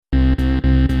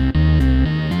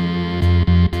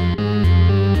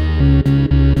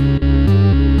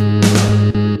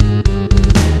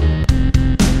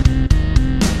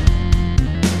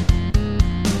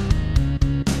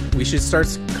should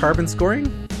start carbon scoring.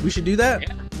 We should do that.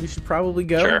 Yeah. We should probably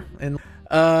go. Sure. And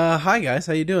hi guys,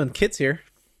 how you doing? Kit's here.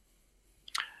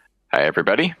 Hi,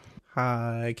 everybody.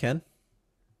 Hi Ken.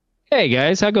 Hey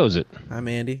guys, how goes it? I'm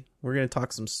Andy. We're gonna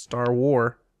talk some Star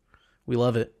Wars. We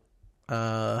love it.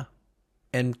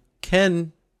 And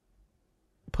Ken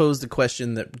posed a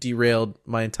question that derailed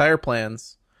my entire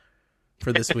plans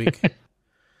for this week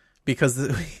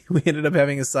because we ended up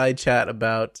having a side chat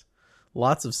about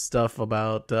lots of stuff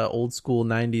about old school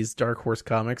 90s Dark Horse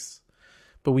comics.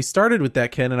 But we started with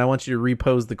that, Ken, and I want you to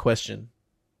repose the question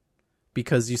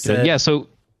because you said...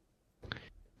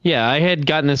 Yeah, I had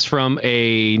gotten this from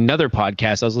another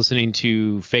podcast. I was listening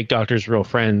to Fake Doctors, Real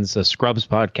Friends, a Scrubs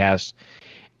podcast.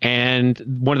 And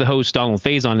one of the hosts, Donald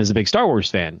Faison, is a big Star Wars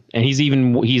fan. And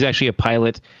he's actually a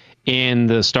pilot in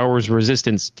the Star Wars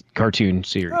Resistance cartoon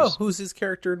series. Oh, who's his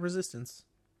character in Resistance?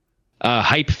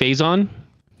 Hype Faison.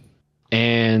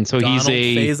 And so Donald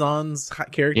he's Faison's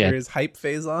character is Hype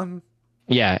Faison?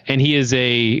 Yeah, and he is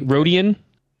a Rhodian.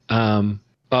 God,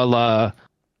 what's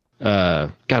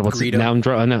it? Greedo. Now I'm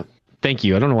drawing. No, thank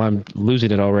you. I don't know why I'm losing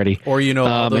it already. Or,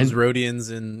 all those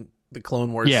Rhodians in the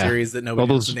Clone Wars series that nobody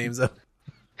knows the names of.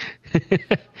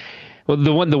 Well,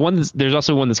 there's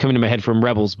also one that's coming to my head from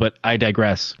Rebels, but I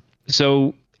digress.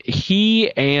 So he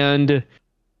and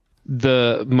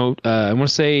I want to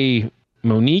say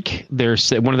Monique, they're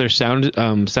one of their sound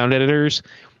editors,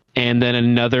 and then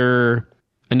another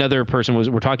person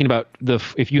we're talking about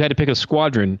if you had to pick a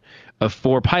squadron of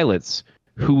 4 pilots,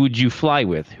 who would you fly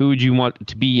with? Who would you want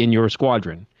to be in your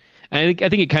squadron? And I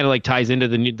think it kind of like ties into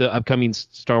the upcoming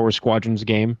Star Wars Squadrons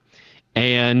game.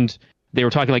 And they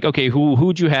were talking like, okay, who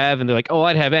would you have? And they're like, oh,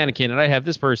 I'd have Anakin and I'd have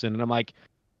this person. And I'm like,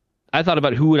 I thought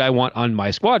about who would I want on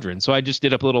my squadron. So I just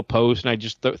did up a little post and I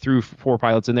just threw 4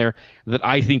 pilots in there that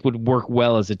I think would work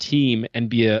well as a team and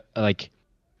be a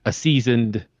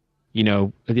seasoned,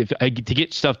 to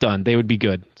get stuff done, they would be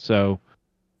good. So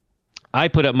I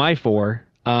put up my 4.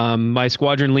 My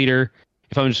squadron leader,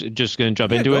 if I'm just going to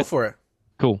jump into it. Go for it.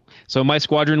 Cool. So my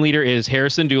squadron leader is Hera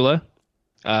Syndulla.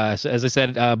 So as I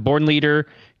said, born leader,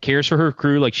 cares for her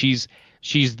crew. Like she's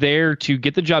there to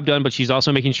get the job done, but she's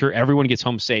also making sure everyone gets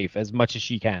home safe as much as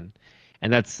she can.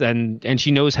 And she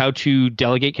knows how to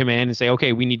delegate command and say,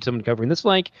 okay, we need someone covering this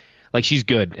flank. Like she's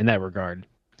good in that regard.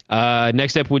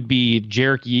 Next up would be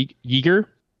Jarek Yeager,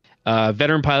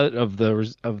 veteran pilot of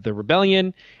the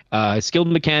Rebellion, skilled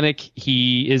mechanic.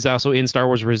 He is also in Star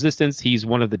Wars Resistance. He's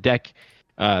one of the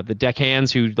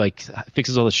deckhands who like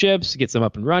fixes all the ships, gets them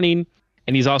up and running.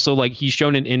 And he's also he's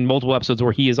shown in multiple episodes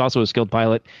where he is also a skilled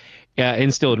pilot,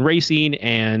 instilled in racing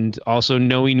and also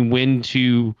knowing when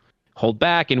to hold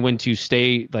back and when to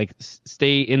stay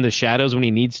in the shadows when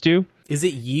he needs to. Is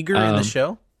it Yeager in the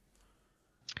show?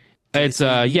 It's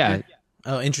yeah.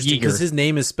 Oh, interesting. Because his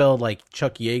name is spelled like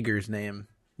Chuck Yeager's name,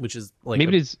 which is like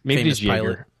maybe it's Yeager.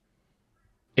 Pilot.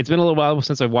 It's been a little while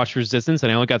since I've watched Resistance,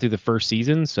 and I only got through the first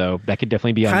season, so that could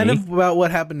definitely be on kind me. of about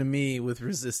what happened to me with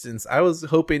Resistance. I was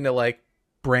hoping to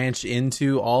branch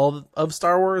into all of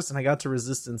Star Wars, and I got to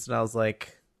Resistance, and I was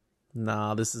like,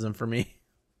 nah, this isn't for me.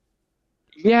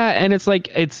 Yeah, and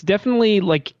it's definitely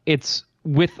it's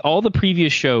with all the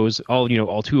previous shows, all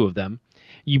 2 of them.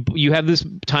 You have this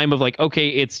time of okay,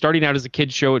 it's starting out as a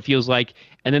kid's show, it feels like,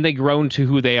 and then they grow into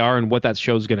who they are and what that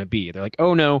show's going to be. They're like,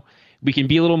 oh no, we can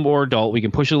be a little more adult, we can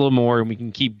push a little more, and we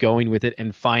can keep going with it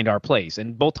and find our place.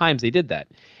 And both times they did that.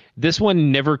 This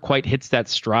one never quite hits that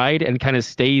stride and kind of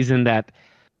stays in that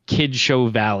kid show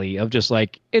valley of just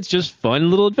it's just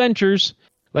fun little adventures.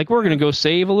 We're going to go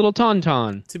save a little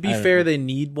Tauntaun. To be fair, they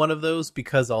need one of those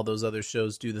because all those other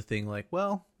shows do the thing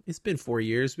well, it's been 4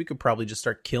 years. We could probably just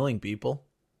start killing people.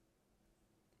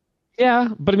 Yeah,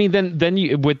 but I mean, then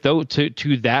you with those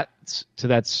to that's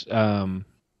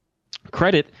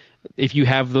credit. If you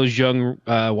have those young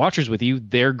watchers with you,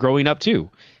 they're growing up too.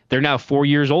 They're now 4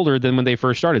 years older than when they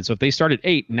first started. So if they started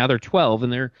 8, now they're 12,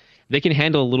 and they can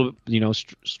handle a little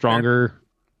stronger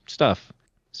stuff.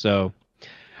 So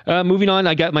moving on,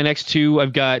 I got my next 2.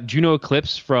 I've got Juno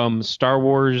Eclipse from Star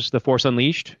Wars: The Force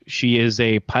Unleashed. She is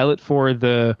a pilot for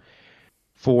the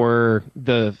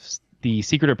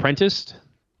Secret Apprentice.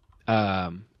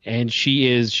 And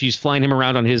she's flying him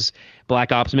around on his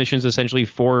Black Ops missions, essentially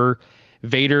for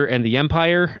Vader and the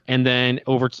Empire. And then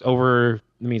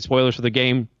spoilers for the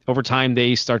game, over time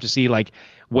they start to see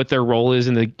what their role is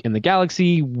in the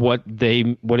galaxy, what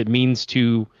it means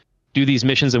to do these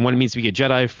missions, and what it means to be a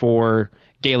Jedi for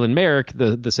Galen Merrick,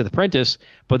 the Sith Apprentice.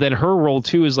 But then her role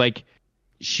too is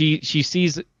she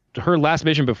sees her last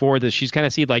mission before this. She's kind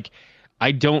of seen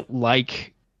I don't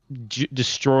like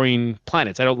destroying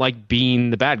planets. I don't like being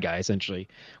the bad guy, essentially.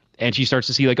 and she starts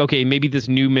to see like, okay, maybe this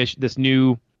new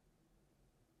mission,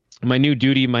 my new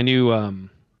duty, I'm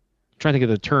trying to think of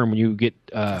the term when you get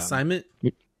assignment.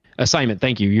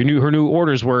 Thank you. Her new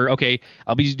orders were, okay,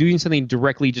 I'll be doing something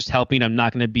directly, just helping. I'm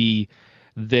not going to be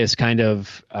this kind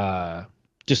of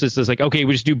just this like, okay,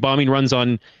 we just do bombing runs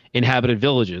on inhabited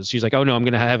villages. She's like, oh no, I'm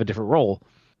going to have a different role.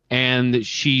 And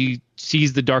she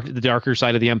sees the darker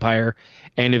side of the Empire,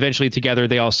 and eventually together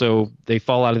they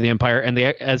fall out of the Empire, and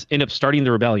they end up starting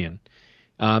the rebellion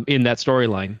in that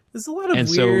storyline. There's a lot of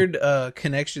weird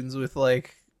connections with,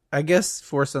 like, I guess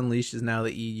Force Unleashed is now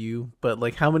the EU, but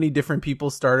like how many different people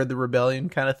started the rebellion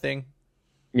kind of thing.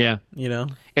 Yeah, you know,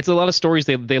 it's a lot of stories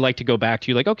they like to go back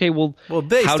to. Like, okay, well,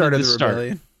 they started the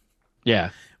rebellion.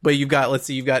 Yeah, but you've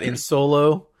got in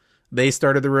Solo, they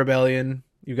started the rebellion.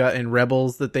 You got in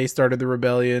Rebels that they started the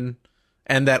rebellion,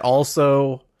 and that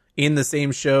also in the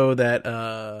same show that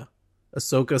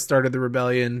Ahsoka started the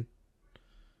rebellion,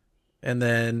 and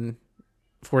then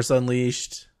Force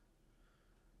Unleashed.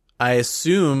 I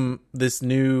assume this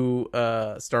new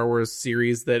Star Wars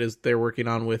series that they're working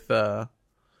on with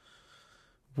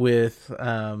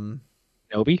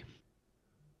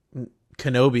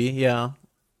Kenobi, yeah,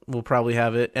 we'll probably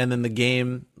have it, and then the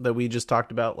game that we just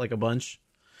talked about like a bunch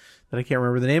that I can't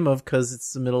remember the name of because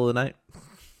it's the middle of the night.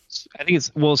 I think it's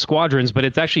Squadrons, but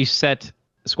it's actually set.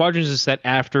 Squadrons is set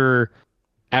after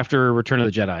Return of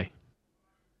the Jedi,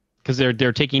 because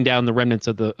they're taking down the remnants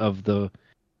of the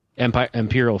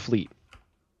Imperial fleet,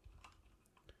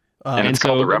 and it's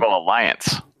called the Rebel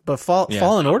Alliance. But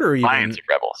Fallen Order even Alliance of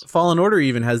Rebels. Fallen Order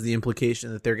even has the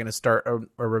implication that they're going to start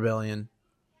a rebellion.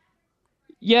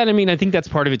 Yeah, and I mean, I think that's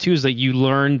part of it too. Is that you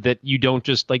learn that you don't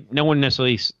just like no one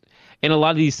necessarily. In a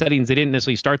lot of these settings, they didn't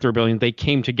necessarily start the rebellion. They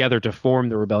came together to form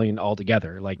the rebellion all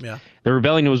together. Like, the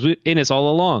rebellion was in us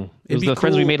all along. It was the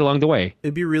friends we made along the way.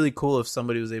 It'd be really cool if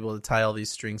somebody was able to tie all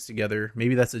these strings together.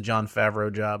 Maybe that's a Jon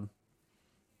Favreau job.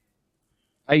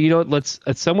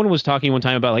 Someone was talking one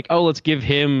time about like, oh, let's give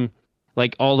him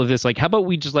like all of this. Like, how about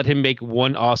we just let him make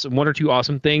one or two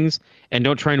awesome things and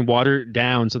don't try and water it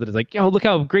down so that it's like, oh, look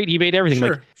how great he made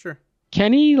everything. Sure.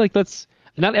 Can he? Like,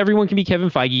 not everyone can be Kevin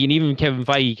Feige, and even Kevin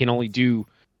Feige can only do,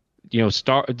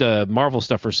 the Marvel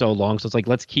stuff for so long. So it's like,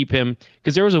 let's keep him,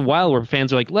 because there was a while where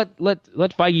fans were like, let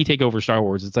Feige take over Star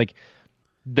Wars. It's like,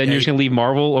 then you're just gonna leave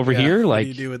Marvel over here. Like, what do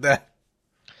you do with that?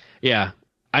 Yeah,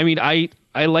 I mean, I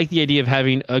like the idea of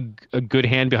having a good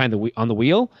hand on the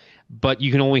wheel, but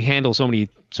you can only handle so many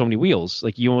wheels.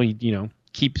 Like, you only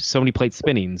keep so many plates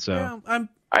spinning. So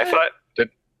I thought,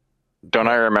 don't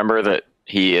I remember that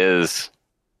he is.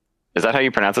 Is that how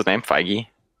you pronounce his name? Feige?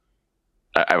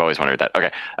 I've always wondered that. Okay.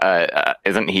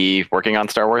 Isn't he working on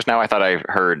Star Wars now? I thought I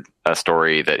heard a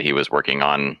story that he was working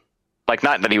on, like,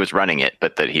 not that he was running it,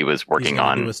 but that he was working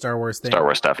on a Star Wars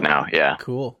stuff now. Yeah.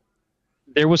 Cool.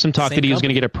 There was some talk that he was going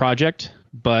to get a project,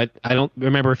 but I don't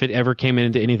remember if it ever came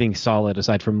into anything solid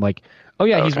aside from like, oh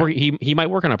yeah, he's working. He might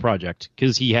work on a project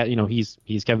because he had, he's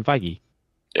Kevin Feige.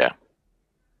 Yeah.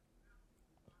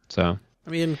 So. I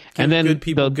mean, and then good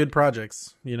people, good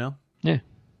projects, Yeah.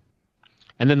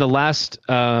 And then the last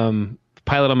pilot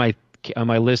on my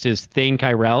list is Thane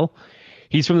Kyrell.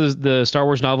 He's from the Star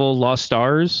Wars novel Lost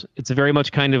Stars. It's a very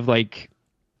much kind of like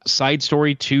side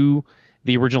story to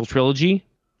the original trilogy.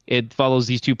 It follows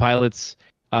these two pilots,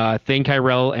 Thane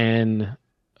Kyrell and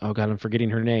I'm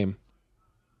forgetting her name.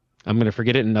 I'm going to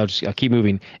forget it and I'll keep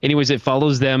moving. Anyways, it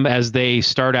follows them as they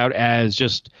start out as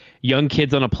just young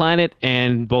kids on a planet,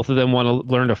 and both of them want to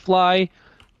learn to fly.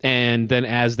 And then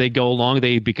as they go along,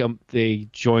 they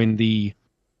join the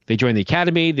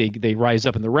academy. They rise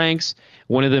up in the ranks.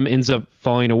 One of them ends up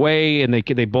falling away, and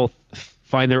they both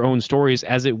find their own stories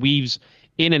as it weaves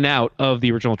in and out of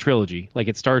the original trilogy. Like,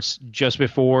 it starts just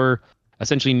before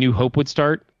essentially New Hope would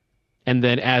start. And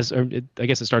then I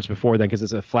guess it starts before then because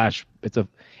it's a flash.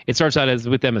 It starts out as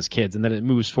with them as kids, and then it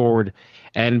moves forward.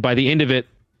 And by the end of it,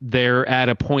 they're at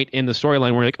a point in the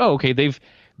storyline where like, oh, okay, they've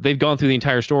gone through the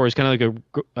entire story. It's kind of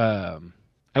like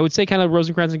I would say kind of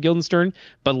Rosencrantz and Guildenstern,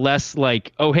 but less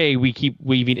like, oh, hey, we keep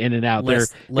weaving in and out. They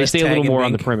stay a little more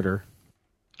on the perimeter.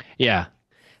 Yeah.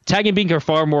 Tag and Bink are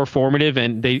far more formative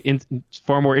and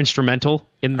far more instrumental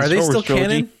in the Star Wars trilogy. Are they still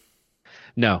canon?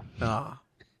 No. Ah.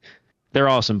 They're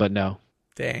awesome, but no.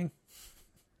 Dang.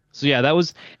 So yeah, that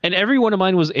was, and every one of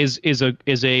mine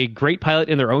is a great pilot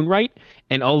in their own right,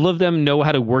 and all of them know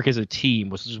how to work as a team,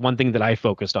 which is one thing that I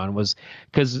focused on, was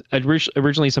because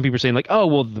originally some people were saying like, oh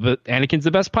well, Anakin's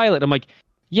the best pilot. I'm like,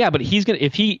 yeah, but he's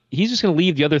just gonna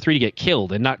leave the other three to get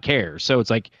killed and not care. So it's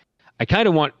like, I kind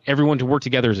of want everyone to work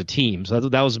together as a team. So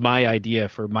that was my idea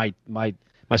for my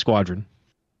squadron.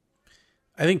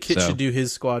 I think Kit So- should do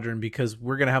his squadron because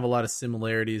we're going to have a lot of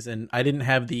similarities, and I didn't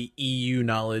have the EU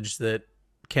knowledge that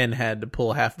Ken had to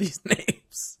pull half these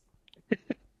names.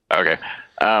 Okay.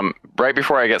 Right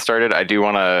before I get started, I do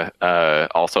want to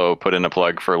also put in a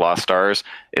plug for Lost Stars.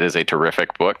 It is a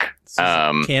terrific book.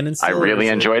 Canon I still, or really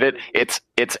is it- enjoyed it.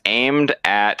 It's aimed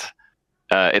at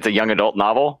it's a young adult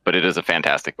novel, but it is a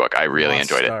fantastic book. I really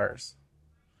Lost enjoyed it. Stars.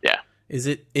 Yeah. Is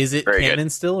it Very canon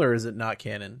still, or is it not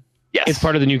canon? Yes. It's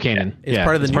part of the new canon. It's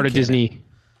part of the new canon. Disney.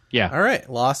 Yeah. All right,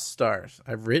 Lost Stars.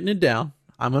 I've written it down.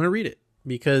 I'm going to read it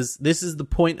because this is the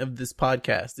point of this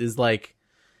podcast is like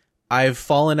I've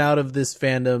fallen out of this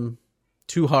fandom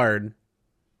too hard.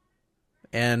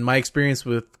 And my experience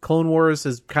with Clone Wars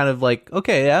is kind of like,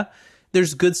 okay, yeah,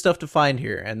 there's good stuff to find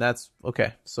here. And that's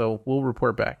okay. So we'll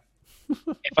report back.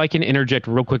 If I can interject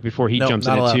real quick before he No, jumps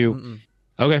not in it allowed. too. Mm-mm.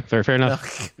 Okay, fair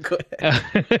enough. Go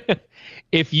ahead.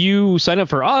 If you sign up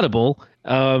for Audible,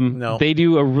 No. they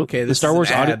do Okay, the this Star is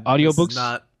Wars an ad. audiobooks. This is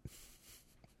not.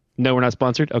 No, we're not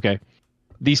sponsored. Okay.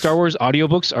 The Star Wars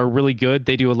audiobooks are really good.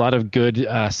 They do a lot of good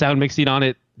sound mixing on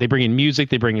it. They bring in music.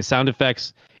 They bring in sound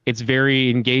effects. It's very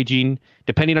engaging.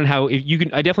 Depending on how, if you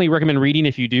can, I definitely recommend reading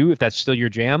if you do, if that's still your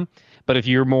jam. But if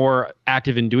you're more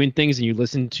active in doing things and you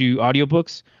listen to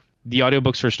audiobooks, the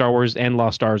audiobooks for Star Wars and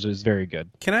Lost Stars is very good.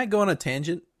 Can I go on a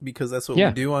tangent? Because that's what Yeah.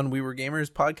 we do on We Were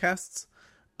Gamers podcasts.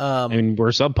 And we're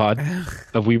a sub pod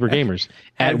of We Were Gamers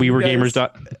at Have you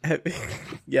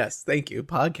WeWereGamers. Yes, thank you.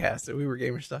 Podcast at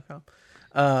WeWereGamers.com.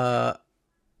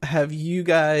 Have you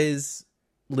guys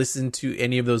listened to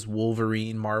any of those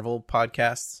Wolverine Marvel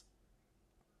podcasts?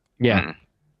 Yeah.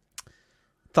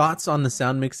 Thoughts on the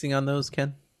sound mixing on those,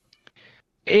 Ken?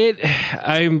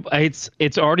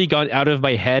 It's already gone out of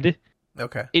my head.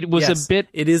 Okay. It was a bit.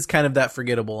 It is kind of that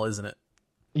forgettable, isn't it?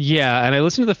 Yeah, and I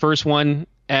listened to the first one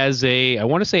as I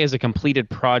want to say as a completed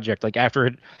project, like after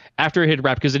it had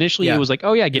wrapped, because initially Yeah. it was like,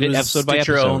 oh yeah, get It it was episode by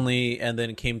Stitcher episode. only, and then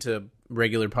it came to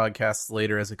regular podcasts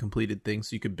later as a completed thing,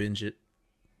 so you could binge it.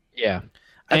 Yeah,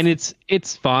 and it's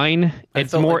fine.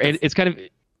 It's felt more. like It's kind of,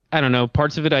 I don't know.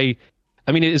 Parts of it, I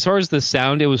mean, as far as the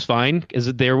sound, it was fine. Is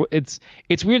it there? It's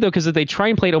weird though because they try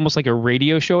and play it almost like a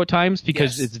radio show at times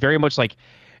because Yes. it's very much like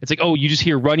it's like, oh, you just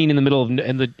hear running in the middle of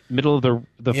the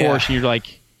Yeah. forest, and you're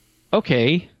like,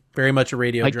 okay. Very much a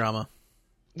radio Like- drama.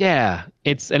 Yeah,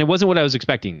 and it wasn't what I was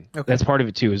expecting. Okay. That's part of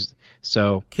it too. Is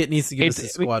so Kit needs to give us a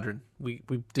It's- squadron. We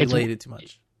delayed it too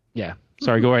much. yeah.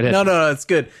 Sorry, go right ahead. No, it's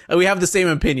good. We have the same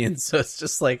opinion, so it's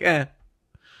just like, yeah.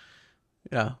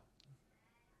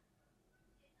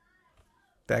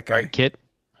 That guy. Kit.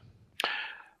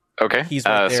 Okay. He's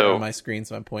right there so on my screen,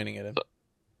 so I'm pointing at him.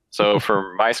 so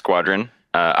for my squadron,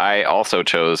 I also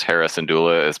chose Hera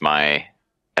Syndulla as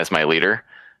my leader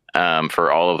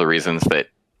for all of the reasons that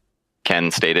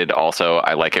Ken stated. Also,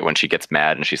 I like it when she gets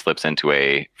mad and she slips into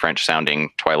a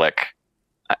French-sounding Twi'lek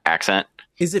accent.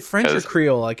 Is it French or 'Cause-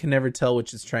 Creole? I can never tell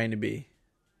which it's trying to be.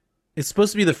 It's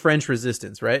supposed to be the French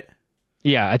resistance, right?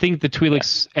 Yeah, I think the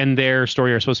Twi'leks and their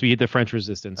story are supposed to be the French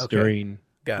resistance Okay. during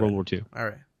Got World it. War II. All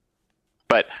right.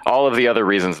 But all of the other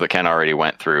reasons that Ken already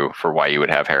went through for why you would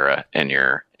have Hera in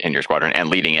your squadron and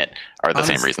leading it are the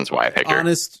same reasons why I picked her.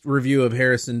 Honest review of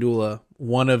Harrison Dula.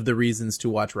 One of the reasons to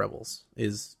watch Rebels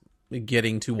is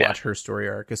getting to watch her story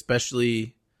arc,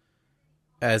 especially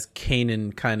as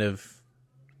Kanan kind of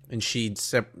and she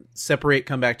separate,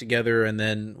 come back together, and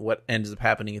then what ends up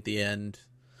happening at the end.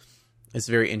 It's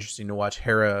very interesting to watch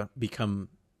Hera become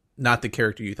not the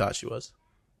character you thought she was.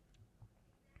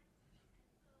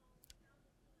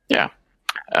 Yeah.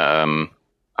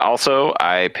 Also,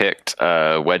 I picked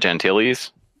Wedge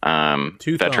Antilles,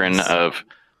 Two veteran thumbs. of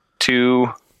 2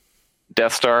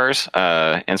 Death Stars,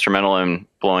 instrumental in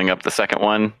blowing up the second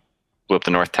one, blew up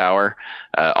the North Tower.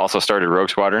 Also started Rogue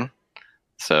Squadron.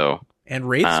 So, And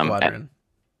Wraith Squadron.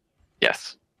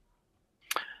 yes.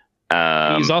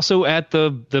 He's also at the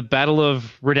Battle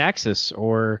of Redaxis,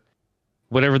 or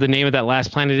whatever the name of that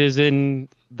last planet is in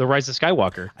The Rise of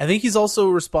Skywalker. I think he's also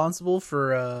responsible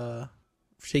for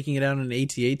shaking it down in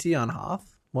AT-AT on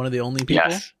Hoth. One of the only people.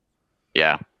 Yes.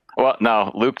 Yeah. Well,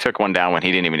 no, Luke took one down when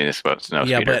he didn't even need to know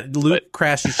Yeah, speeder. but Luke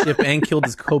crashed his ship and killed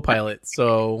his co-pilot.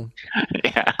 So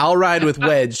Yeah. I'll ride with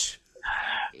Wedge.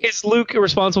 Is Luke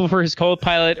responsible for his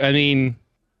co-pilot? I mean,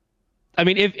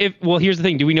 if well, here's the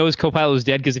thing: do we know his co-pilot was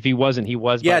dead? Because if he wasn't, he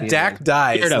was. Yeah, by the end. Dak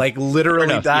dies, Fair enough. like literally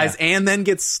Fair enough, dies, and then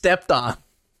gets stepped on.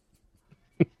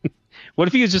 What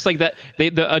if he was just like that? The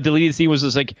deleted scene was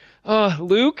just like, oh,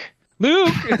 Luke.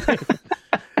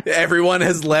 Everyone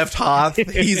has left Hoth.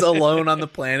 He's alone on the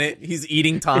planet. He's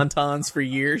eating tauntauns for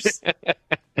years.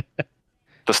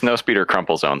 The Snowspeeder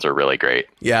crumple zones are really great.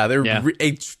 Yeah, they're Yeah.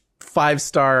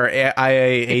 5-star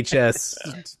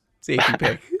IAHS safety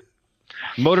pick.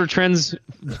 Motor Trend's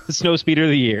snow speeder of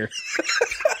the year.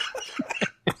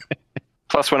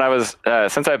 Plus, when I was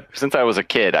since I was a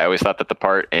kid, I always thought that the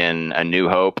part in A New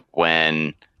Hope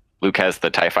when Luke has the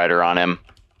TIE fighter on him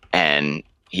and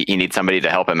he needs somebody to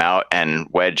help him out, and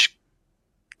Wedge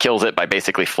kills it by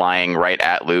basically flying right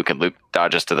at Luke, and Luke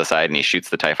dodges to the side and he shoots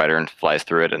the TIE fighter and flies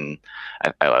through it, and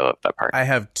I love that part. I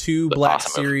have 2 That's Black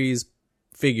awesome Series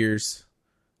figures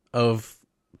of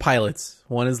pilots.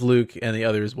 One is Luke and the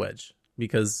other is Wedge,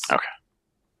 because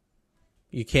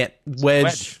you can't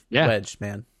Wedge,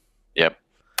 man. Yep.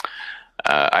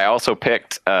 I also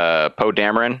picked Poe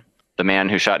Dameron, the man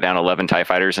who shot down 11 TIE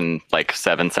fighters in like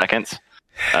 7 seconds.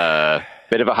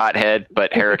 Bit of a hothead,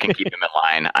 but Hera can keep him in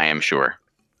line, I am sure.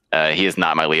 He is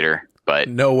not my leader, but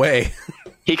no way.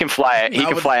 He can fly. He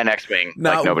can fly an X-wing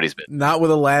like nobody's business. Not with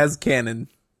a las cannon.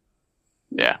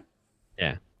 Yeah.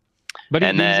 But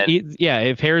And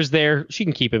if Hera's there, she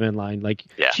can keep him in line. Like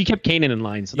she kept Kanan in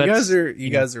line. So you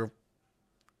guys are.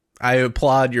 I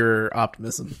applaud your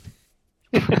optimism.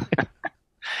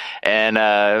 And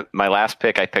my last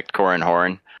pick, I picked Corran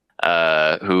Horn,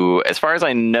 who, as far as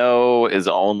I know, is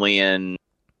only in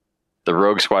the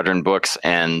Rogue Squadron books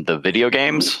and the video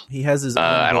games. He has his own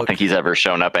I don't book. think he's ever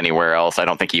shown up anywhere else. I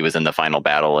don't think he was in the final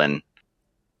battle in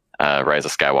Rise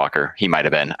of Skywalker. He might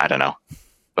have been. I don't know.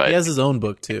 But he has his own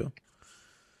book too.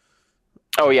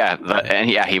 Oh yeah,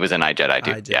 he was in iJedi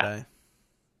too. iJedi. Yeah.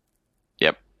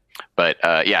 Yep. But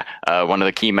one of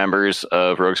the key members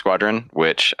of Rogue Squadron,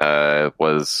 which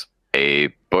was a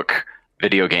book,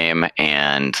 video game,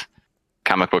 and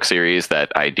comic book series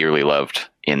that I dearly loved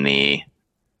in the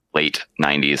late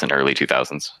 90s and early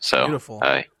 2000s. So beautiful.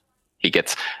 He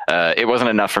gets it wasn't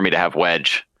enough for me to have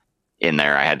Wedge in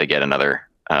there. I had to get another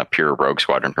pure Rogue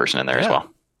Squadron person in there as well.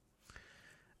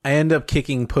 I end up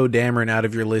kicking Poe Dameron out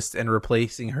of your list and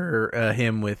replacing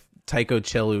him with Tycho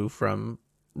Chelu from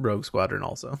Rogue Squadron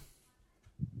also.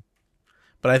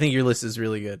 But I think your list is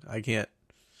really good.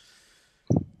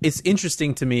 It's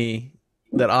interesting to me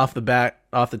that off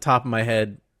the top of my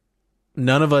head,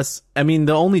 none of us, I mean,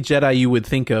 the only Jedi you would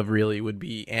think of really would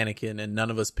be Anakin, and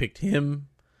none of us picked him,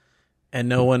 and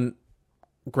no one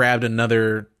grabbed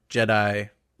another Jedi.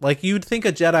 Like, you'd think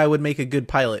a Jedi would make a good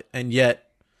pilot, and yet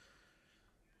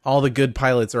all the good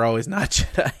pilots are always not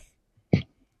Jedi. I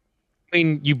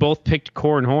mean, you both picked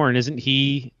Corran Horn. Doesn't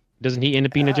he end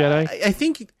up being a Jedi? I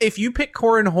think if you pick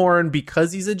Corran Horn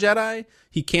because he's a Jedi,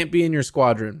 he can't be in your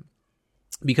squadron.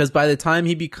 Because by the time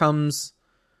he becomes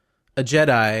a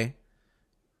Jedi,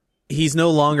 he's no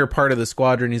longer part of the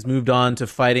squadron. He's moved on to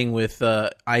fighting with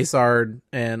Isard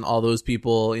and all those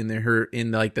people in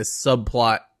like the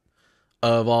subplot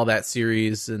of all that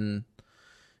series, and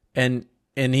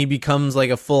he becomes like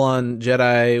a full-on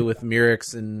Jedi with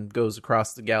Mirix and goes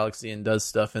across the galaxy and does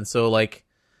stuff. And so, like,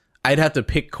 I'd have to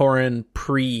pick Corran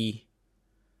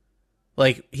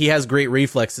like, he has great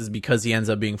reflexes because he ends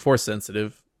up being force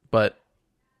sensitive, but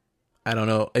I don't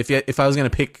know. If I was going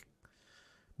to pick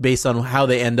based on how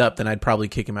they end up, then I'd probably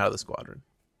kick him out of the squadron.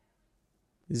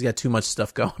 He's got too much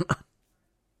stuff going on.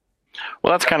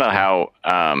 Well, that's kind of how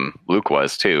Luke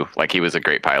was too. Like, he was a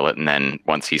great pilot, and then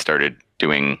once he started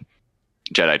doing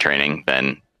Jedi training,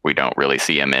 then we don't really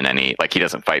see him in any, like, he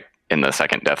doesn't fight in the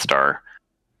second Death Star.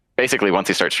 Basically, once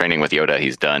he starts training with Yoda,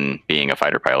 he's done being a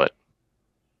fighter pilot.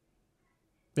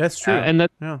 That's true. And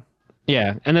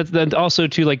that's also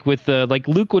too, like, with the, like,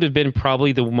 Luke would have been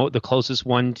probably the closest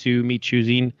one to me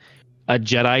choosing a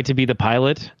Jedi to be the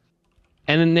pilot.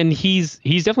 And then he's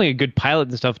definitely a good pilot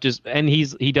and stuff,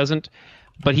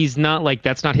 but he's not, like,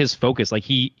 that's not his focus. Like,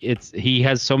 he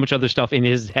has so much other stuff in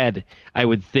his head, I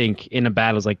would think, in a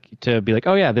battle, is like, to be like,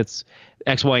 oh yeah, that's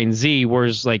X, Y, and Z.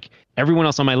 Whereas, like, everyone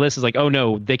else on my list is like, oh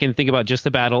no, they can think about just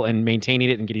the battle and maintaining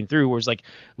it and getting through. Whereas, like,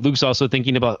 Luke's also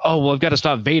thinking about, oh well, I've got to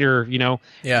stop Vader. You know,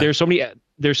 there's so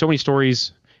many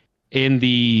stories in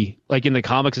the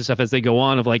comics and stuff as they go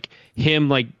on of, like, him,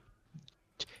 like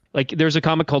there's a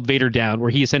comic called Vader Down where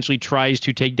he essentially tries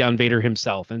to take down Vader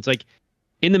himself, and it's like,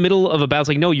 in the middle of a battle, it's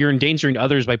like, no, you're endangering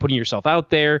others by putting yourself out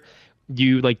there.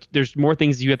 There's more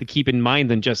things you have to keep in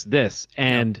mind than just this.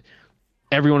 And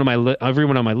everyone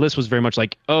on my list was very much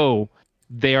like, oh,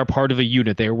 they are part of a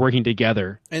unit. They are working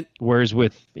together. And whereas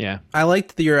I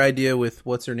liked your idea with,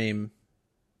 what's her name?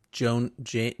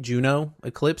 Juno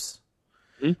Eclipse.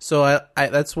 Mm-hmm. So I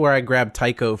that's where I grabbed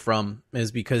Tycho from,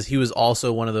 is because he was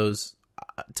also one of those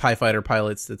TIE fighter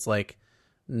pilots that's like,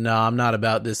 no, I'm not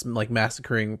about this, like,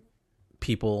 massacring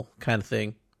people kind of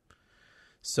thing.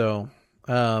 So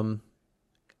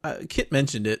Kit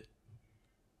mentioned it.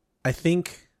 I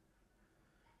think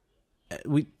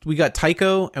we got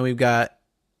Tycho, and we've got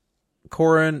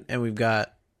Corran, and we've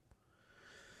got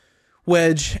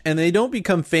Wedge, and they don't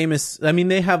become famous. I mean,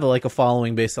 they have like a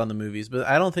following based on the movies, but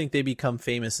I don't think they become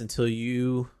famous until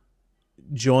you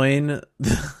join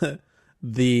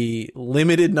the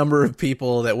limited number of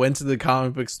people that went to the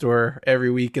comic book store every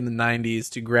week in the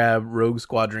 90s to grab Rogue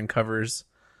Squadron covers.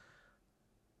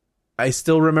 I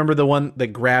still remember the one that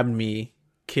grabbed me,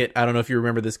 Kit. I don't know if you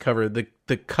remember this cover.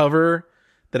 The cover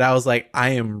that I was like, I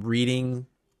am reading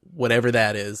whatever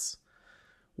that is,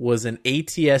 was an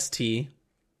ATST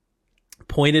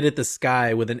pointed at the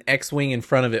sky with an X-wing in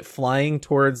front of it, flying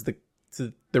towards the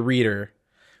reader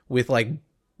with like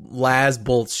las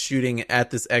bolts shooting at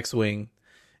this X-wing,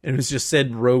 and it was just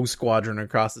said Rogue Squadron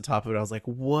across the top of it. I was like,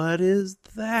 what is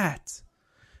that?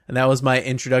 And that was my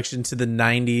introduction to the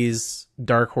 90s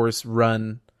Dark Horse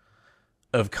run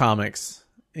of comics,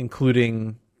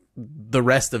 including the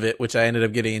rest of it, which I ended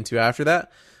up getting into after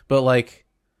that. But like,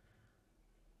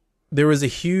 there was a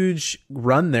huge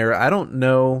run there. I don't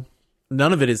know,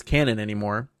 none of it is canon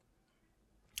anymore,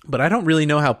 but I don't really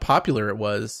know how popular it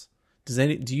was. Do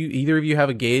you either of you have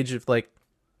a gauge of like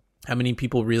how many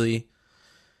people really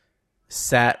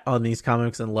sat on these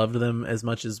comics and loved them as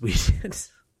much as we did?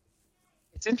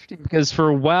 It's interesting because for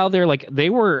a while they're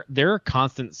a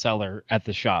constant seller at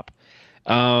the shop.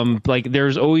 Like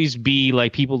there's always be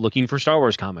like people looking for Star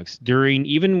Wars comics during,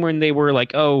 even when they were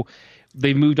like, oh,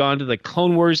 they moved on to the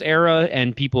Clone Wars era,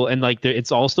 and people, and like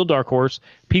it's all still Dark Horse.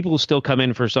 People still come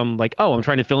in for some like, oh, I'm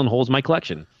trying to fill in holes in my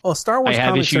collection. Well, Star Wars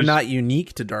comics are not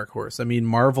unique to Dark Horse. I mean,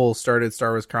 Marvel started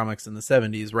Star Wars comics in the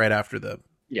 70s, right after the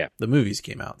movies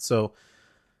came out. So,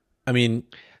 I mean,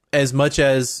 as much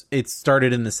as it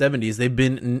started in the 70s, they've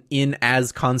been in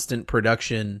as constant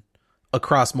production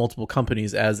across multiple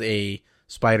companies as a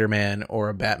Spider-Man or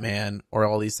a Batman or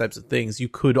all these types of things. You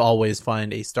could always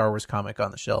find a Star Wars comic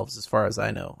on the shelves, as far as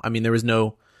I know. I mean, there was a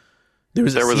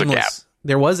gap.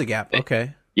 There was a gap.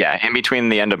 Okay. Yeah, in between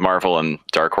the end of Marvel and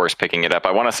Dark Horse picking it up.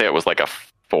 I want to say it was like a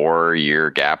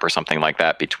 4-year gap or something like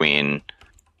that between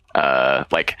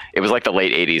like it was like the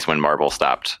late 80s when Marvel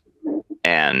stopped,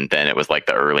 and then it was like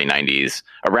the early 90s,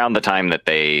 around the time that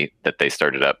they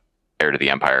started up Heir to the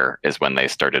Empire is when they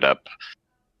started up.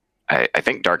 I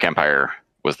think Dark Empire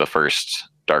was the first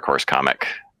Dark Horse comic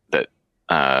that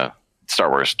Star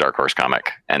Wars Dark Horse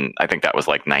comic, and I think that was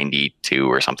like 92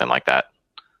 or something like that.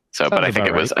 So, but I think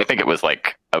it was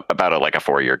like about a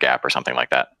 4-year gap or something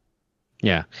like that.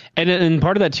 Yeah, and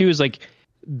part of that too is like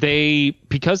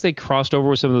because they crossed over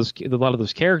with some of a lot of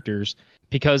those characters,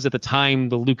 because at the time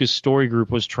the Lucas Story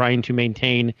Group was trying to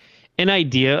maintain an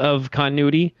idea of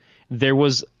continuity. There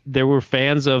were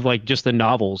fans of like just the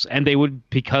novels, and they would,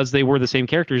 because they were the same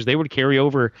characters, they would carry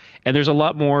over, and there's a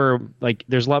lot more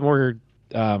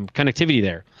connectivity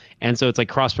there, and so it's like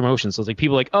cross promotion. So it's like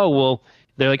people like, oh well,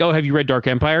 they're like, oh, have you read Dark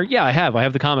Empire? Yeah, I have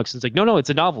the comics. It's like, no, it's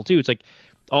a novel too. It's like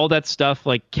all that stuff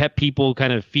like kept people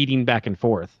kind of feeding back and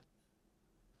forth.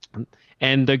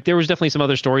 And there was definitely some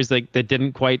other stories that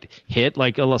didn't quite hit.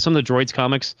 Like some of the Droids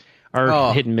comics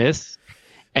are hit and miss.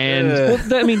 And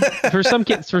well, I mean, for some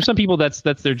people, that's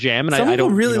their jam. And some I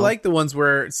don't really like the ones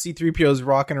where C-3PO is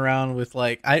rocking around with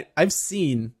like I've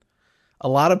seen a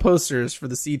lot of posters for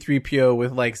the C-3PO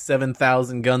with like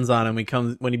 7,000 guns on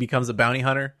him when he becomes a bounty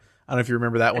hunter. I don't know if you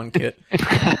remember that one, Kit.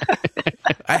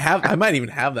 I might even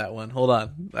have that one. Hold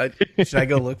on. Should I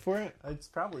go look for it? It's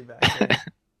probably back there.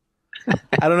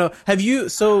 I don't know.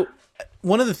 So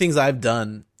one of the things I've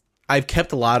done, I've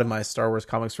kept a lot of my Star Wars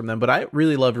comics from them, but I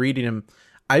really love reading them.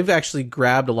 I've actually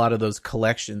grabbed a lot of those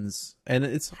collections, and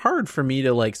it's hard for me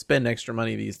to like spend extra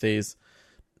money these days.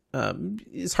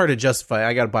 It's hard to justify.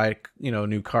 I got to buy, a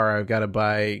new car. I got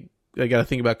to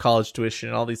think about college tuition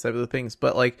and all these types of things.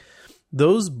 But like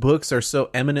those books are so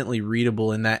eminently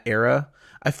readable in that era.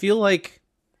 I feel like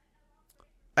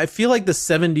the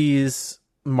 70s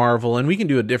Marvel, and we can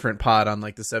do a different pod on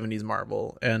like the 70s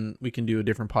Marvel, and we can do a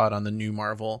different pod on the new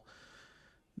Marvel.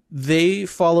 They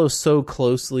follow so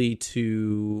closely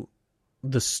to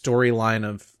the storyline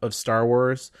of Star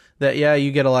Wars that, yeah,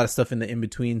 you get a lot of stuff in the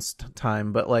in-between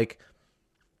time, but like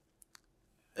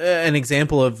an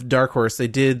example of Dark Horse, they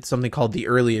did something called the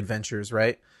Early Adventures,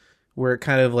 right? Where it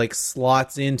kind of like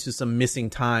slots into some missing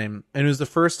time. And it was the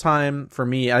first time for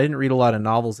me, I didn't read a lot of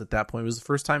novels at that point. It was the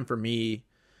first time for me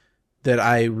that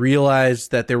I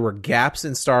realized that there were gaps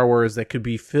in Star Wars that could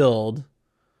be filled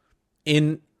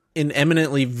in an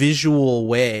eminently visual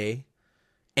way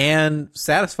and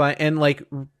satisfying and like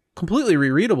completely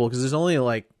rereadable, because there's only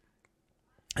like,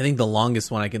 I think the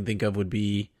longest one I can think of would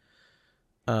be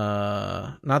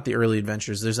not the Early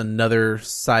Adventures. There's another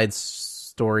side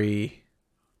story.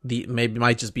 the maybe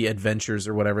might just be adventures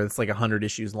or whatever. It's like 100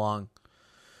 issues long,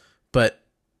 but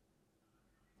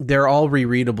they're all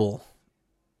rereadable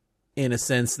in a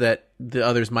sense that the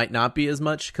others might not be as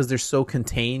much because they're so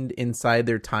contained inside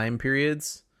their time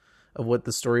periods of what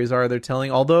the stories are they're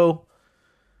telling. Although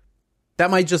that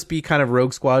might just be kind of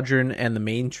Rogue Squadron and the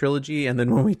main trilogy, and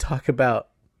then when we talk about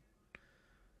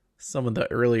some of the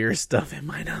earlier stuff, it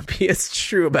might not be as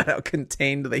true about how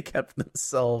contained they kept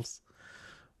themselves.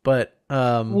 But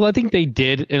well, I think they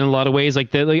did in a lot of ways.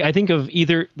 Like I think of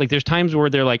either like there's times where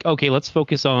they're like, okay, let's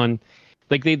focus on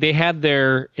like they had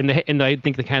their in I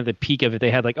think the kind of the peak of it. They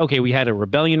had like, okay, we had a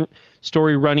Rebellion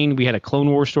story running, we had a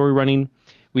Clone War story running,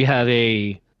 we had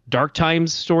a Dark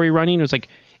Times story running. It was like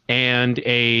and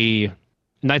a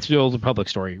Knights of the Old Republic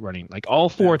story running, like all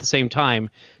four at the same time,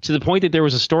 to the point that there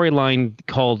was a storyline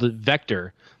called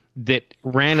Vector that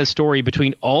ran a story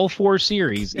between all four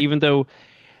series, even though.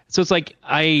 So it's like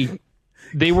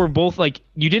they were both like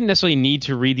you didn't necessarily need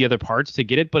to read the other parts to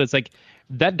get it, but it's like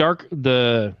that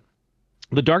the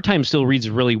Dark Times still reads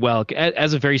really well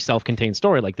as a very self-contained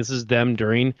story. Like this is them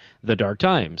during the Dark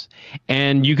Times,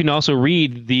 and you can also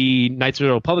read the Knights of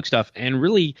the Old Republic stuff, and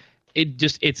really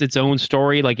it's its own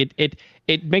story. Like it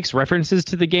makes references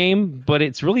to the game, but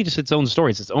it's really just its own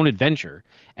story. It's its own adventure,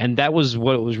 and that was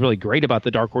what was really great about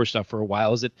the Dark Horse stuff for a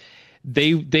while. Is that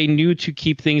they knew to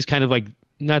keep things kind of like.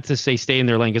 Not to say stay in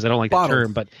their lane because I don't like that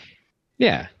term, but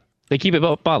yeah, they keep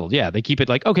it bottled. Yeah, they keep it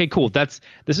like, okay, cool. This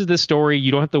is this story.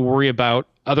 You don't have to worry about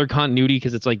other continuity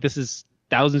because it's like this is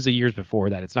thousands of years before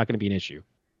that. It's not going to be an issue.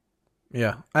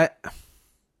 Yeah, I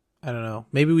don't know.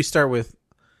 Maybe we start with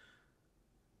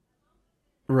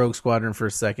Rogue Squadron for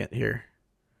a second here,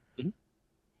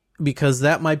 because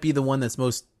that might be the one that's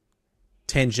most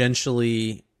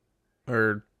tangentially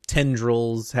or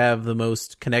tendrils have the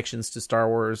most connections to Star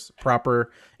Wars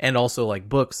proper and also like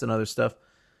books and other stuff.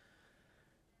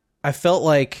 I felt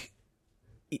like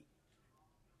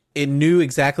it knew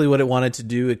exactly what it wanted to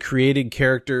do. It created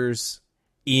characters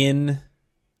in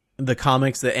the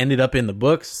comics that ended up in the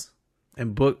books,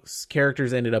 and books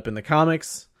characters ended up in the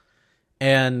comics.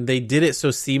 And they did it so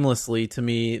seamlessly to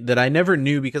me that I never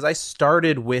knew because I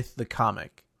started with the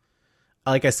comic.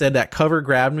 Like I said, that cover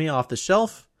grabbed me off the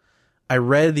shelf. I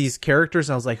read these characters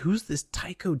and I was like, who's this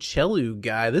Tycho Chelu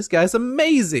guy? This guy's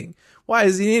amazing. Why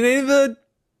is he in any of the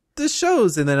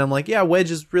shows? And then I'm like, yeah, Wedge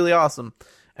is really awesome.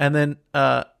 And then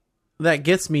that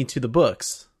gets me to the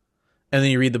books. And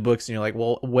then you read the books and you're like,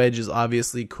 well, Wedge is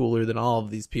obviously cooler than all of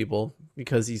these people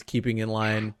because he's keeping in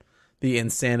line the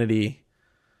insanity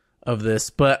of this.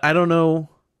 But I don't know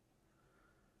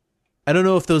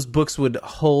if those books would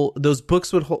hold. The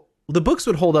books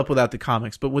would hold up without the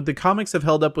comics, but would the comics have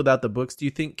held up without the books, do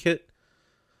you think, Kit?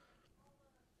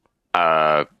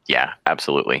 Yeah,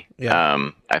 absolutely. Yeah.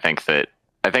 I think that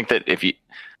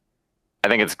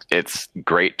it's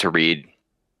great to read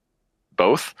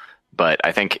both, but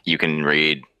I think you can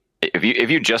read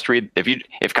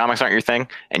if comics aren't your thing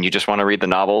and you just want to read the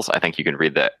novels, I think you can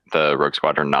read the Rogue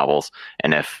Squadron novels.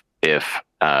 And if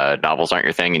novels aren't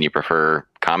your thing and you prefer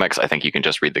comics, I think you can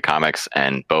just read the comics,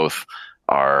 and both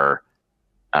are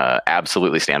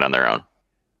absolutely stand on their own.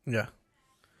 Yeah.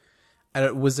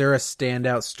 Was there a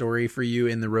standout story for you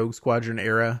in the Rogue Squadron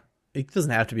era? It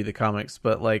doesn't have to be the comics,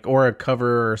 but like, or a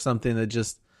cover or something that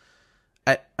just.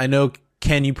 I know,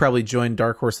 Ken, you probably joined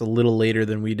Dark Horse a little later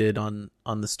than we did on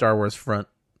the Star Wars front.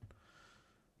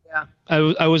 Yeah,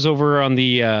 I was over on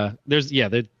the. I was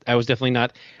definitely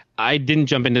not. I didn't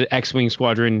jump into X-Wing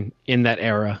Squadron in that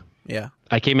era. Yeah,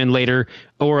 I came in later,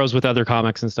 or I was with other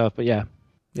comics and stuff. But yeah.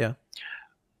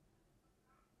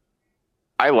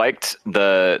 I liked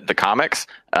the comics,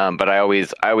 but I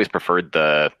always preferred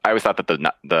I always thought that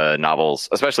the novels,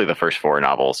 especially the first four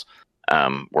novels,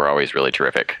 were always really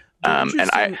terrific.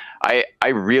 And I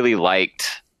really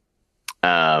liked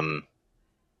Iceheart,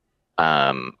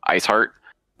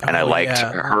 and I liked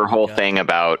her whole thing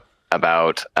about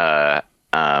the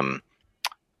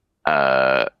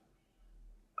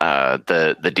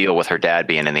deal with her dad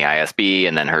being in the ISB,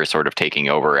 and then her sort of taking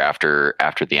over after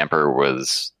the Emperor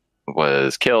was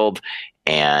killed,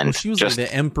 and she was just like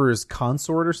the Emperor's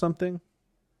consort or something.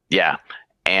 Yeah,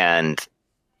 and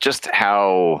just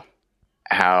how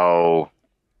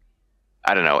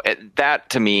I don't know, that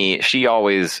to me, she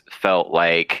always felt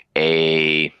like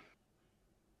a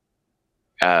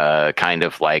kind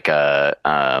of like a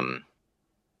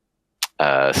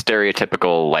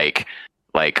stereotypical like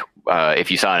if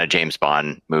you saw in a James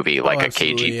Bond movie, like a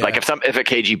KGB, yeah. Like if a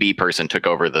KGB person took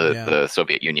over the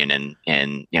Soviet Union in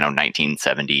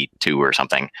 1972 or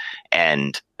something,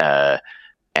 and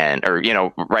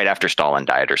or right after Stalin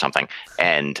died or something,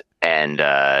 and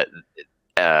I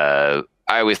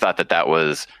always thought that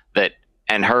was that,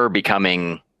 and her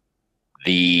becoming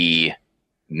the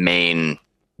main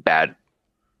bad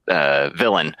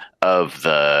villain of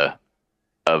the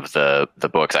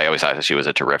books. I always thought that she was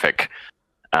a terrific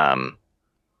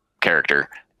character,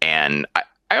 and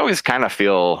I always kind of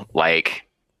feel like,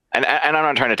 and I'm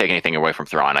not trying to take anything away from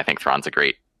Thrawn. I think Thrawn's a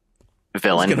great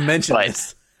villain. I was going to mention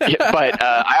this. But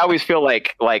I always feel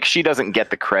like she doesn't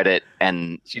get the credit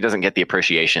and she doesn't get the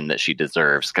appreciation that she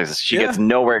deserves, because she gets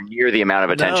nowhere near the amount of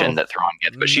attention that Thrawn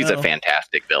gets. But she's a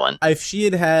fantastic villain. If she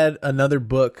had had another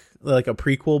book, like a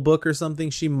prequel book or something,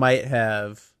 she might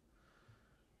have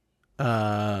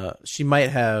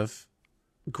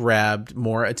grabbed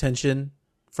more attention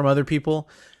from other people.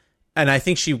 And I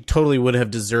think she totally would have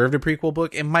deserved a prequel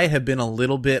book. It might have been a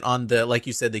little bit on the, like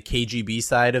you said, the KGB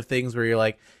side of things, where you're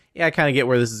like, yeah, I kind of get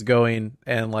where this is going,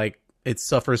 and like it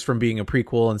suffers from being a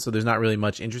prequel, and so there's not really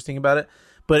much interesting about it.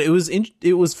 But it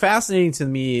was fascinating to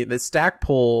me that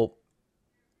Stackpole,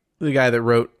 the guy that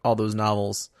wrote all those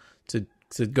novels, to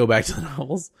go back to the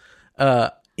novels,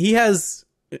 he has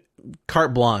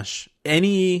carte blanche.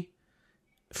 Any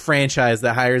franchise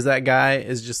that hires that guy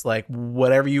is just like,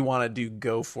 whatever you want to do,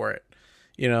 go for it,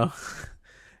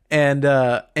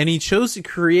 and he chose to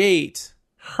create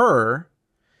her.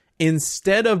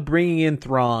 Instead of bringing in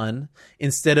Thrawn,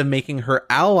 instead of making her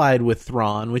allied with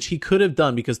Thrawn, which he could have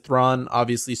done, because Thrawn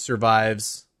obviously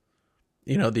survives,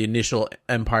 the initial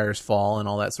Empire's fall and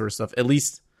all that sort of stuff. At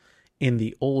least in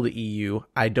the old EU,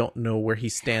 I don't know where he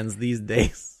stands these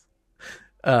days.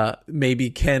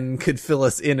 Maybe Ken could fill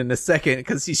us in a second,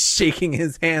 because he's shaking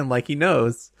his hand like he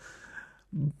knows.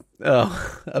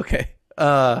 Oh, okay.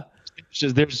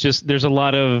 There's a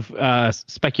lot of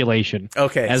speculation.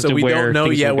 Okay, as so to we where don't know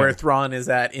yet where go. Thrawn is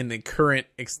at in the current.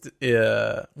 It's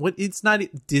not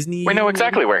Disney. We know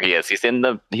exactly where he is. He's in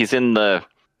the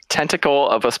tentacle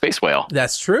of a space whale.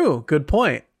 That's true. Good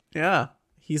point. Yeah,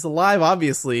 he's alive,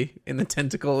 obviously, in the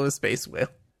tentacle of a space whale.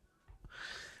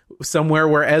 Somewhere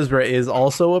where Ezra is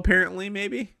also, apparently,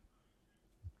 maybe.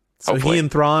 So Hopefully. he and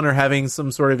Thrawn are having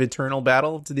some sort of eternal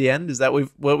battle to the end. Is that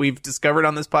what we've discovered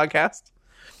on this podcast?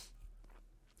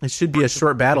 It should be a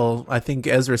short battle. I think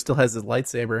Ezra still has his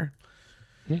lightsaber.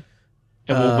 And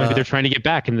maybe they're trying to get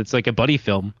back, and it's like a buddy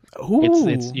film. Ooh.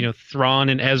 It's Thrawn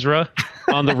and Ezra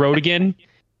on the road again.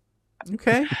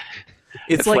 Okay.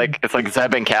 It's like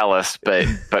Zeb and Callus, but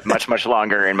much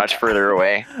longer and much further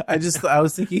away. I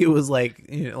was thinking it was like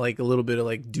like a little bit of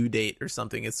like Due Date or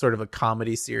something. It's sort of a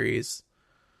comedy series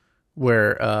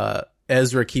where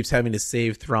Ezra keeps having to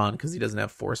save Thrawn because he doesn't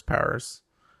have force powers.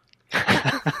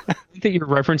 I think that your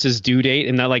reference is Due Date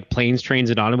and not like Planes, Trains,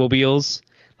 and Automobiles.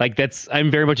 Like I'm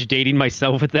very much dating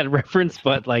myself with that reference,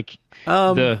 but like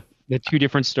the two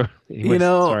different stories.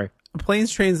 Sorry. Planes,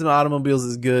 Trains, and Automobiles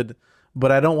is good,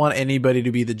 but I don't want anybody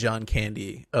to be the John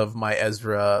Candy of my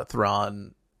Ezra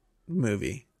Thrawn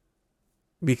movie,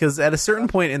 because at a certain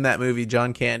point in that movie,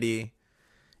 John Candy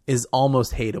is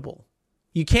almost hateable.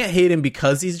 You can't hate him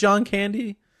because he's John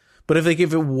Candy. But if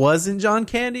it wasn't John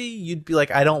Candy, you'd be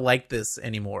like, I don't like this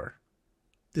anymore.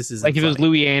 This is like if it was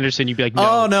Louis Anderson, you'd be like, no,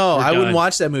 I wouldn't done.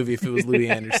 watch that movie if it was Louis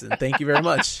Anderson. Thank you very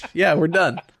much. Yeah, we're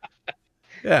done.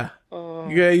 Yeah,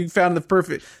 you found the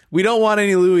perfect. We don't want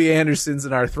any Louis Andersons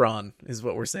in our Thrawn, is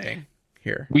what we're saying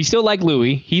here. We still like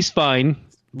Louis. He's fine.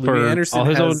 Louis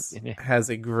Anderson has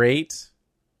a great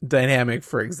dynamic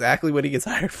for exactly what he gets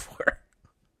hired for.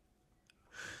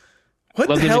 What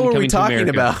the hell were we talking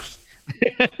about?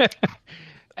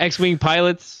 X-Wing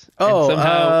pilots. No,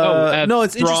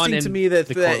 it's Thrawn interesting to me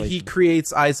that he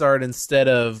creates Izard instead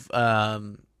of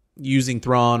using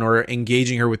Thrawn or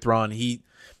engaging her with Thrawn. He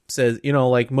says,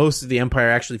 like most of the Empire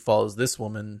actually follows this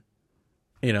woman,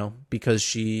 because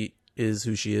she is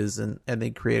who she is, and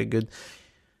they create a good.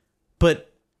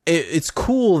 But it's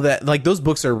cool that like those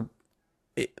books are.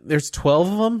 There's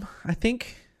 12 of them, I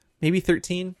think, maybe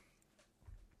 13.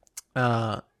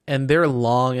 And they're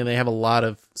long and they have a lot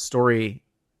of story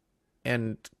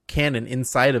and canon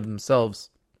inside of themselves.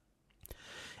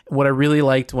 What I really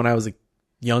liked when I was a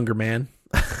younger man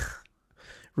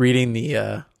reading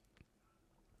the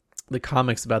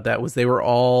comics about that was they were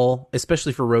all,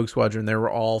 especially for Rogue Squadron, they were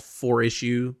all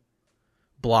 4-issue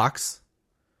blocks.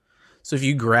 So if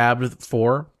you grabbed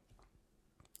 4,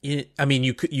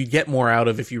 you get more out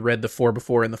of if you read the 4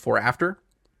 before and the 4 after.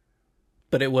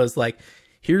 But it was like,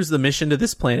 here's the mission to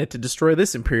this planet to destroy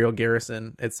this Imperial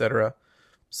garrison, etc.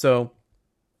 So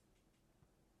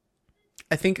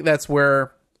I think that's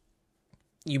where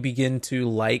you begin to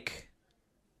like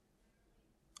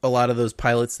a lot of those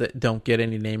pilots that don't get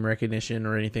any name recognition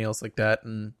or anything else like that,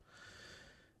 and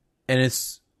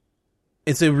it's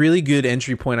a really good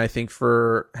entry point, I think,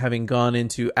 for having gone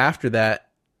into after that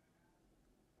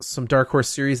some Dark Horse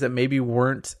series that maybe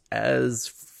weren't as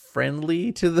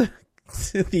friendly to the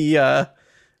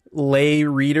lay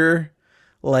reader.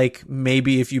 Like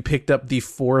maybe if you picked up the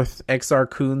 4th XR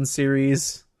Kun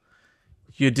series,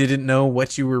 you didn't know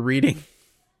what you were reading.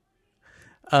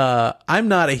 I'm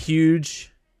not a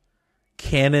huge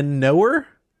canon knower.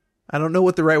 I don't know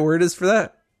what the right word is for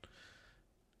that.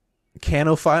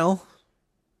 Canophile.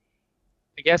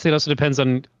 I guess it also depends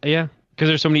on because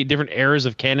there's so many different eras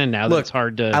of canon now that it's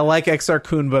hard to. I like XR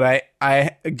Kun, but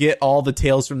I get all the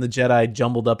Tales from the Jedi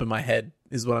jumbled up in my head,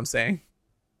 is what I'm saying.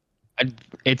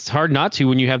 It's hard not to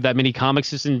when you have that many comics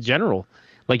just in general.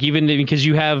 Like even because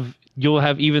you'll have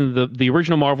even the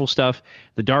original Marvel stuff,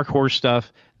 the Dark Horse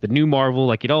stuff, the new Marvel,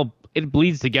 like it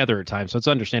bleeds together at times, so it's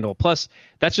understandable. Plus,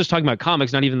 that's just talking about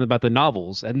comics, not even about the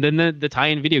novels, and then the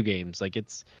tie-in video games. Like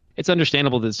it's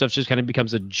understandable that stuff just kind of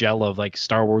becomes a gel of like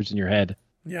Star Wars in your head.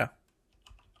 Yeah.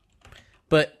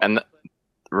 But the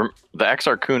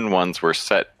XR Kun ones were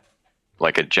set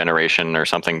like a generation or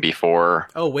something before.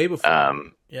 Oh, way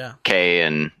before. Yeah. Kay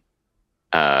and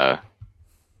what's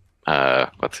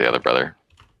the other brother?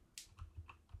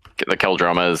 The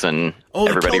Keldromas and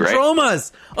everybody, the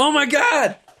Keldromas! Right? Oh my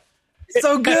god!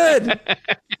 So good!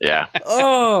 Yeah.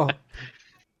 Oh.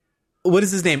 What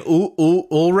is his name?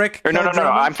 Ulrich? No.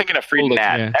 I'm thinking of Frieden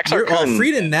Nad. Yeah. XR Kun.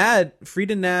 Frieden Nad.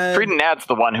 Frieden Nad's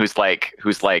the one who's like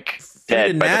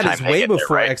dead by the time is way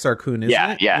before right? XR Kun,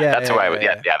 isn't it? Yeah. That's who I was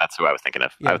thinking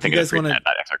of. I was thinking of Frieden Nad,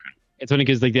 not XR Kun. It's funny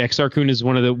because like the XR Kun is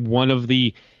one of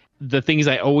the things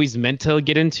I always meant to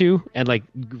get into and like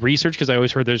research because I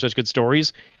always heard there's such good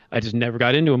stories. I just never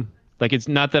got into them. Like it's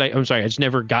not that I just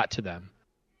never got to them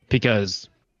because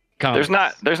comics.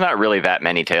 There's not really that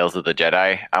many Tales of the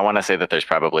Jedi. I want to say that there's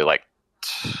probably like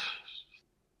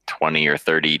 20 or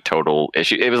 30 total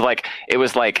issues. It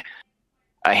was like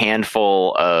a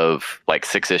handful of like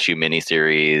 6-issue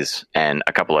miniseries and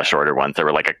a couple of shorter ones. There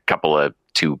were like a couple of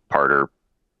 2-parter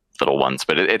little ones,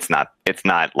 but it's not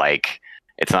like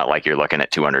you're looking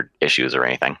at 200 issues or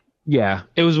anything. Yeah,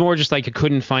 it was more just like I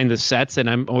couldn't find the sets, and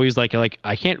I'm always like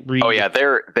I can't read. Oh yeah,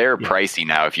 they're pricey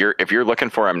now. If you're looking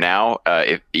for them now,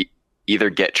 either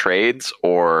get trades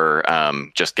or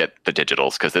just get the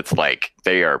digitals because it's like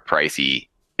they are pricey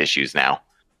issues now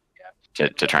to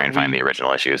try and find the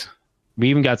original issues. We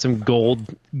even got some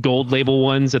gold label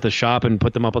ones at the shop and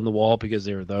put them up on the wall because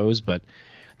they were those. But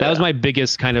that was my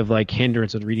biggest kind of like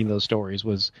hindrance of reading those stories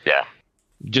was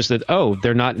just that,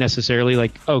 they're not necessarily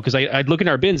like, because I'd look in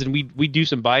our bins and we do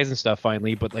some buys and stuff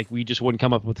finally, but like we just wouldn't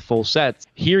come up with full sets.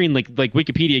 Hearing like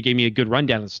Wikipedia gave me a good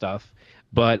rundown of stuff,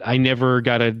 but I never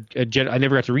got I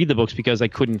never got to read the books because I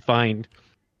couldn't find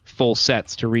full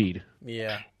sets to read.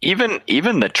 Yeah. Even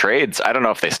the trades, I don't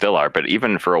know if they still are, but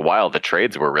even for a while the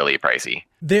trades were really pricey.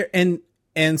 There and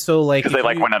so like because they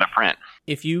went out of print.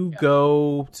 If you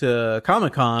go to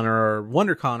Comic-Con or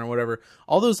WonderCon or whatever,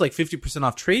 all those like 50%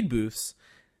 off trade booths,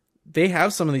 they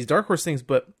have some of these Dark Horse things,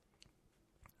 but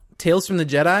Tales from the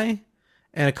Jedi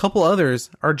and a couple others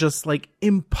are just like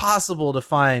impossible to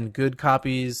find good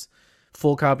copies,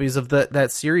 full copies of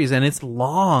that series, and it's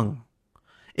long.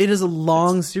 It is a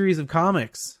long series of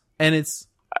comics, and it's...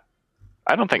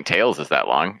 I don't think Tales is that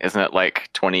long. Isn't it like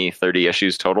 20, 30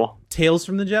 issues total? Tales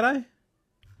from the Jedi?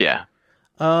 Yeah.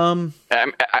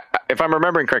 If I'm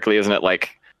remembering correctly, isn't it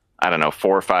like, I don't know,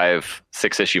 4 or 5,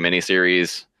 6-issue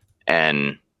miniseries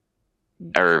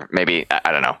or maybe,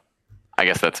 I don't know. I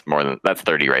guess that's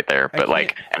 30 right there. But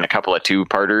and a couple of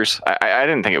 2-parters. I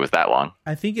didn't think it was that long.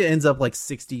 I think it ends up like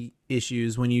 60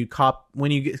 issues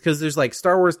because there's like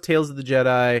Star Wars Tales of the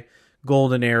Jedi,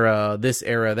 Golden Era, this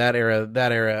era, that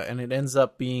era, and it ends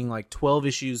up being like 12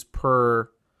 issues per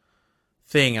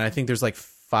thing, and I think there's like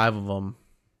 5 of them.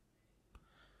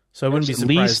 So I wouldn't be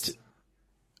surprised. At least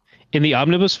in the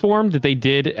omnibus form that they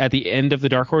did at the end of the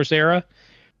Dark Horse era,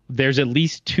 there's at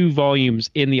least 2 volumes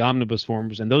in the omnibus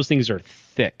forms, and those things are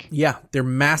thick. Yeah, they're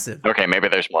massive. Okay, maybe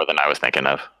there's more than I was thinking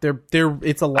of.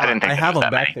 It's a lot. I have them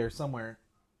back there somewhere.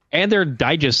 And they're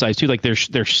digest size too, like they're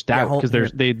stout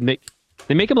because they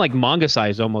make them like manga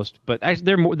size almost, but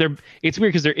actually it's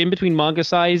weird because they're in between manga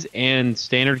size and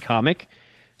standard comic.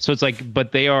 So it's like,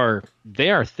 but they are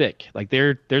thick. Like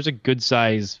there's a good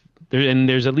size there, and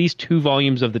there's at least 2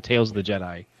 volumes of the Tales of the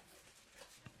Jedi.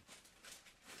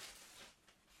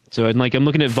 So and like I'm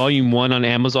looking at volume 1 on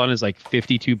Amazon is like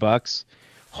 $52.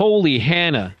 Holy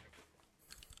Hannah!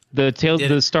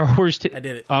 The Star Wars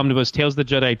omnibus Tales of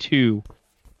the Jedi 2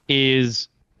 is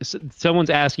someone's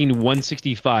asking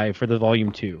 165 for the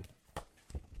volume 2.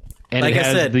 And Like it I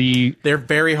has said, the they're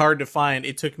very hard to find.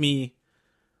 It took me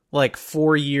like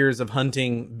 4 years of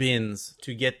hunting bins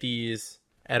to get these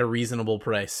at a reasonable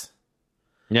price.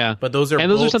 yeah. But those are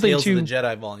And those are both something Tales too- of the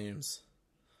Jedi volumes.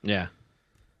 Yeah.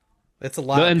 That's a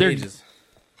lot And of they're- pages.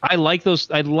 I like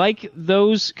those. I like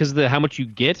those because how much you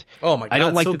get. Oh my god! I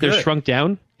don't like so that they're good. shrunk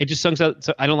down. It just sunks out.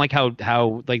 So I don't like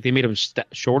how like they made them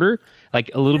shorter,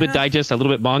 like a little bit digest, a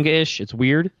little bit manga-ish. It's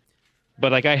weird,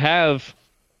 but like I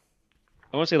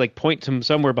want to say like point to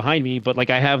somewhere behind me, but like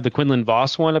I have the Quinlan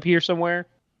Voss one up here somewhere.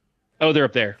 Oh, they're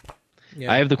up there.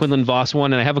 Yeah. I have the Quinlan Voss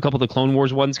one, and I have a couple of the Clone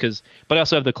Wars ones but I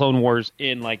also have the Clone Wars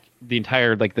in like the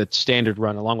entire like the standard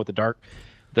run along with the dark,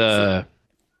 So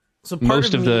part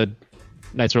most of me, the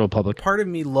Knights of the Republic. part of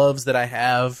me loves that I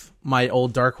have my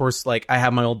old Dark Horse. Like I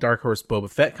have my old Dark Horse Boba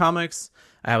Fett comics.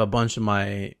 I have a bunch of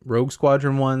my Rogue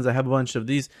Squadron ones. I have a bunch of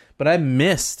these, but I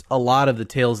missed a lot of the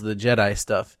Tales of the Jedi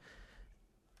stuff.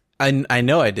 I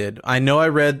know I did. I know I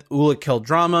read Ula Kel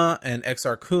Drama and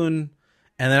Exar Kun,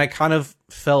 and then I kind of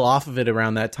fell off of it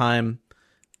around that time.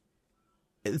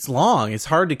 It's long. It's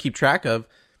hard to keep track of.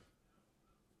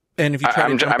 And if you try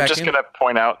I'm to jump back just in, going to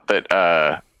point out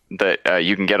that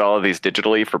you can get all of these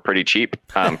digitally for pretty cheap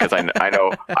because I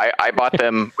know I bought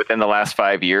them within the last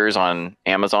 5 years on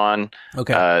Amazon.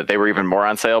 Okay. They were even more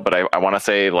on sale, but I want to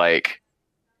say like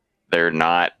they're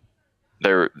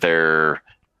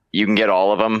you can get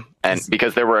all of them, and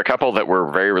because there were a couple that were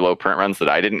very low print runs that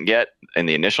I didn't get in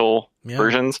the initial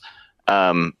versions.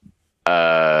 But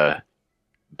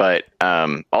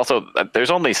also there's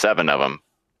only 7 of them,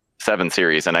 7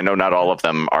 series, and I know not all of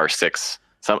them are 6.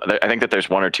 I think that there's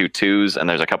 1 or 2 2s and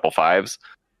there's a couple 5s.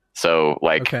 So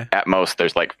like at most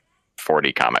there's like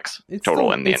 40 comics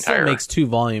total in the entire. It makes 2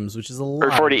 volumes, which is a lot.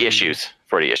 Or 40 issues.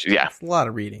 40 issues. Yeah. It's a lot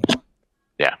of reading.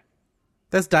 Yeah.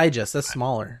 That's digest. That's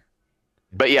smaller.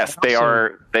 But yes, they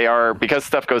are because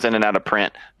stuff goes in and out of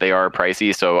print. They are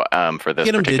pricey. So for this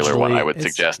Get 'em particular one, digitally. I would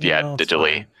It's- suggest it's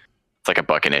digitally. fine. It's like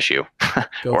 $1 an issue,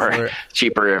 Go for or it.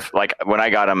 cheaper if like when I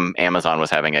got them, Amazon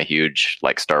was having a huge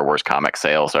like Star Wars comic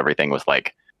sale, so everything was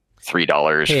like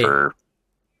 $3 Hey. for.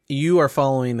 You are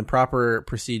following the proper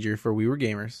procedure for We Were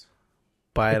Gamers.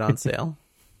 Buy it on sale.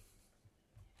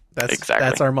 Exactly.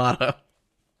 That's our motto.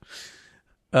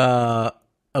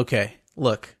 Okay,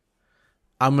 look.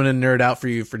 I'm going to nerd out for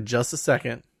you for just a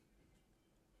second.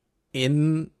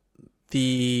 In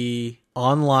the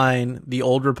online, the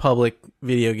Old Republic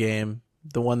video game,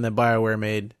 the one that BioWare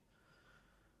made,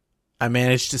 I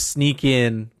managed to sneak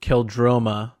in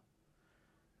Keldroma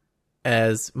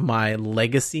as my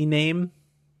legacy name,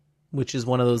 which is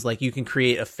one of those like you can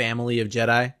create a family of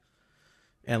Jedi,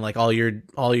 and like all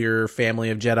your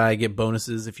family of Jedi get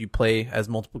bonuses if you play as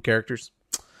multiple characters.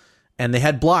 And they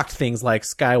had blocked things like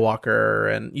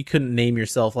Skywalker, and you couldn't name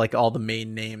yourself like all the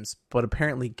main names. But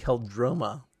apparently,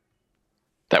 Keldroma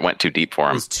That went too deep for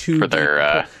them was too for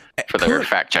their deep. for their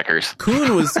fact checkers.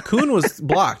 Kun was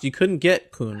blocked. You couldn't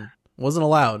get Kun. Wasn't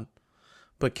allowed.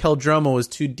 But Keldroma was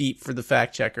too deep for the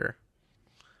fact checker.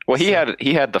 Well, he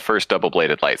had the first double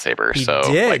bladed lightsaber, He so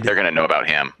did. like they're gonna know about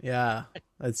him. Yeah,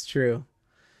 that's true.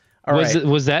 All right.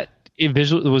 Was that in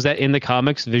the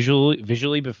comics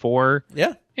visually before?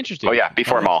 Yeah. Interesting. Oh yeah,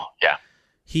 before Maul. Yeah.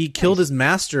 He killed his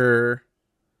master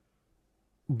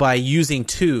by using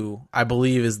 2, I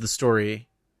believe is the story.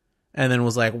 And then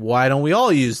was like, why don't we all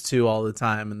use 2 all the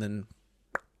time? And then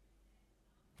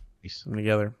piece them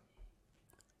together.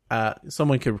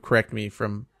 Someone could correct me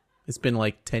it's been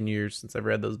like 10 years since I've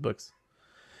read those books.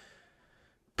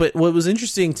 But what was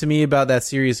interesting to me about that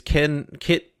series,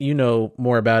 Kit, you know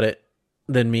more about it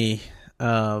than me,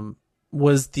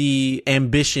 was the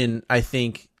ambition, I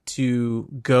think, to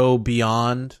go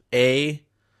beyond what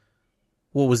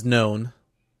was known.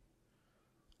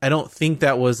 I don't think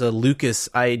that was a Lucas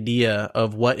idea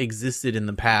of what existed in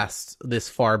the past this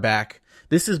far back.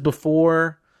 This is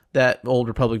before that Old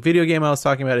Republic video game I was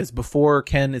talking about. It's before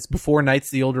Ken. It's before Knights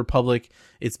of the Old Republic.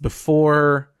 It's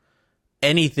before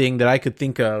anything that I could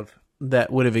think of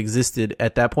that would have existed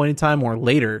at that point in time or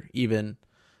later even.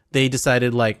 They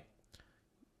decided like,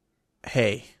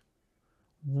 hey,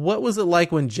 what was it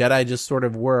like when Jedi just sort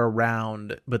of were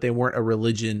around, but they weren't a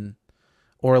religion?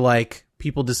 Or like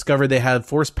people discovered they had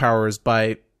force powers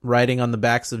by riding on the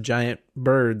backs of giant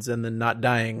birds and then not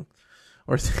dying.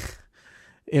 Or,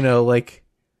 like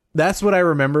that's what I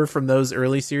remember from those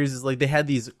early series is like they had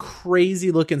these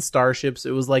crazy looking starships.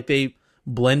 It was like they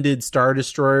blended Star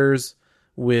Destroyers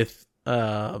with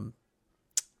fighters.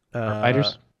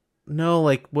 No,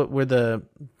 like what were the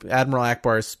Admiral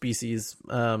Akbar's species?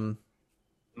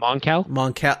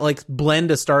 Moncal. like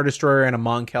blend a Star Destroyer and a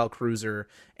Moncal cruiser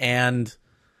and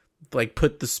like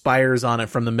put the spires on it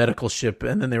from the medical ship,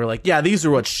 and then they were like, yeah, these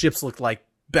are what ships looked like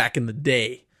back in the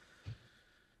day.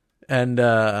 And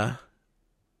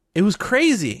it was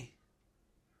crazy.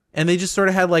 And they just sort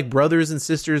of had like brothers and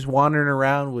sisters wandering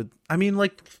around with, I mean,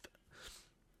 like,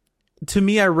 to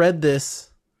me, I read this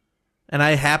and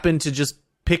I happened to just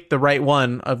pick the right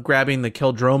one of grabbing the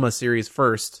Keldroma series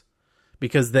first,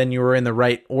 because then you were in the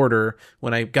right order.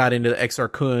 When I got into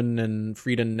Exar Kun and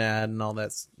Friedan Nad and all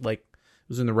that's like, it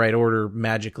was in the right order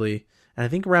magically. And I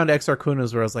think around Exar Kun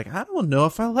was where I was like, I don't know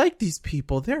if I like these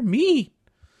people. They're mean.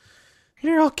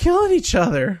 They're all killing each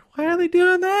other. Why are they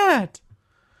doing that?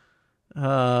 It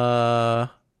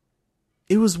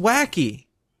was wacky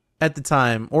at the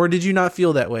time. Or did you not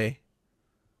feel that way?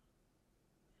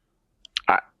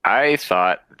 I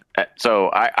thought so.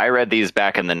 I read these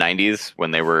back in the 90s when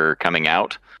they were coming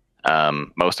out,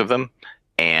 most of them,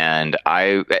 and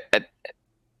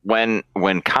when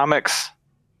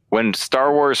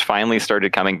Star Wars finally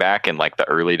started coming back in like the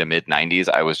early to mid 90s,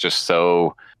 I was just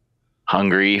so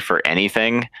hungry for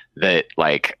anything that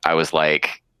like I was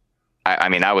like,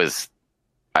 I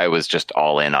was just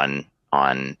all in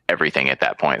on everything at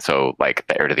that point. So like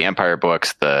the Heir to the Empire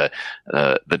books, the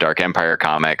Dark Empire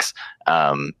comics,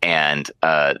 and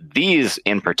these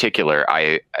in particular,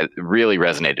 I really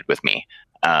resonated with me.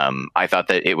 I thought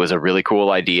that it was a really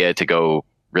cool idea to go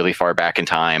really far back in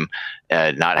time,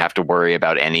 not have to worry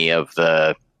about any of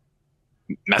the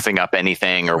messing up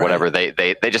anything or whatever.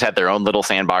 They just had their own little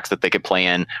sandbox that they could play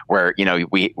in, where, you know,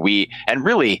 we and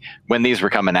really when these were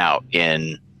coming out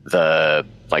in the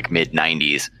like mid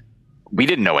 90s, we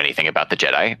didn't know anything about the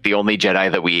Jedi. The only Jedi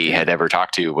that we had ever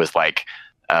talked to was like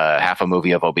half a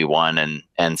movie of Obi-Wan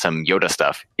and some Yoda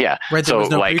stuff. Yeah. Right. There was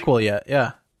no prequel yet.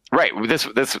 Yeah. Right. This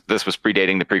was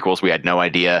predating the prequels. We had no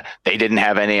idea. They didn't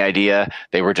have any idea.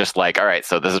 They were just like, all right,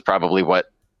 so this is probably what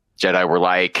Jedi were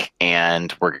like,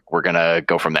 and we're gonna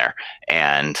go from there.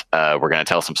 And we're gonna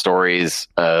tell some stories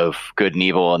of good and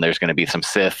evil, and there's gonna be some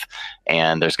Sith,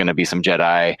 and there's gonna be some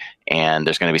Jedi, and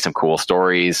there's gonna be some cool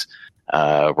stories.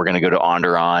 We're going to go to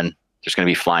Onderon. There's going to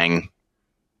be flying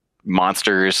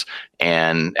monsters,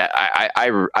 and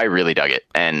I really dug it,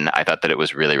 and I thought that it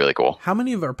was really, really cool. How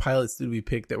many of our pilots did we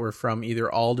pick that were from either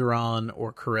Alderaan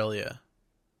or Corellia?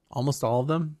 Almost all of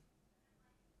them?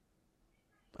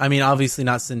 I mean, obviously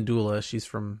not Syndulla. She's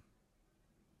from...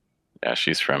 Yeah,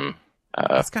 she's from...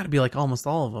 It's got to be like almost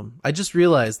all of them. I just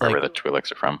realized... Wherever like, the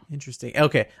Twi'leks are from. Interesting.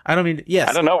 Okay. I don't mean... To, yes.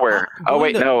 I don't know where...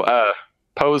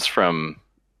 Poe's from...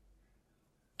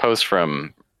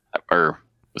 or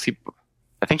was he?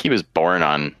 I think he was born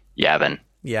on Yavin.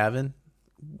 Yavin?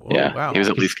 Oh, yeah, wow. He was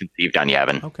at least conceived on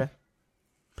Yavin. Okay.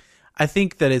 I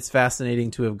think that it's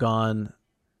fascinating to have gone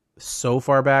so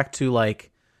far back to like,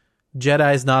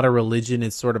 Jedi's not a religion,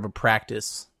 it's sort of a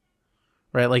practice.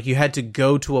 Right? Like you had to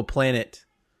go to a planet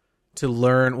to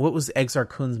learn, what was Exar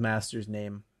Kun's master's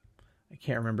name? I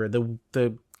can't remember.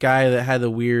 The guy that had the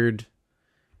weird,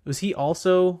 was he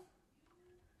also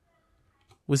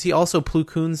Plo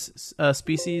Koon's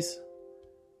species?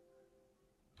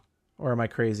 Or am I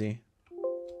crazy?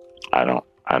 I don't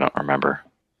remember.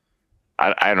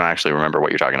 I don't actually remember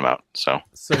what you're talking about. So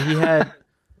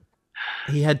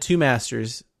he had two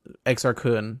masters, Exar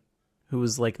Kun, who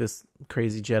was like this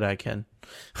crazy Jedi, Ken.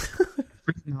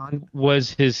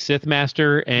 Was his Sith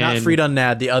master, and not Friedan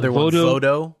Nad, the other one,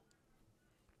 Vodo.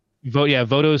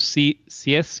 Vodo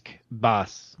Siesk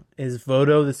Bas. Is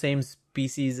Vodo the same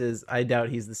species as... I doubt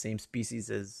he's the same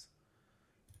species as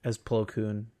Plo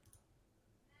Koon.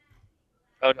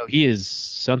 Oh no, he is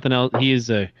something else. He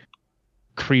is a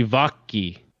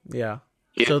Krivaki. Yeah.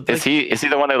 So is he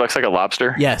the one that looks like a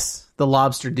lobster? Yes, the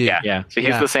lobster dude. Yeah. So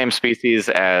he's the same species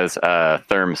as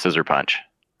Therm Scissor Punch.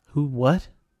 Who? What?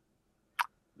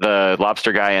 The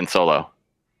lobster guy in Solo.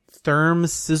 Therm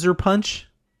Scissor Punch?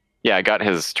 Yeah, I got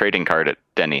his trading card at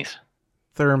Denny's.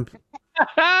 Therm.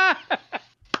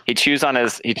 He chews on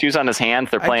his hands.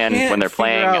 They're playing when they're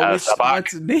playing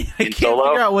Sabacc in Solo.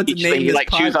 Figure out what to name he like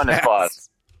chews on his claws.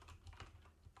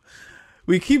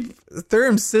 We keep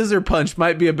Therm Scissor Punch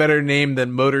might be a better name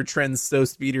than Motor Trend's Stow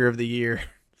Speeder of the Year.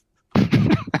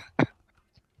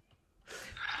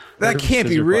 That can't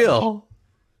be real.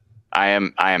 I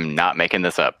am not making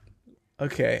this up.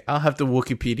 Okay, I'll have to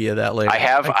Wikipedia that later. I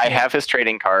have his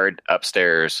trading card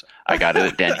upstairs. I got it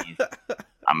at Denny's.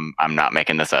 I'm not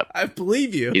making this up. I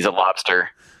believe you. He's a lobster.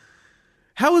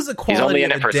 How is the quality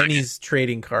of a Denny's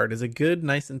trading card? Is it good,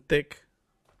 nice and thick?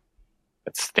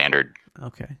 It's standard.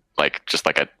 Okay. Just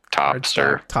like a Tops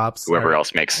or Tops. whoever All right.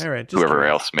 else makes All right, just whoever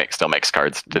curious. else makes still makes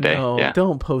cards today. No, Yeah.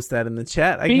 don't post that in the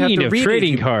chat. I have Speaking to of read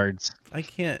trading it. cards, I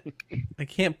can't.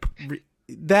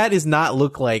 That does not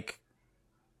look like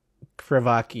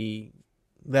Krivaki.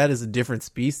 That is a different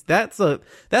species. That's a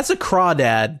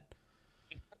crawdad.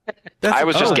 I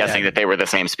was just crawdad. guessing that they were the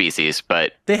same species,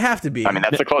 but They have to be. I mean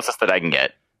that's the closest that I can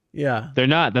get. yeah. they're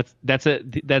not. That's a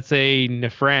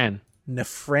Nefran.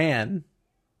 Nefran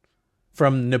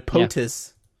from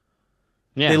Nepotis.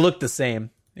 Yeah, They look the same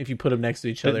if you put them next to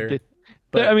each other.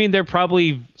 But- I mean,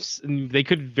 they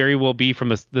could very well be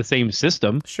from the same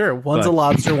system. Sure, one's a But-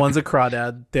 lobster, one's a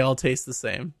crawdad. They all taste the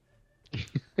same.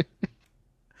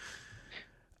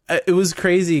 It was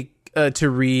crazy to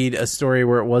read a story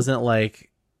where it wasn't like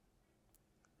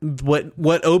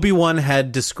what Obi-Wan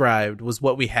had described was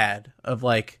what we had of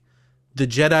like the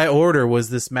Jedi Order was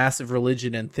this massive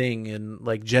religion and thing, and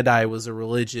like Jedi was a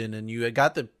religion, and you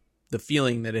got the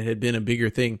feeling that it had been a bigger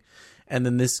thing. And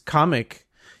then this comic,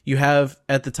 you have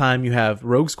at the time you have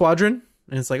Rogue Squadron,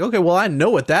 and it's like, okay, well I know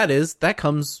what that is. That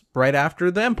comes right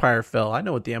after the Empire fell. I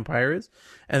know what the Empire is.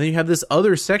 And then you have this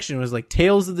other section was like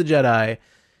Tales of the Jedi.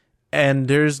 And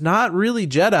there's not really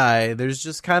Jedi. There's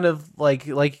just kind of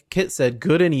like Kit said,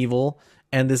 good and evil.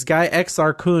 And this guy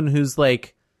Exar Kun who's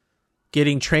like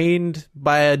getting trained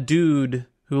by a dude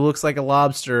who looks like a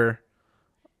lobster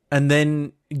and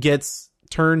then gets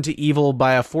turned to evil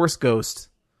by a Force ghost.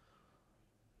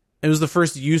 It was the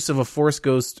first use of a Force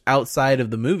ghost outside of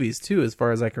the movies too, as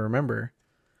far as I can remember.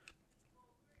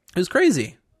 It was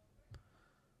crazy.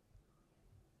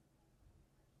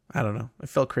 I don't know. It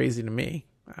felt crazy to me.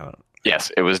 I don't know.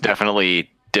 Yes, it was definitely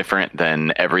different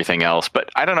than everything else, but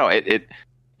I don't know.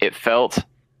 It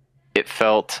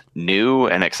felt new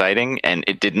and exciting, and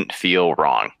it didn't feel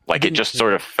wrong. Like it just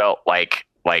sort of felt like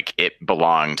it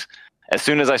belonged. As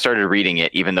soon as I started reading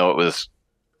it, even though it was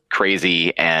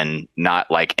crazy and not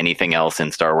like anything else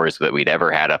in Star Wars that we'd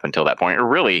ever had up until that point, or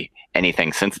really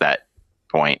anything since that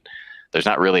point, there's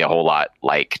not really a whole lot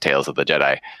like Tales of the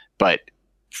Jedi. But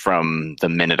from the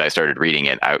minute I started reading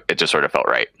it, it just sort of felt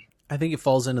right. I think it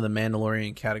falls into the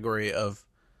Mandalorian category of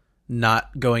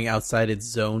not going outside its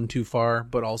zone too far,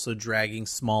 but also dragging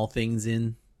small things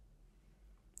in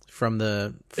from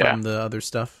the other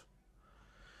stuff.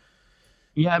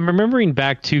 Yeah, I'm remembering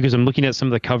back too because I'm looking at some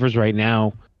of the covers right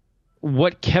now.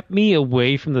 What kept me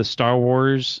away from the Star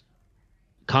Wars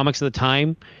comics at the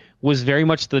time was very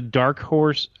much the Dark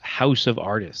Horse House of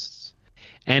Artists,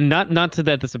 and not to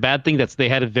that that's a bad thing. They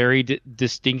had a very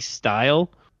distinct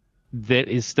style that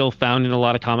is still found in a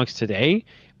lot of comics today.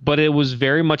 But it was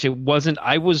very much. It wasn't.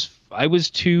 I was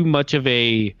too much of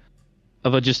a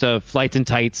just a flights and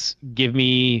tights. Give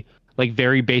me like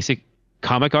very basic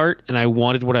comic art, and I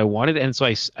wanted what I wanted, and so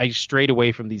I strayed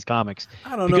away from these comics.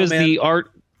 I don't know, because man. the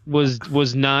art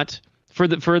was not for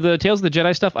the Tales of the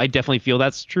Jedi stuff. I definitely feel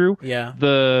that's true. Yeah.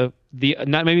 The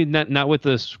not with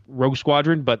the Rogue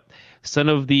Squadron, but some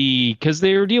of the because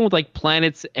they were dealing with like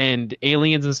planets and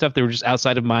aliens and stuff. They were just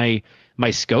outside of my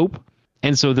scope.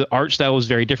 And so the art style was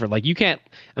very different. Like you can't.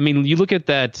 I mean, you look at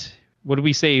that. What did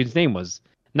we say his name was?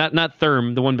 Not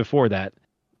Therm, the one before that.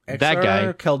 XR, that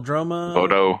guy, Keldroma,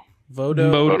 Vodo,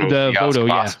 Vodo, yeah,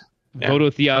 Theos. Yeah.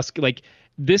 Vodo Theos. Like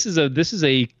this is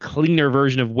a cleaner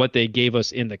version of what they gave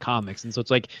us in the comics, and so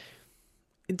it's like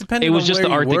It was just the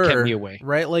art were, that kept me away.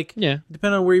 right? Like, Yeah.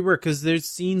 depending on where you were, because there's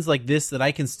scenes like this that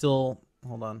I can still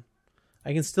hold on.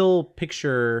 I can still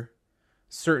picture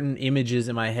certain images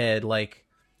in my head, like.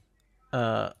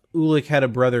 Ulick had a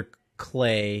brother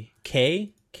Clay,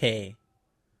 K,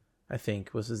 I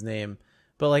think was his name.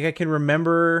 But like I can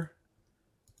remember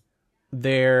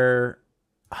their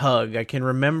hug. I can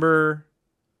remember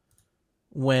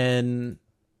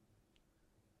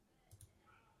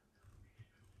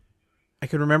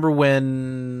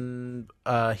when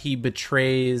he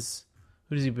betrays.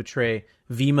 Who does he betray?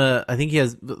 Vima. I think he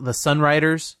has the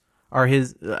Sunriders are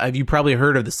his. You probably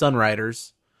heard of the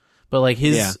Sunriders. But like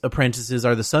his apprentices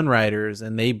are the Sunriders,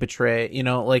 and they betray.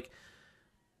 Like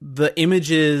the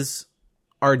images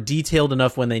are detailed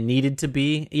enough when they needed to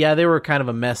be. Yeah, they were kind of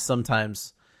a mess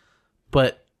sometimes,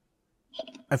 but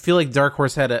I feel like Dark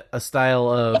Horse had a style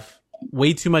of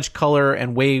way too much color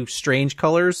and way strange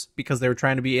colors because they were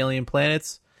trying to be alien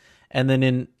planets, and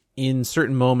then in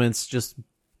certain moments, just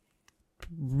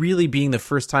really being the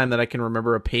first time that I can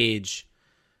remember a page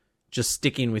just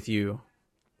sticking with you.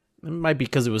 It might be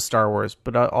because it was Star Wars,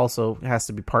 but also it has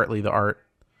to be partly the art,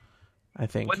 I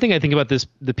think. One thing I think about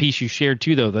the piece you shared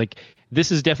too, though, like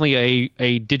this is definitely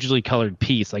a digitally colored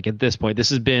piece. Like at this point,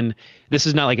 this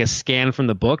is not like a scan from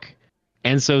the book,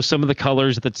 and so some of the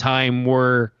colors at the time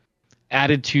were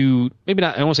added to, maybe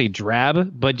not, I won't say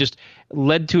drab, but just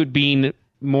led to it being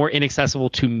more inaccessible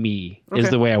to me is Okay.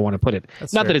 the way I want to put it.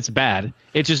 That's Not fair. that it's bad.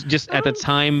 It's just at the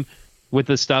time with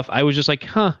the stuff, I was just like,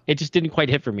 it just didn't quite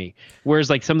hit for me. Whereas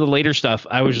like some of the later stuff,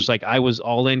 I was just like, I was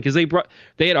all in because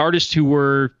they had artists who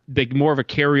were like more of a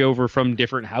carryover from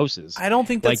different houses. I don't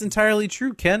think that's Like- entirely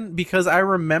true, Ken, because I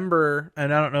remember,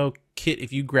 and I don't know, Kit,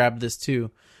 if you grabbed this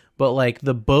too, but like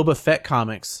the Boba Fett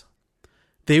comics,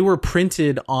 they were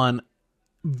printed on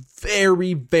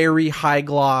very, very high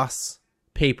gloss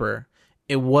paper.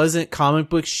 It wasn't comic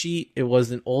book sheet. It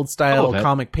wasn't old style Boba Fett.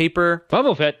 comic paper.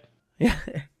 Boba Fett. Yeah.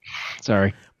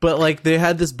 Sorry. But like they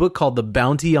had this book called The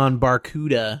Bounty on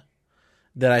Barcuda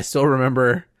that I still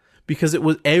remember because it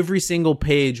was every single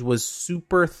page was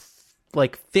super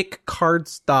like thick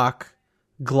cardstock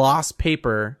gloss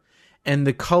paper, and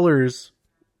the colors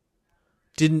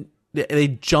they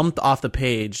jumped off the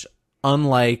page,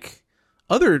 unlike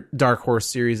other Dark Horse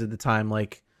series at the time,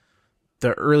 like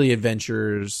the early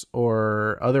adventures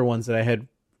or other ones that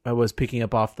I was picking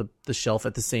up off the shelf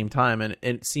at the same time, and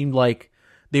it seemed like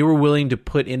they were willing to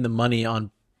put in the money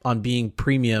on being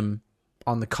premium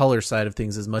on the color side of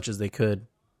things as much as they could.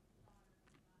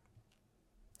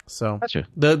 So Gotcha.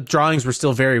 the drawings were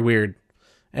still very weird,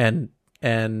 and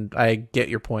I get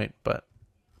your point, but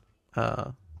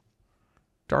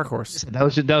Dark Horse. That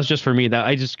was just for me. That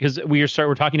I just because we're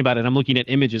talking about it. I'm looking at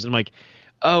images. And I'm like,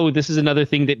 oh, this is another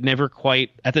thing that never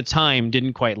quite at the time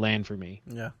didn't quite land for me.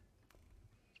 Yeah.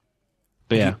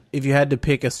 But yeah, If you had to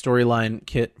pick a storyline,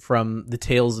 Kit, from the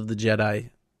Tales of the Jedi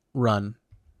run,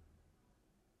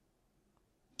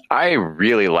 I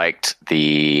really liked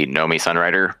the Nomi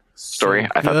Sunrider story.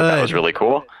 I thought that was really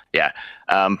cool. Yeah.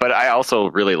 But I also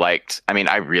really liked,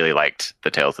 I really liked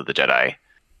the Tales of the Jedi.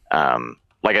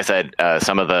 Like I said,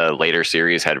 some of the later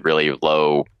series had really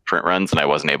low print runs, and I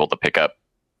wasn't able to pick up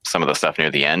some of the stuff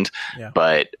near the end. Yeah.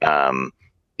 But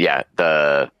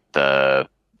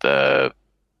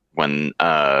when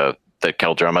the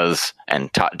Keldromas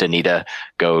and Danita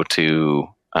go to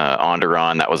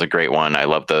Onderon, that was a great one. I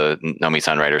love the Nomi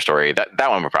Sunrider story. That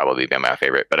one would probably be my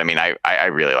favorite. But I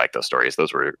really like those stories.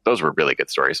 Those were really good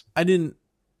stories. I didn't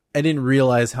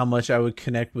realize how much I would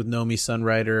connect with Nomi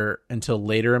Sunrider until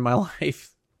later in my life.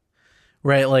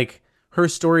 Right, like her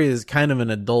story is kind of an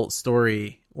adult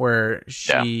story where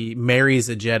she marries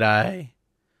a Jedi,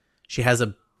 she has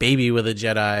a baby with a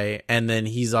Jedi, and then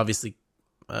he's obviously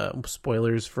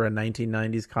spoilers for a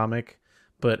 1990s comic,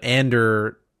 but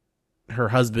Ander, her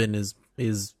husband,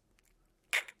 is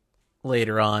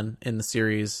later on in the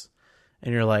series,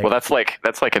 and you're like, well, that's like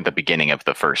at the beginning of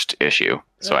the first issue.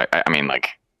 So I mean, like,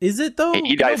 is it though?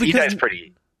 he dies. No, He because-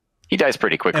 dies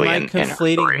pretty quickly. Am I in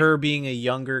conflating story. her being a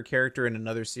younger character in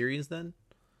another series then?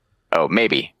 Oh,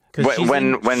 maybe. 'Cause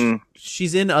When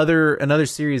she's in another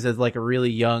series as like a really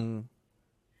young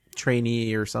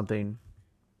trainee or something,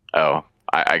 oh,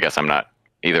 I guess I'm not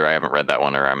either. I haven't read that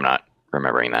one, or I'm not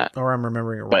remembering that. or I'm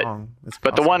remembering it But- wrong. It's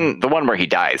But the possible. one where he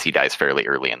dies fairly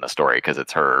early in the story because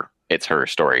it's her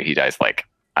story. He dies like,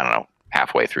 I don't know,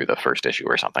 halfway through the first issue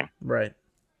or something. Right.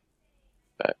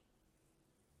 But-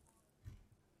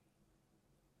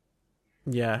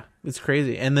 Yeah, it's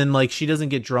crazy. And then like she doesn't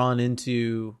get drawn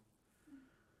into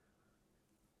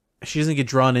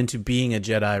being a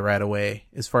Jedi right away,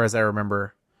 as far as I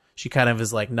remember. She kind of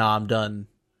is like, nah, I'm done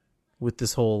with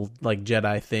this whole like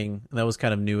Jedi thing. And that was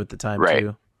kind of new at the time Right.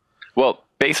 too. Well,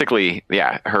 basically,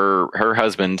 yeah, her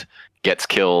husband gets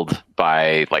killed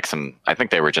by like some, I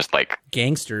think they were just like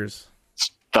Gangsters.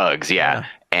 thugs, yeah.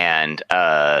 And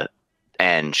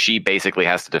she basically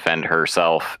has to defend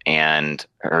herself and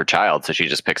her child, so she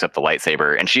just picks up the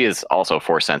lightsaber, and she is also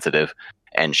force sensitive,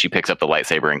 and she picks up the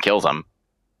lightsaber and kills him.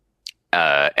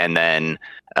 And then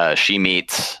she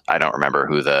meets, I don't remember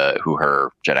who her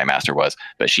Jedi Master was,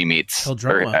 but she meets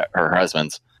Keldroma. her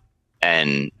husband's,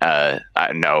 and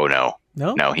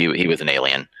no, he was an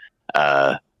alien.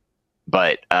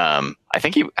 But I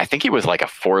think he was like a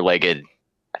four-legged.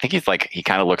 I think he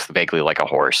kind of looks vaguely like a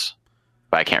horse,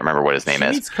 but I can't remember what his name She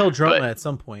is. meets Keldroma but- at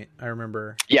some point, I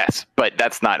remember. Yes, but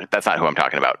that's not who I'm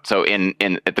talking about. So in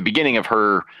at the beginning of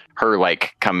her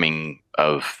like coming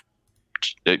of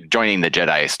joining the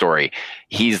Jedi story,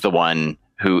 he's the one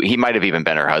who, he might have even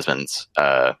been her husband's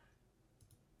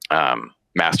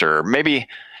master. Or maybe,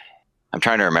 I'm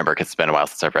trying to remember because it's been a while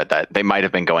since I've read that. They might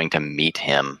have been going to meet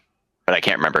him, but I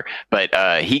can't remember.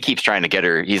 But he keeps trying to get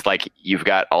her. He's like, you've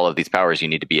got all of these powers. You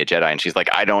need to be a Jedi. And she's like,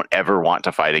 I don't ever want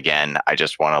to fight again. I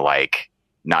just want to like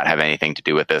not have anything to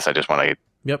do with this. I just want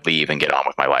to leave and get on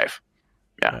with my life.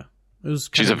 Yeah. It was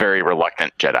She's a very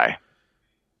reluctant Jedi.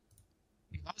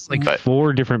 It's like But-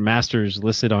 4 different masters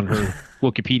listed on her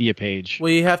Wikipedia page.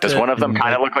 Well, you have Does to. one of them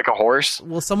kind of look like a horse?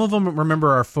 Well, some of them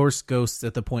remember are force ghosts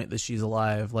at the point that she's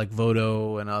alive, like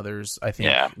Vodo and others. I think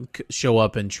Yeah. show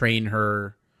up and train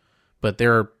her, but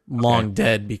they're long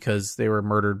dead because they were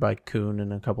murdered by Kuhn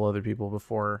and a couple other people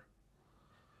before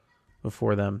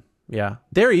them. Yeah,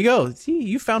 there you go. See,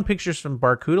 you found pictures from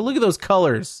Barracuda. Look at those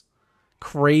colors,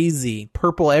 crazy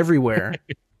purple everywhere.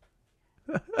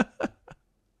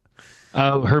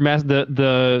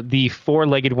 The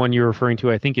 4-legged one you're referring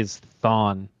to, I think, is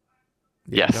Thawne.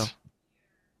 There you Yes.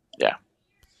 Yeah.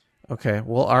 go. Okay.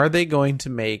 Well, are they going to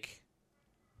make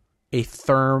a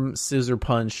Therm Scissor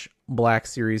Punch Black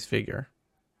Series figure?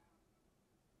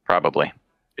 Probably.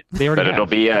 They already But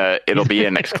have. it'll be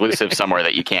an exclusive somewhere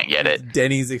that you can't get it.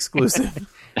 Denny's exclusive.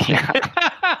 Yeah.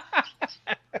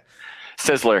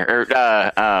 Sizzler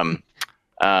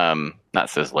not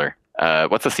Sizzler.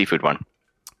 What's the seafood one?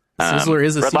 Sizzler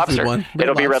is a Red seafood Lobster. one.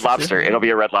 It'll be Red Lobster. too. It'll be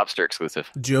a Red Lobster exclusive.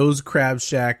 Joe's Crab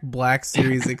Shack Black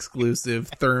Series exclusive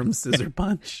Therm Scissor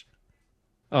Punch.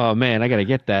 Oh man, I gotta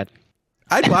get that.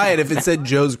 I'd buy it if it said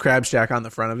Joe's Crab Shack on the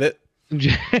front of it.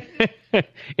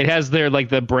 It has their like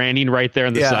the branding right there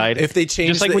on the side. If they change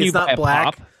Just like the, when it's you buy not a black.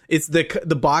 pop. It's the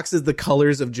box is the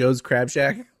colors of Joe's Crab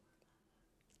Shack.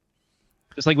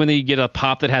 Just like when they get a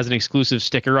pop that has an exclusive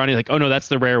sticker on it, like, oh no, that's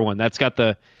the rare one. That's got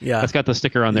the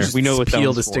sticker on there. Just We know what that peel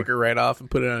one's the for. sticker right off and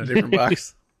put it on a different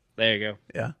box. There you go.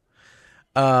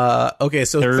 Yeah. Okay,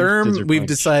 so Therm Scissor Therm we've Punch.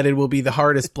 decided will be the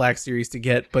hardest Black Series to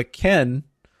get, but Ken,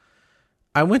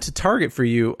 I went to Target for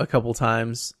you a couple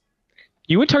times.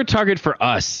 You went to Target for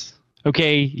us.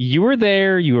 Okay, you were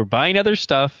there. You were buying other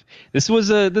stuff. This is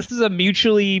a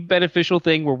mutually beneficial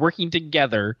thing. We're working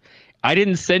together. I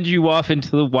didn't send you off into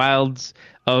the wilds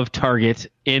of Target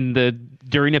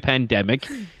during a pandemic.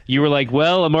 You were like,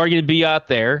 well, I'm already going to be out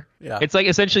there. Yeah. It's like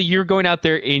essentially you're going out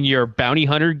there in your bounty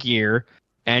hunter gear,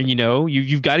 and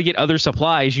you've got to get other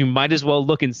supplies. You might as well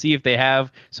look and see if they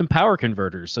have some power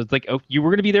converters. So it's like, oh, you were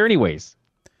going to be there anyways.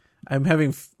 I'm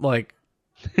having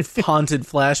haunted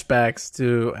flashbacks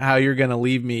to how you're gonna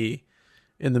leave me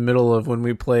in the middle of when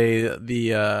we play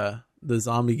the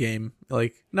zombie game.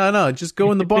 Like, no, just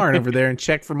go in the barn over there and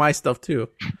check for my stuff too.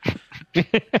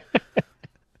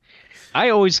 I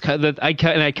always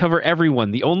I cover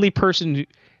everyone. The only person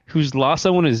who's lost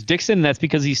someone is Dixon. And that's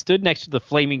because he stood next to the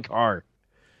flaming car.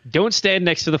 Don't stand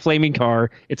next to the flaming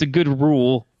car. It's a good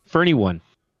rule for anyone.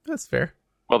 That's fair.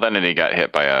 Well, then he got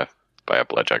hit by a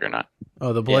blood juggernaut.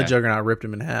 Oh, the blood Yeah. juggernaut ripped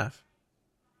him in half.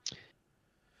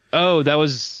 Oh,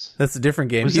 that's a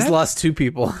different game. Was He's that- lost 2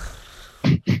 people.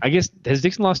 I guess, has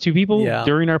Dixon lost 2 people Yeah.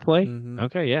 during our play? Mhm.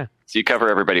 Okay, yeah. So you cover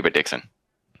everybody but Dixon.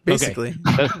 Basically.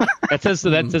 That says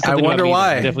something I about wonder me.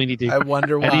 why. I definitely need to. I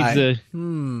wonder I why.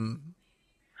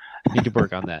 need to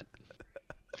work on that.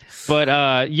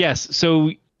 But yes, so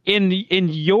in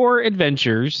your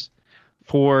adventures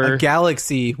for A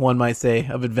galaxy, one might say,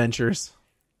 of adventures.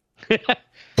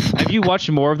 have you watched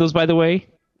more of those, by the way?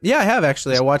 Yeah, I have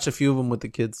actually. I watched a few of them with the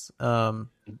kids. They're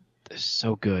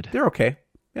so good. They're okay.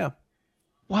 Yeah,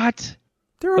 What?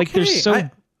 they're okay. Like they're so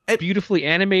beautifully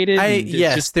animated. and it's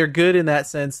yes, just- they're good in that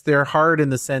sense. They're hard in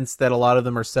the sense that a lot of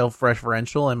them are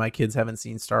self-referential, and my kids haven't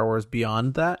seen Star Wars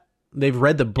beyond that. They've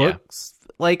read the books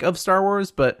of Star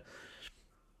Wars, but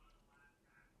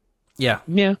yeah,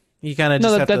 yeah. you kind of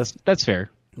just have That's fair.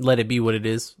 to let it be what it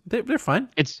is. They're fine.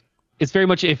 It's very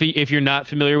much if you're not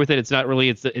familiar with it, it's not really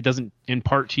it doesn't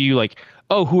impart to you like,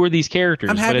 oh, who are these characters?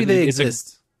 I'm But happy they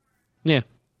exist, yeah,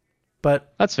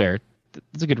 but that's fair.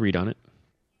 That's a good read on it.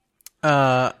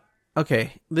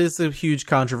 okay. There's a huge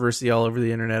controversy all over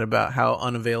the internet about how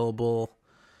unavailable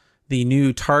the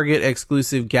new Target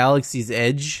exclusive Galaxy's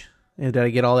Edge. Did I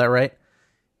get all that right?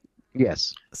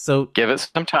 Yes. So Give it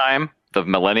some time. The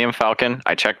Millennium Falcon,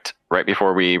 I checked right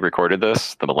before we recorded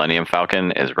this. The Millennium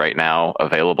Falcon is right now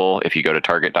available. If you go to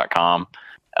target.com,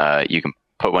 you can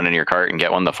put one in your cart and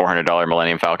get one, the $400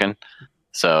 Millennium Falcon.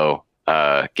 So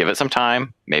give it some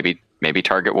time. Maybe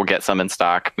Target will get some in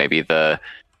stock. Maybe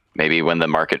when the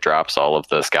market drops, all of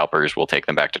the scalpers will take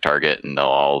them back to Target and they'll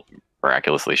all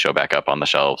miraculously show back up on the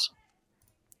shelves.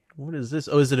 what is this?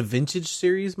 Oh, is it a vintage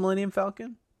series Millennium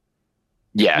Falcon?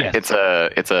 Yeah, Yes.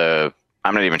 it's a.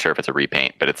 I'm not even sure if it's a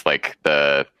repaint, but it's like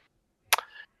they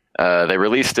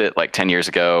released it like 10 years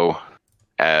ago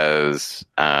as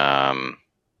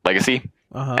Legacy,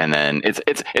 and then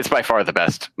it's by far the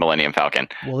best Millennium Falcon.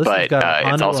 Well, this one's But got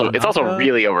a it's also Honda.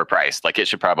 really overpriced. Like it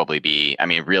should probably be. I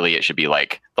mean, really, it should be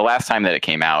like the last time that it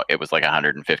came out, it was like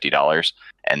 $150,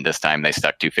 and this time they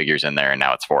stuck 2 figures in there, and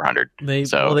now it's $400. They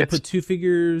So they it's- put 2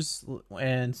 figures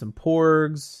and some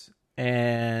porgs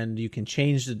and you can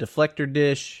change the deflector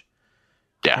dish.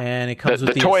 Yeah, and it comes the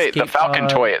with the toy. escape The Falcon pod.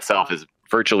 toy itself is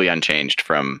virtually unchanged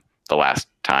from the last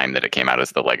time that it came out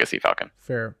as the Legacy Falcon.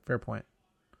 Fair point.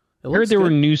 It I heard looks there were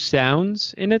good. new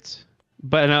sounds in it,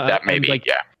 but That may be, like,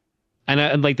 yeah.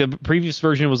 and like the previous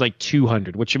version was like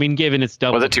 200, which I mean, given it's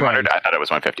double. Was it the 200? price- I thought it was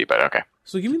 150, but okay.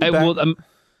 So give me the I back, will.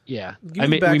 Yeah, give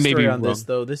me the we may be backstory on wrong. this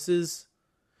though. This is.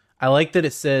 I like that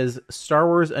it says Star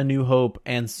Wars: A New Hope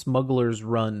and Smuggler's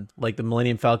Run. Like the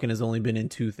Millennium Falcon has only been in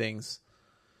 2 things.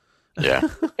 Yeah.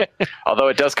 Although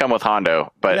it does come with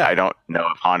Hondo, but Yeah. I don't know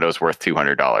if Hondo's worth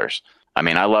 $200. I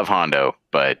mean, I love Hondo,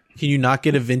 but Can you not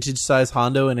get a vintage size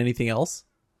Hondo and anything else?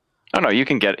 oh no, you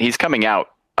can get. He's coming out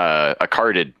a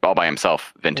carded all by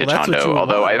himself vintage Well, that's what Hondo. you would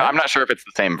Although want, right? I'm not sure if it's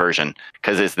the same version.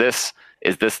 Because is this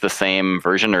the same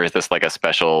version, or is this like a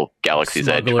special Galaxy's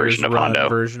Edge Smuggler's version of Run Hondo?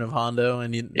 version of Hondo,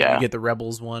 and you Yeah. get the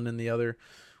Rebels one and the other.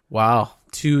 Wow,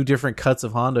 2 different cuts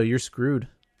of Hondo. You're screwed.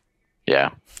 Yeah.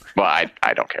 Well, I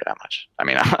don't care that much. I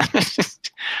mean, it's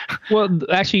just, Well,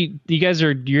 actually, you guys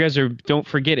are. Don't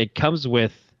forget, it comes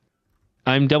with.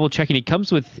 I'm double checking. It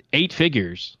comes with 8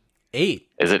 figures. 8.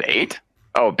 is it 8?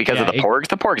 Oh, because Yeah, of the Porgs?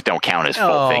 The Porgs don't count as full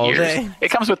Oh, figures. they- It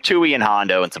comes with Chewie and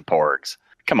Hondo and some Porgs.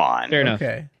 Come on. Fair enough.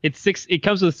 Okay. It's 6. It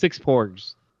comes with 6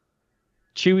 porgs.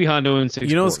 Chewie, Hondo, and 6.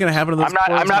 You know what's going to happen to those I'm not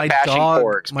porgs? bashing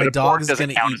porgs, My but a dog porg is doesn't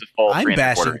going to count eat. as a full I'm 3 1/4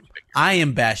 bashing. inch figure. I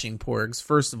am bashing porgs.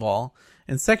 First of all,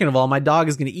 and second of all, my dog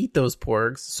is going to eat those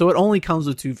porgs. So it only comes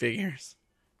with 2 figures.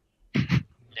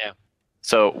 Yeah.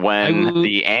 So when I will-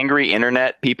 the angry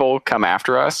internet people come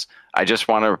after us, I just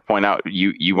want to point out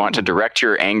you want to direct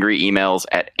your angry emails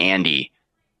at Andy.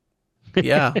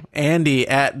 Yeah, Andy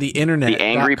at the internet. The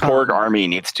angry Porg army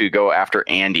needs to go after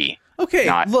Andy. Okay,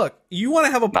 not- look, you want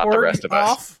to have a not the rest porg of us.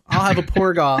 off? I'll have a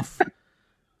porg off.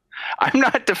 I'm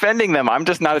not defending them. I'm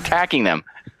just not attacking them.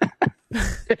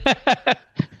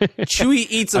 Chewie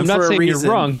eats them I'm for not a saying reason.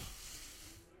 you're wrong.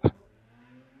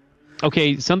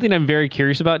 Okay, something I'm very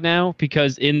curious about now,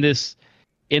 because in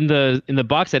the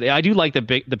box set, I do like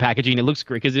the packaging. It looks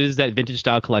great because it is that vintage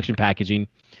style collection packaging.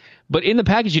 But in the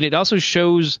packaging, it also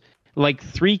shows like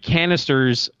 3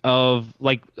 canisters of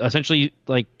like essentially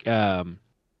like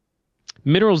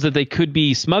minerals that they could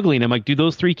be smuggling. I'm like, do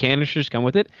those 3 canisters come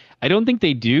with it? I don't think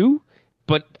they do.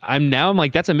 But I'm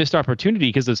like, that's a missed opportunity,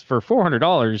 because it's for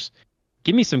 $400.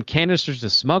 Give me some canisters to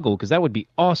smuggle, because that would be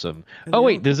awesome. Oh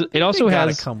wait, it also They gotta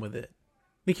has. come with it.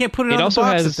 They can't put it It on the also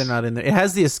box has- if they're not in there. It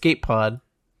has the escape pod.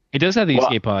 It does have the Well,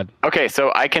 escape pod. Okay,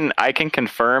 so I can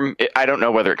confirm. I don't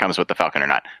know whether it comes with the Falcon or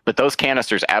not, but those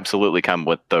canisters absolutely come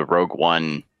with the Rogue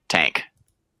One tank,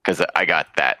 because I got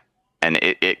that, and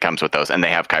it comes with those, and they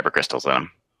have kyber crystals in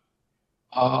them,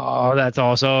 Oh, that's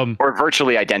awesome. or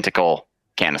virtually identical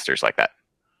canisters like that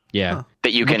Yeah. Huh.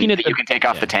 that you can Looking at that you the- can take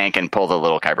off the tank and pull the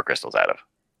little kyber crystals out of.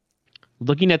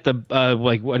 Looking at the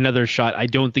like another shot, I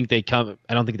don't think they come.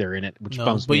 I don't think they're in it, which No,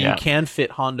 bums but me you out. can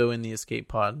fit Hondo in the escape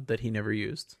pod that he never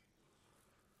used.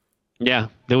 Yeah,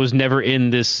 that was never in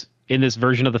this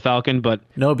version of the Falcon, but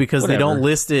No, because they Whatever. don't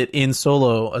list it in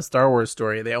Solo, a Star Wars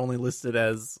story. They only list it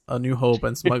as A New Hope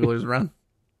and Smuggler's Run.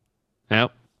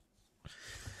 no.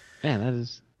 Man, that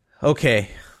is. Okay,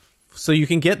 so you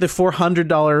can get the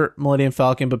 $400 Millennium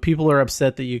Falcon, but people are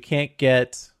upset that you can't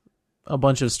get a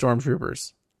bunch of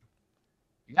stormtroopers.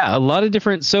 Yeah, a lot of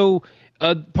different. So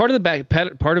part of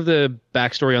the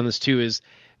backstory on this too is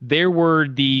there were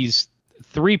these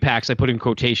 3 packs, I put in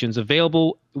quotations,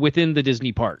 available within the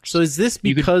Disney parks. So is this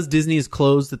You could- because Disney is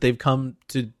closed that they've come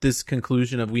to this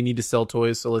conclusion of we need to sell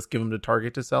toys, so let's give them to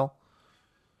Target to sell?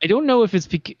 I don't know if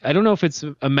it's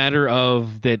a matter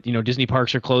of that, Disney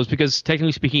parks are closed, because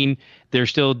technically speaking, there's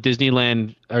still Disney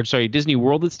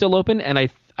World that's still open, and I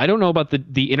don't know about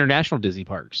the international Disney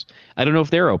parks. I don't know if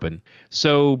they're open.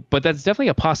 So, but that's definitely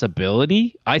a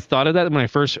possibility. I thought of that when I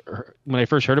first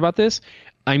heard about this.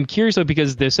 I'm curious though,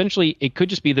 because essentially it could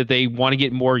just be that they want to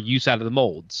get more use out of the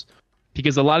molds,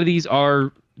 because a lot of these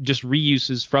are just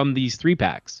reuses from these 3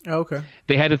 packs. Oh, okay.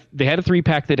 They had a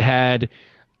 3-pack that had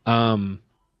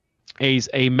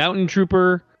a mountain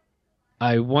trooper,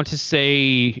 I want to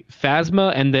say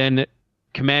Phasma, and then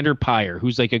Commander Pyre,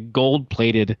 who's like a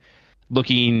gold-plated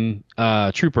looking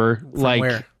trooper, From like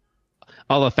where?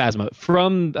 a la Phasma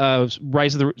from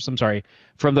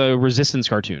from the Resistance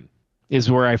cartoon is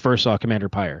where I first saw Commander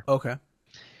Pyre. Okay.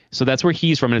 So that's where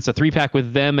he's from, and it's a 3-pack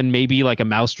with them and maybe like a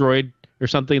mouse droid or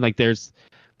something. Like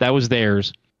that was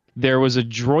theirs. There was a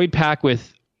droid pack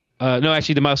with no,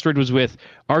 actually the mouse droid was with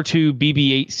R2,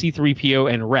 BB-8,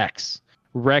 C-3PO, and Rex.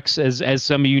 Rex, as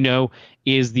some of you know,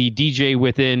 is the DJ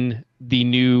within the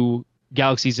new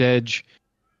Galaxy's Edge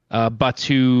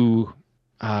Batu.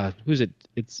 Who's it?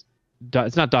 It's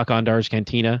It's not Doc Ondar's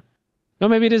cantina. No,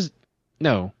 maybe it is.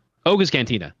 No, Oga's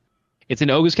cantina. It's in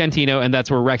Oga's cantina, and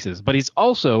that's where Rex is. But he's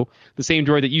also the same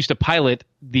droid that used to pilot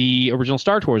the original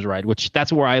Star Tours ride, which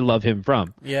that's where I love him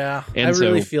from. Yeah, And I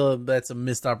really so- feel that's a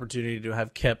missed opportunity to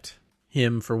have kept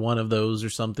him for one of those or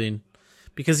something,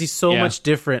 because he's so Yeah. much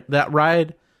different. That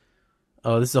ride.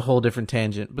 Oh, this is a whole different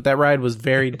tangent, but that ride was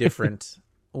very different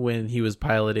when he was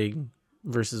piloting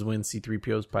versus when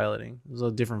C-3PO was piloting. It was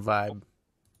a different vibe.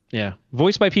 Yeah,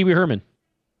 voiced by Pee Wee Herman.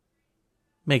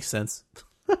 Makes sense.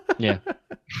 Yeah.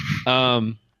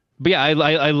 But yeah,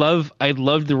 I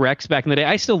loved the Rex back in the day.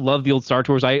 I still love the old Star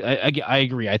Tours. I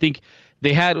agree. I think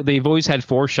they've always had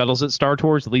 4 shuttles at Star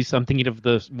Tours. At least I'm thinking of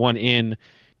the one in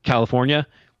California.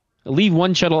 Leave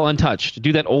one shuttle untouched.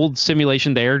 Do that old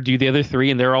simulation there. Do the other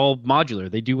 3, and they're all modular.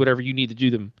 They do whatever you need to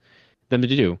do them to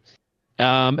do.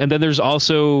 And then there's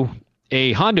also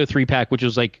a Hondo 3-pack, which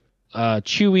was like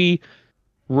Chewie,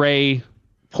 Rey,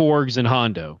 Porgs, and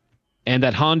Hondo. And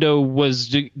that Hondo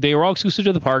they were all exclusive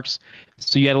to the parks.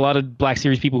 So you had a lot of Black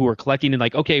Series people who were collecting and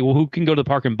like, okay, well, who can go to the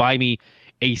park and buy me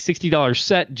a $60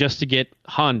 set just to get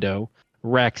Hondo,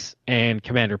 Rex, and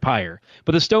Commander Pyre?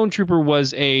 But the Stone Trooper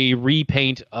was a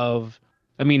repaint of,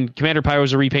 Commander Pyre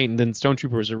was a repaint, and then Stone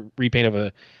Trooper was a repaint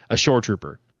of a Shore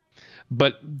Trooper.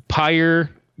 But Pyre,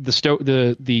 the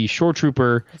Shore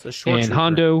Trooper, It's a Shore and Trooper.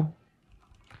 Hondo,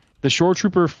 the Shore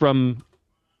Trooper from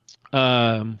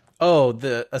Oh, a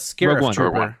Rogue Scarif One.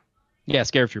 Trooper. yeah,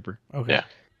 Scarif Trooper. Okay. Yeah.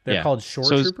 They're Yeah. called Shore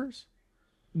So- Troopers?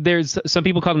 There's some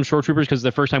people call them Shore Troopers because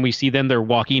the first time we see them, they're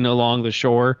walking along the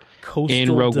shore. Coastal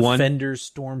in Rogue One. Defenders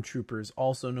Stormtroopers,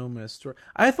 also known as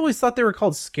I always thought they were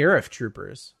called Scarif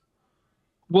Troopers.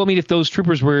 Well, if those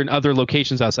troopers were in other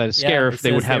locations outside of Scarif, it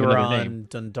they would says have were another on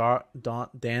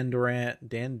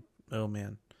name. Oh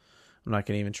man, I'm not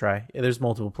gonna even try. Yeah, there's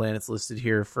multiple planets listed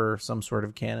here for some sort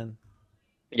of canon.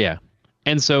 Yeah,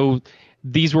 and so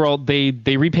these were all they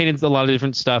repainted a lot of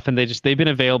different stuff, and they've been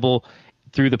available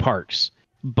through the parks.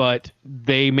 But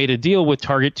they made a deal with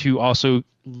Target to also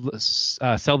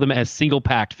sell them as single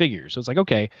packed figures. So it's like,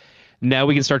 okay, now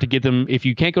we can start to get them. If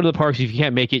you can't go to the parks, if you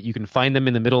can't make it, you can find them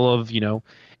in the middle of,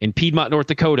 in Piedmont, North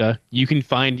Dakota. You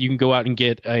can go out and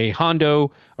get a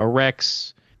Hondo, a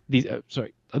Rex, these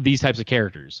types of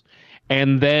characters.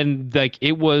 And then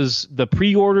the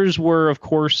pre-orders were, of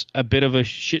course, a bit of a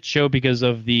shit show because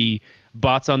of the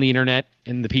bots on the internet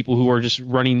and the people who are just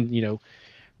running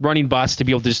bots to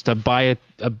be able to buy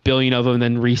a billion of them and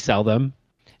then resell them.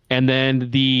 And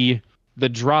then the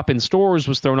drop in stores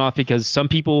was thrown off because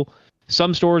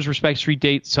some stores respect street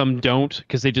date, some don't,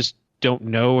 because they just don't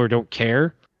know or don't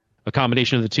care. A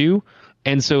combination of the two.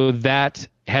 And so that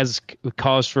has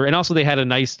caused and also they had a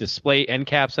nice display end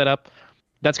cap set up.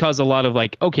 That's caused a lot of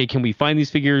okay, can we find these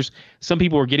figures? Some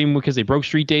people were getting them because they broke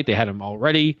street date. They had them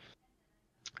already.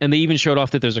 And they even showed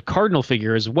off that there's a Cardinal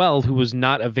figure as well who was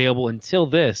not available until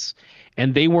this.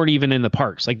 And they weren't even in the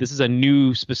parks. This is a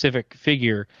new specific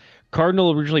figure.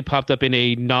 Cardinal originally popped up in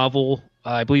a novel,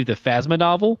 I believe the Phasma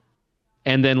novel.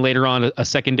 And then later on, a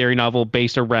secondary novel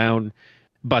based around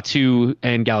Batuu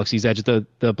and Galaxy's Edge,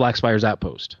 the Black Spire's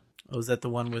Outpost. Oh, is that the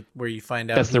one where you find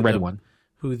out That's the red one.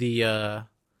 Who the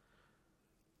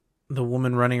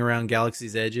woman running around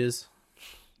Galaxy's Edge is?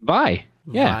 Vi.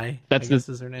 Yeah. Vi, That's I guess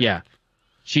is her name. Yeah.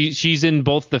 She's in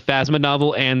both the Phasma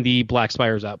novel and the Black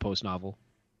Spire's Outpost novel.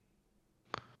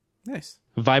 Nice.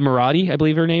 Vi Marati, I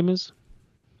believe her name is.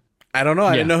 I don't know.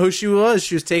 I Yeah. didn't know who she was.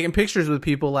 She was taking pictures with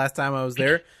people last time I was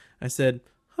there. I said,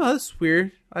 "Oh, that's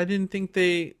weird. I didn't think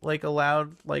they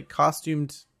allowed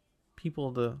costumed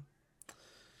people to."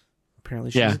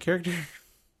 Apparently, she's Yeah. a character.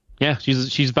 Yeah,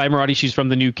 she's Vi Marati. She's from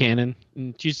the new canon.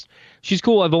 And she's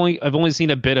cool. I've only seen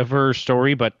a bit of her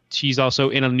story, but she's also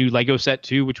in a new Lego set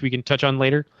too, which we can touch on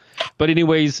later. But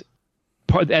anyways,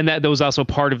 that was also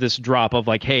part of this drop of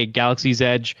hey, Galaxy's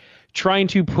Edge trying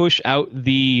to push out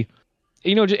the,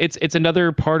 it's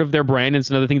another part of their brand. And it's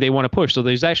another thing they want to push. So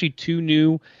there's actually 2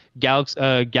 new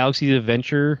Galaxy's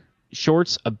Adventure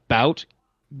shorts about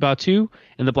Batuu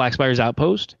and the Black Spire's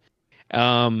Outpost.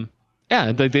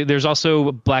 Yeah, there's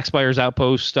also Black Spire's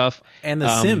Outpost stuff And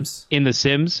the Sims. in the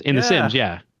Sims, The Sims,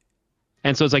 yeah.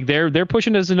 And so it's they're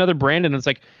pushing it as another brand, and it's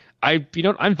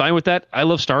I'm fine with that. I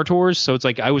love Star Tours, so it's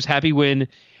I was happy when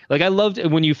I loved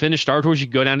when you finish Star Tours, you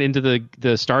go down into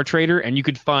the Star Trader and you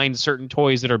could find certain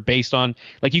toys that are based on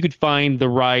you could find the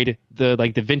ride the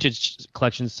vintage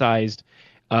collection sized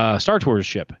Star Tours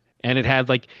ship. And it had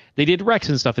they did Rex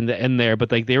and stuff in there, but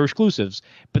they were exclusives.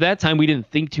 But that time we didn't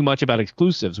think too much about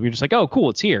exclusives. We were just oh, cool,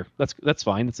 it's here. That's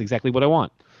fine. That's exactly what I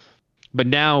want. But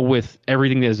now with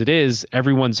everything as it is,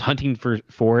 everyone's hunting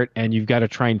for it, and you've got to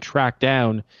try and track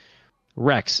down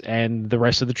Rex and the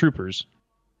rest of the troopers.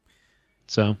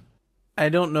 So I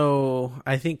don't know.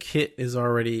 I think Kit is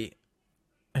already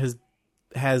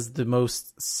has the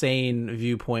most sane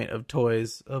viewpoint of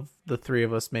toys of the three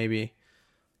of us. Maybe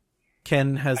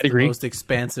Ken has the most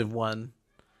expansive one,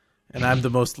 and I'm the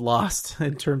most lost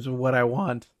in terms of what I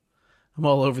want. I'm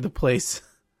all over the place.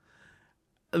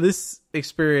 This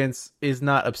experience is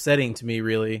not upsetting to me,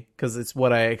 really, because it's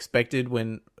what I expected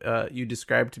when you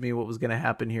described to me what was going to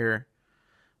happen here.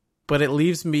 But it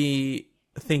leaves me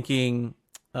thinking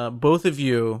both of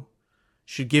you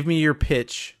should give me your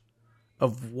pitch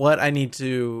of what I need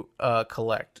to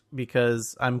collect,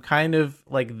 because I'm kind of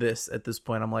like this at this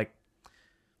point. I'm like,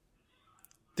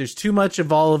 there's too much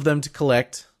of all of them to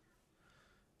collect.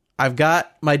 I've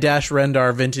got my Dash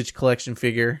Rendar vintage collection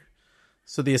figure,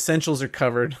 so the essentials are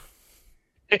covered.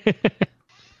 At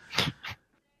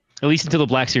least until the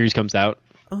Black Series comes out.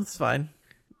 Oh, that's fine.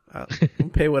 I'll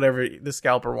pay whatever the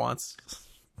scalper wants.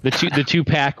 The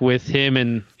 2-pack with him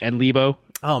and Lebo.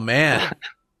 Oh man,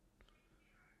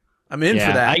 I'm in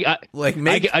for that.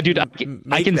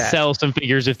 I can sell some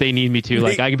figures if they need me to.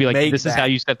 I could be like, this is how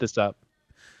you set this up.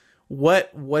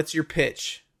 What's your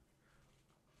pitch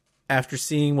after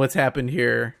seeing what's happened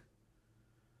here?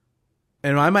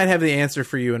 And I might have the answer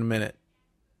for you in a minute.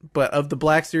 But of the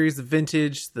Black Series, the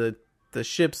vintage, the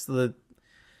ships,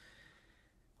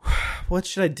 what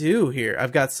should I do here?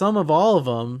 I've got some of all of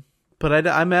them, but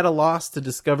I'm at a loss to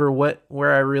discover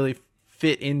where I really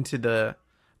fit into the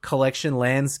collection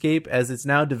landscape as it's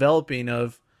now developing.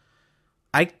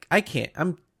 I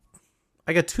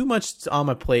got too much on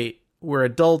my plate. We're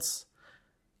adults.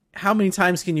 How many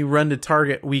times can you run to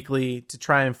Target weekly to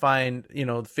try and find,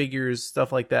 figures,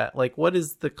 stuff like that? Like, what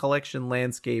is the collection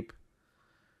landscape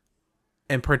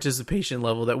and participation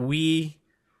level that we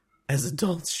as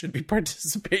adults should be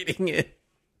participating in?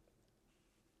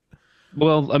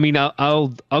 Well, I mean,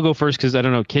 I'll go first because I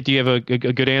don't know. Kit, do you have a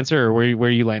good answer, or where are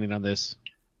you landing on this?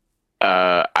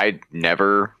 I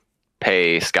never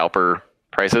pay scalper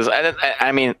prices.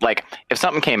 I mean, like, if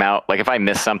something came out, like if I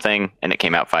missed something and it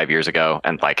came out 5 years ago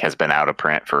and like has been out of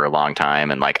print for a long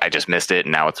time and like I just missed it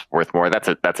and now it's worth more, that's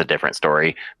a different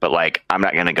story. But like, I'm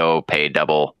not gonna go pay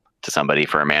double to somebody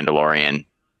for a Mandalorian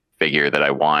figure that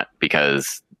I want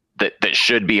because that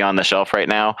should be on the shelf right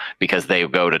now because they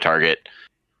go to Target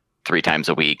 3 times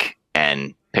a week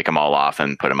and pick them all off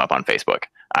and put them up on Facebook.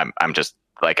 I'm just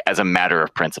like, as a matter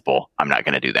of principle, I'm not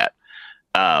going to do that.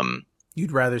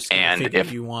 You'd rather skip the figure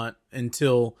you want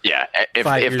until if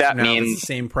 5 years that from now, means it's the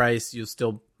same price, you'll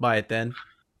still buy it then.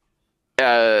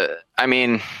 I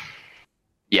mean,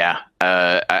 yeah,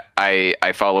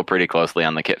 I follow pretty closely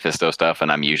on the Kit Fisto stuff,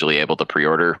 and I'm usually able to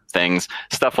pre-order things,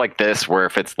 stuff like this, where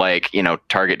if it's like,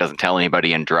 Target doesn't tell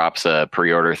anybody and drops a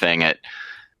pre-order thing at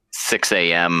 6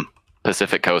 a.m.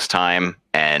 Pacific Coast time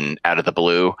and out of the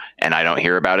blue, and I don't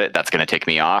hear about it, that's going to tick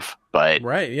me off. But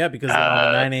right, yeah, because all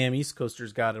the 9 a.m. East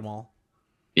Coasters got them all.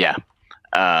 Yeah.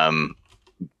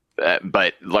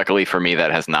 But luckily for me,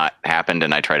 that has not happened,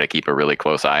 and I try to keep a really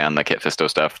close eye on the Kit Fisto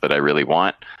stuff that I really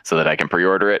want so that I can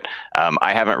pre-order it.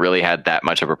 I haven't really had that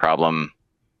much of a problem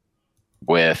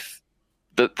with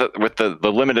the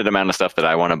limited amount of stuff that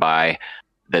I want to buy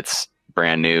that's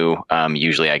brand new.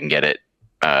 Usually I can get it.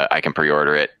 I can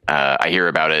pre-order it. I hear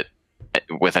about it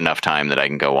with enough time that I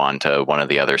can go on to one of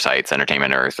the other sites,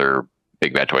 Entertainment Earth or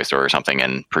Big Bad Toy Store or something,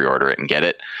 and pre-order it and get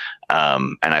it.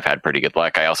 And I've had pretty good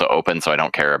luck. I also open, so I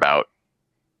don't care about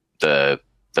the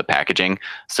packaging.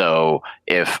 So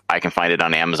if I can find it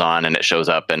on Amazon and it shows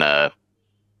up in a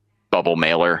bubble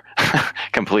mailer,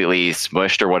 completely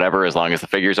smushed or whatever, as long as the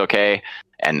figure's okay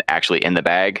and actually in the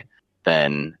bag,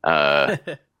 then I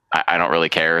don't really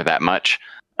care that much.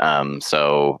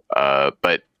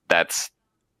 But that's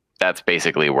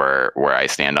basically where I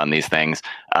stand on these things.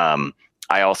 I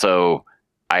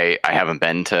haven't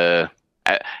been to,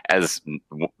 as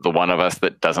the one of us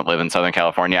that doesn't live in Southern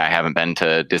California, I haven't been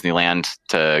to Disneyland,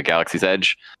 to Galaxy's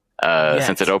Edge,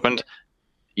 since it opened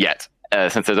yet,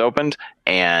 since it opened.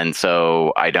 And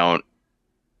so I don't,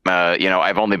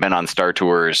 I've only been on Star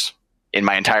Tours in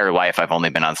my entire life. I've only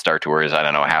been on Star Tours, I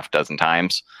don't know, half dozen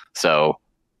times. So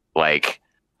like,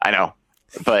 I know,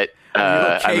 but are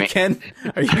you okay, I mean, Ken?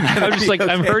 Are you I'm just like,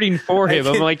 okay? I'm hurting for him.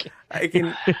 I'm like,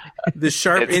 the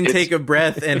sharp intake of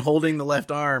breath and holding the left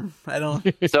arm. I don't.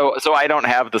 So I don't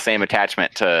have the same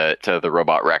attachment to the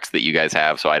Robot Rex that you guys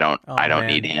have. So I don't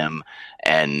need him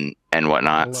and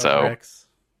whatnot. So Rex.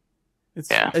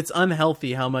 It's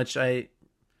unhealthy how much I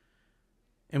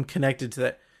am connected to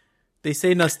that. They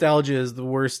say nostalgia is the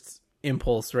worst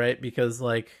impulse, right? Because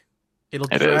like it'll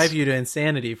drive you to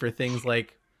insanity for things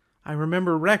like I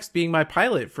remember Rex being my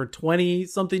pilot for 20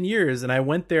 something years, and I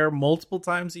went there multiple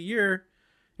times a year.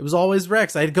 It was always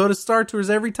Rex. I'd go to Star Tours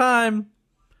every time.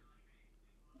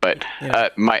 But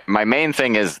my main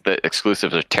thing is that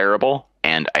exclusives are terrible,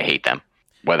 and I hate them.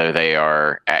 Whether they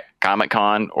are at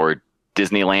Comic-Con or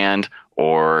Disneyland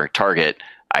or Target,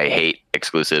 I hate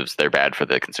exclusives. They're bad for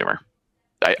the consumer.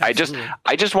 I just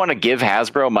want to give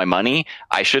Hasbro my money.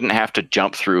 I shouldn't have to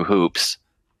jump through hoops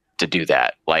to do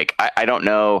that. Like, I don't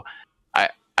know.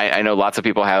 I know lots of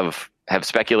people have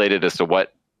speculated as to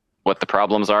what the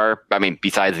problems are. I mean,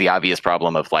 besides the obvious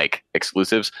problem of like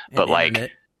exclusives, but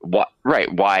like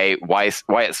why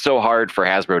it's so hard for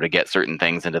Hasbro to get certain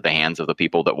things into the hands of the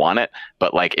people that want it.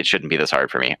 But like, it shouldn't be this hard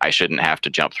for me. I shouldn't have to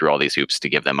jump through all these hoops to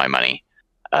give them my money.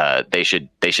 They should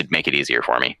make it easier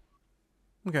for me.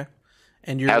 Okay.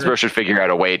 And Hasbro should figure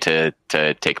out a way to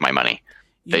take my money.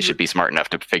 They should be smart enough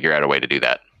to figure out a way to do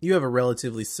that. You have a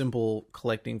relatively simple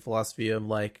collecting philosophy of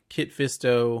like Kit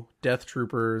Fisto, Death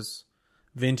Troopers,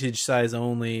 vintage size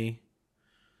only.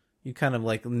 You kind of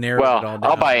like narrow it all down.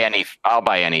 I'll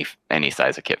buy any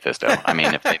size of Kit Fisto. I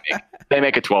mean, if they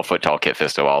make a 12-foot tall Kit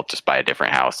Fisto, I'll just buy a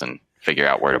different house and figure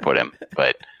out where to put him.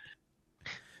 But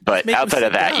outside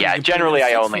of that, yeah, generally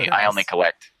I only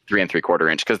collect 3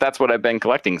 3/4 inch because that's what I've been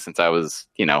collecting since I was,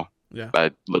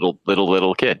 a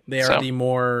little kid. They are the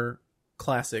more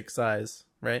classic size,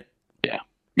 right? Yeah.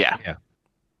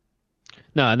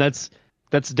 No, and that's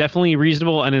definitely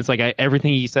reasonable, and it's like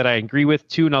everything he said I agree with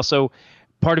too, and also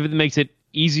part of it that makes it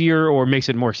easier or makes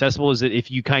it more accessible is that if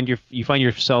you find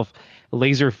yourself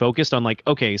laser focused on like,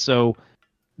 okay, so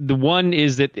the one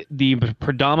is that the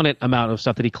predominant amount of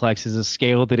stuff that he collects is a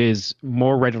scale that is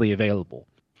more readily available.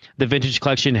 The vintage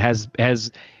collection has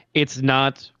it's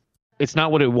not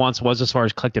what it once was as far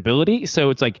as collectability. So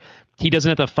it's like he doesn't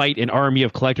have to fight an army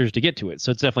of collectors to get to it.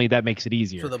 So it's definitely that makes it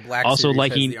easier. So the Black also Series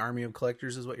liking has the army of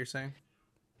collectors is what you're saying?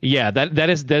 Yeah,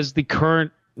 that's the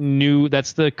current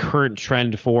that's the current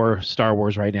trend for Star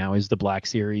Wars right now is the Black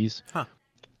Series. Huh.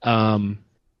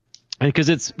 Because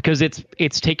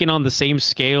it's taken on the same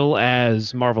scale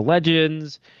as Marvel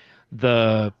Legends.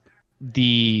 They're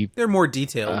more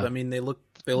detailed. I mean, they're more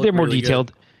really detailed.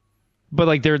 Good. But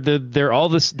like they're all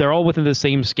within the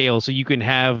same scale. So you can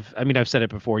have, I mean, I've said it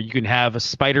before, you can have a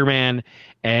Spider-Man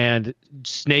and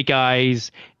Snake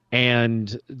Eyes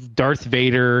and Darth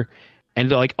Vader, and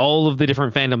like all of the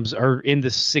different fandoms are in the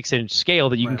 6-inch scale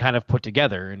that you can kind of put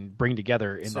together and bring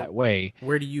together in that way.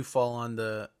 Where do you fall on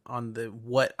the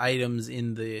what items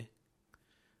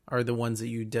are the ones that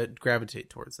you gravitate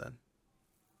towards then?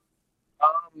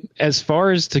 As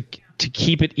far as to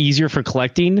keep it easier for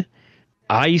collecting,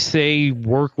 I say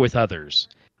work with others.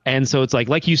 And so it's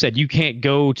like you said, you can't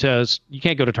go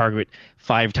to Target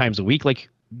 5 times a week. Like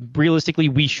realistically,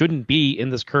 we shouldn't be in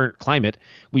this current climate.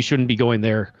 We shouldn't be going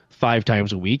there 5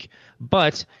 times a week.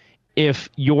 But if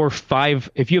you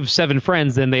have 7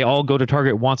 friends, then they all go to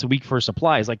Target once a week for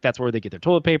supplies. Like that's where they get their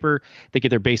toilet paper, they get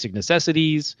their basic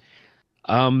necessities.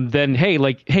 Then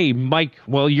hey Mike,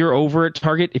 while you're over at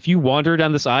Target, if you wander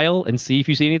down this aisle and see if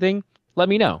you see anything, let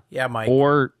me know. Yeah, Mike.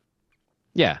 Or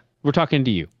yeah, we're talking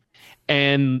to you.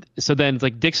 And so then it's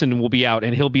like Dixon will be out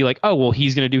and he'll be like, oh, well,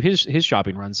 he's going to do his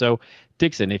shopping run. So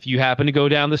Dixon, if you happen to go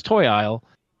down this toy aisle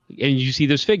and you see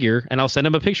this figure, and I'll send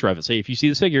him a picture of it. Say, if you see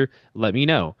this figure, let me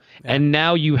know. Yeah. And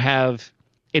now you have,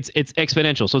 it's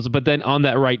exponential. So, but then on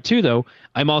that right too, though,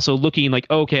 I'm also looking like,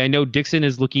 okay, I know Dixon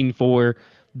is looking for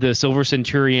the Silver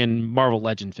Centurion Marvel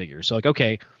Legend figure. So like,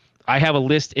 okay, I have a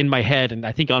list in my head and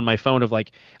I think on my phone of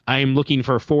like, I'm looking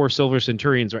for 5 Silver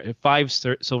Centurions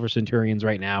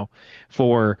right now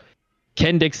for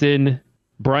Ken Dixon,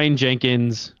 Brian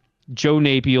Jenkins, Joe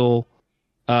Napier,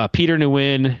 Peter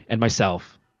Nguyen, and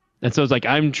myself. And so it's like,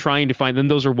 I'm trying to find them.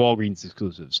 Those are Walgreens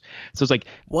exclusives. So it's like,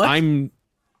 what?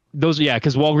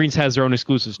 Because Walgreens has their own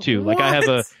exclusives too. Like I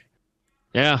have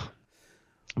yeah.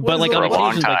 But like for a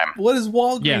long time. Like, what does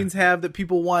Walgreens have that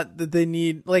people want that they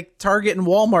need? Like Target and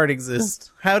Walmart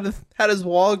exist. How does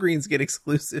Walgreens get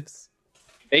exclusives?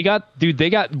 They got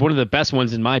one of the best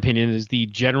ones in my opinion is the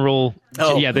General.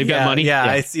 Oh, yeah, they've got money. Yeah,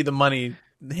 I see the money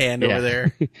hand over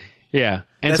there. Yeah,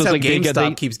 and that's so how it's like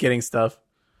GameStop keeps getting stuff.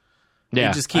 Yeah,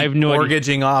 they just keep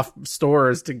mortgaging off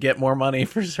stores to get more money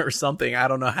for or something. I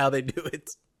don't know how they do it.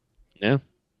 Yeah,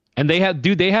 and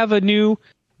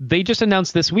they just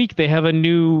announced this week they have a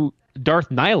new Darth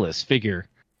Nihilus figure.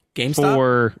 GameStop?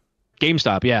 For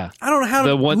GameStop, yeah. I don't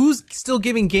know who's still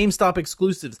giving GameStop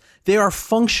exclusives. They are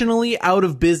functionally out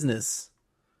of business.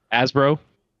 Hasbro?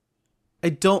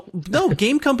 No,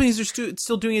 game companies are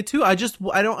still doing it too. I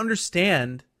don't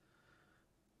understand.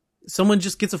 someone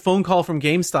just gets a phone call from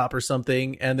GameStop or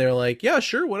something, and they're like, "Yeah,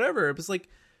 sure, whatever." It's like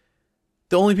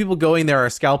the only people going there are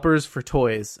scalpers for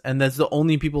toys, and that's the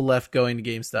only people left going to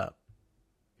GameStop.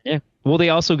 Yeah. Well, they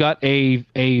also got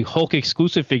a Hulk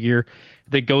exclusive figure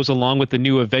that goes along with the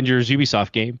new Avengers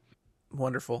Ubisoft game.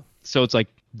 Wonderful. So it's like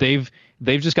they've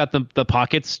just got the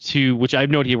pockets to, which I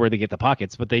have no idea where they get the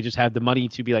pockets, but they just have the money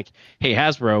to be like, hey,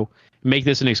 Hasbro, make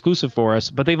this an exclusive for us.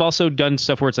 But they've also done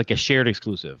stuff where it's like a shared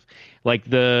exclusive, like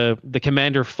the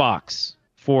Commander Fox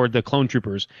for the Clone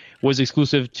Troopers was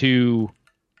exclusive to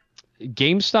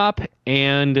GameStop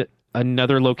and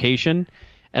another location.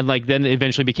 And like then it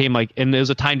eventually became like, and it was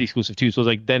a timed exclusive too. So it was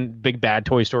like then Big Bad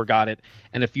Toy Store got it,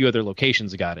 and a few other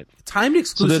locations got it. Timed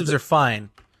exclusives are fine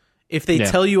if they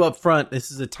tell you up front this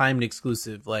is a timed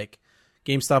exclusive. Like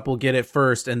GameStop will get it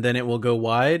first, and then it will go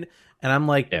wide. And I'm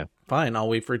like, fine, I'll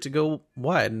wait for it to go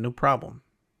wide, no problem.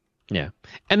 Yeah,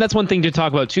 and that's one thing to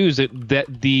talk about too is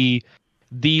that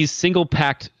these single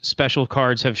packed special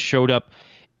cards have showed up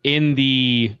in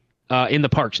the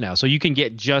parks now, so you can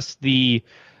get just the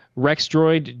Rex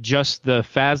Droid, just the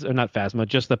not Phasma,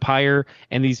 just the Pyre,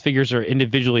 and these figures are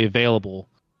individually available.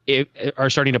 Are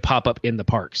starting to pop up in the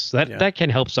parks. So that can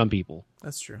help some people.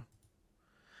 That's true.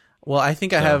 Well, I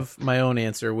think I have my own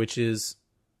answer, which is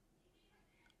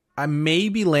I may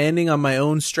be landing on my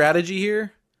own strategy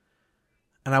here,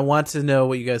 and I want to know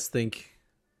what you guys think.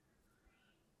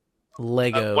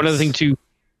 Legos. One other thing too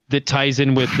that ties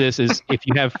in with this is if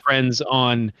you have friends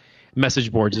on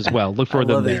message boards as well, look for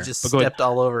them there. He just stepped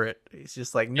all over it. He's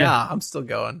just like, nah, I'm still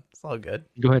going. It's all good.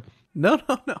 Go ahead. No,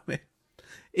 man.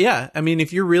 Yeah, I mean,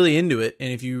 if you're really into it,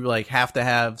 and if you like have to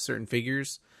have certain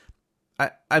figures,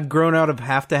 I've grown out of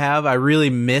have to have. I really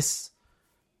miss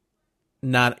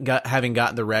having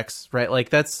gotten the Rex, right? Like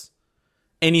that's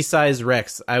any size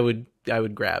Rex I would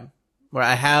grab. Where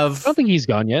I don't think he's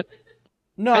gone yet.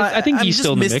 No, I think he's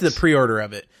still in the mix. Missed the pre-order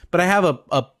of it, but I have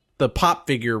the pop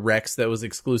figure Rex that was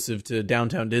exclusive to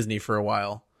Downtown Disney for a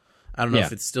while. I don't know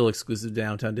if it's still exclusive to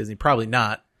Downtown Disney. Probably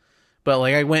not. But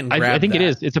like I went and grabbed I think that.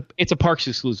 it is. It's a parks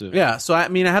exclusive. Yeah, so I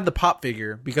mean I have the pop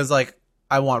figure because like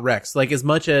I want Rex. Like as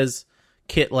much as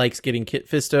Kit likes getting Kit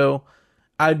Fisto,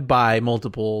 I'd buy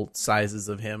multiple sizes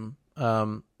of him.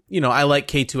 I like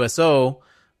K2SO,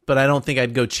 but I don't think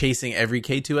I'd go chasing every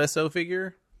K2SO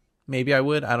figure. Maybe I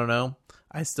would. I don't know.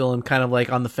 I still am kind of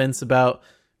like on the fence about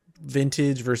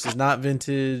vintage versus not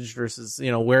vintage versus,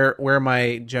 where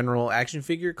my general action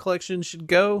figure collection should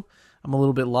go. I'm a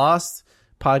little bit lost.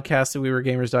 Podcast at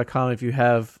wewergamers.com if you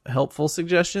have helpful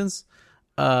suggestions.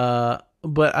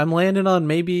 But I'm landing on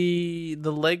maybe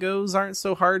the Legos aren't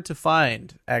so hard to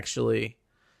find, actually.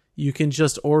 You can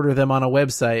just order them on a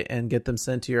website and get them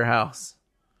sent to your house.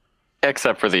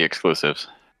 Except for the exclusives.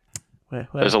 What?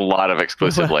 There's a lot of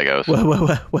exclusive Legos.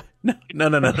 What?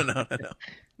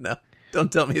 No.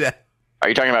 Don't tell me that. Are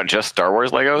you talking about just Star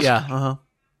Wars Legos? Yeah, uh-huh.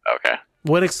 Okay.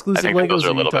 What exclusive Legos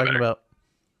are you talking about?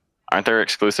 Aren't there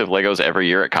exclusive Legos every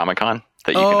year at Comic-Con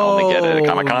that you can only get at a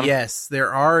Comic-Con? Yes,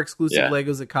 there are exclusive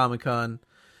Legos at Comic-Con.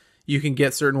 You can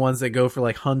get certain ones that go for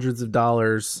like hundreds of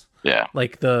dollars. Yeah.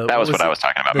 Like that was what I was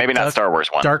talking about. Maybe not Star Wars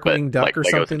one. Darkwing Duck like or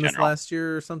Legos something this last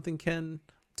year or something, Ken?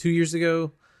 2 years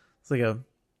ago? It's like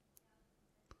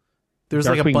there's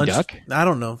like a bunch. Duck? I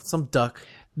don't know. Some duck.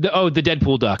 The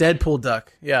Deadpool duck. Deadpool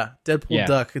duck. Yeah. Deadpool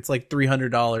duck. It's like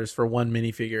 $300 for one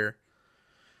minifigure.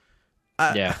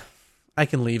 I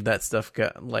can leave that stuff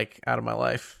out of my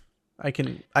life. I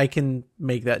can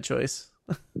make that choice.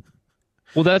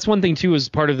 Well, that's one thing too. As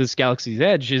part of this Galaxy's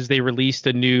Edge, is they released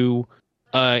a new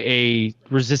a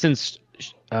Resistance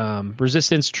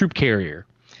troop carrier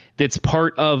that's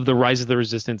part of the Rise of the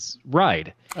Resistance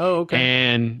ride. Oh, okay.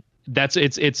 And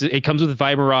it comes with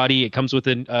Viberati. It comes with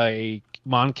a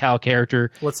Mon Cal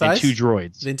character. What size? And 2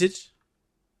 droids. Vintage?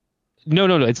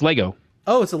 No. It's Lego.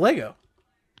 Oh, it's a Lego.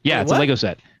 Yeah, Wait, it's a Lego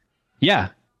set. Yeah,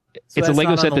 so it's a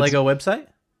Lego set. On the Lego website.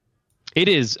 It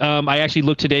is. I actually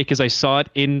looked today because I saw it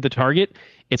in the Target.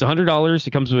 It's $100.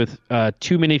 It comes with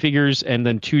 2 minifigures and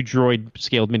then 2 droid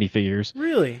scaled minifigures.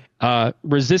 Really?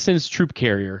 Resistance troop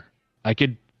carrier. I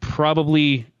could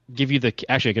probably give you the.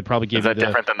 Actually, I could probably give. Is that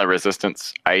different than the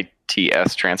Resistance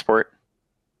ITS transport?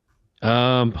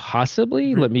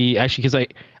 Possibly. Let me actually, because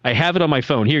I have it on my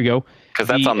phone. Here you go. Because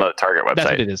that's on the Target website.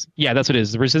 That's what it is. Yeah, that's what it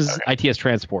is. The Resistance ITS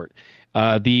transport.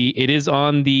 It is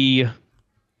on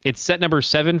it's set number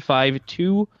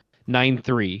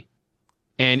 75293,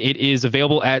 and it is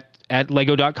available at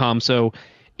Lego.com. So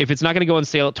if it's not going to go on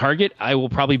sale at Target, I will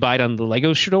probably buy it on the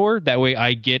Lego store. That way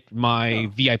I get my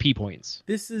VIP points.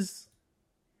 This is.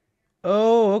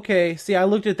 Oh, okay. See, I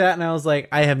looked at that and I was like,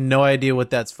 I have no idea what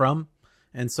that's from.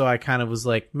 and so I kind of was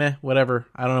like, meh, whatever.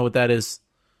 I don't know what that is.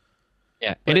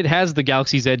 Yeah, and it has the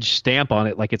Galaxy's Edge stamp on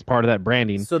it, like it's part of that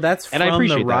branding. So that's from and I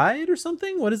appreciate the that. ride or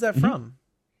something? What is that from?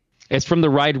 It's from the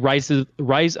ride Rise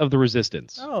of the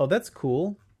Resistance. Oh, that's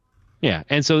cool. Yeah,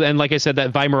 and like I said, that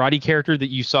Vi Marati character that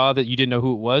you saw that you didn't know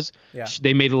who it was, Yeah.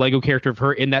 they made a Lego character of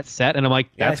her in that set, and I'm like,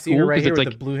 Yeah, that's I see cool her right because here it's with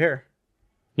like, the blue hair.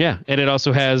 yeah, and it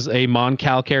also has a Mon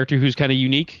Cal character who's kind of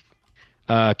unique,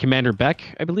 Commander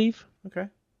Beck, I believe. Okay.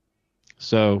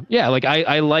 So yeah, like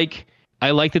I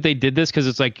like that they did this because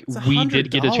it's like It's we did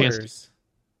get a chance. $100.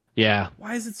 Yeah,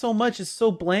 Why is it so much? It's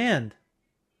so bland.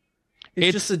 It's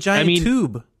It's- just a giant I mean,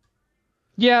 tube.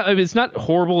 yeah, I mean, it's not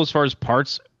horrible as far as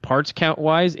parts count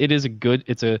wise.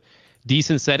 It's a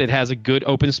decent set. It has a good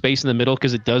open space in the middle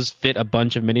because it does fit a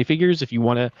bunch of minifigures if you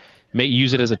want to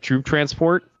use it as a troop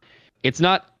transport. It's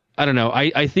not. I don't know.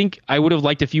 I think I would have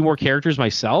liked a few more characters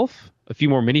myself, a few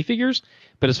more minifigures.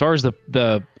 But as far as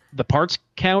the parts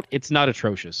count, it's not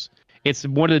atrocious. It's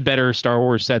one of the better Star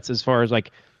Wars sets as far as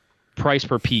like price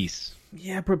per piece.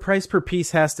 Yeah, but price per piece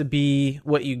has to be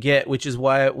what you get, which is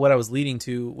what I was leading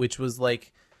to, which was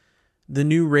like the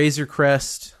new Razor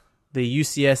Crest, the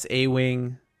UCS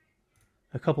A-Wing,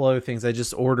 a couple other things I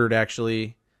just ordered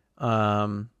actually.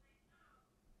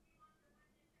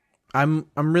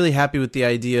 I'm really happy with the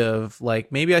idea of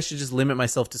like maybe I should just limit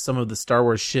myself to some of the Star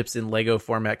Wars ships in Lego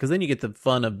format because then you get the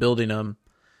fun of building them,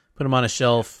 put them on a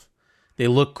shelf. They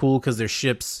look cool because they're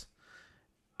ships.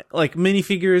 Like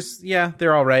minifigures, yeah,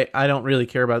 they're all right. I don't really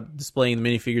care about displaying the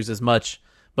minifigures as much,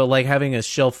 but like having a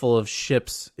shelf full of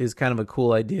ships is kind of a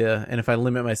cool idea. And if I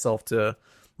limit myself to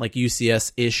like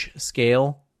UCS-ish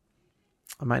scale,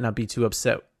 I might not be too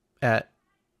upset at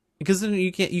because then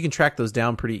you can track those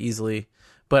down pretty easily.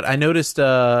 But I noticed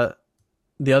the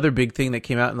other big thing that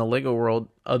came out in the Lego world,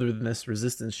 other than this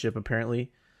Resistance ship, apparently.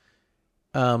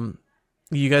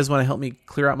 You guys want to help me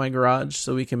clear out my garage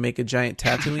so we can make a giant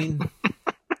Tatooine?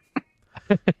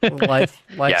 life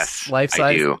Yes, size.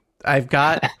 I do. I've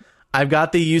got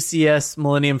the UCS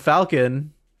Millennium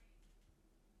Falcon.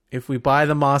 If we buy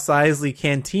the Mos Eisley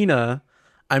Cantina,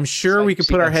 I'm sure we could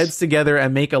put our heads together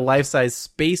and make a life-size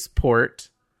spaceport.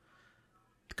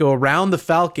 Go around the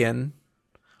Falcon.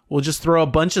 We'll just throw a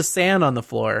bunch of sand on the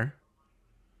floor.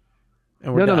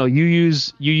 And we're No. done. You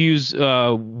use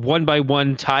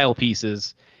 1x1 tile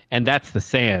pieces, and that's the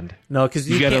sand. No, because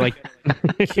You gotta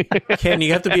can't, Ken,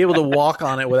 you have to be able to walk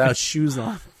on it without shoes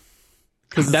on.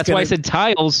 That's why I said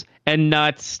tiles and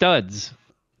not studs.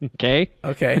 Okay,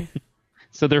 Okay.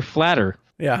 so they're flatter.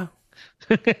 Yeah.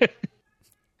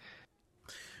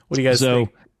 What do you guys So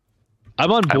think?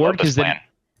 I'm on I board love this because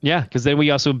plan. then we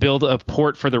also build a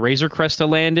port for the Razor Crest to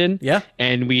land in. Yeah.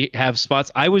 and we have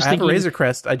spots. I was I have thinking a Razor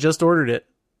Crest. I just ordered it.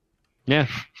 Yeah,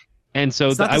 and so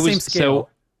It's not the I was same scale. so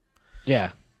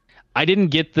yeah. I didn't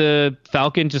get the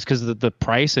Falcon just because of the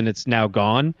price, and it's now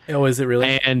gone. Oh, is it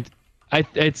really? And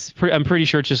I'm pretty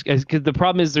sure it's just because the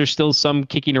problem is there's still some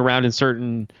kicking around in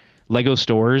certain Lego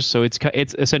stores, so it's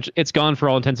essentially it's gone for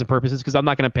all intents and purposes because I'm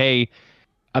not going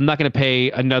to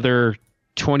pay another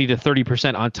 20 to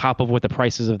 30% on top of what the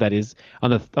prices of that is on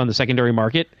the secondary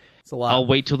market. It's a lot. I'll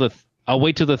wait till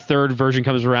the third version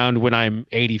comes around when I'm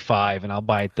 85 and I'll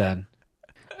buy it then.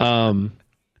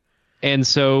 And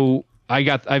so I've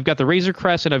got the Razor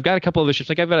Crest and I've got a couple other ships.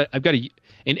 Like I've got an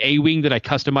A-Wing that I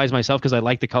customize myself because I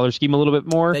like the color scheme a little bit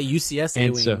more. That UCS And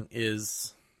A-Wing so-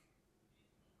 is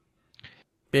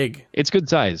big. It's good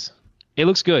size. It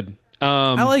looks good.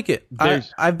 I like it.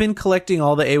 there's- I've been collecting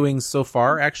all the A-Wings so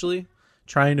far, actually,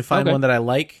 trying to find Okay. one that I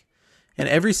like. And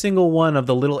every single one of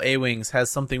the little A-Wings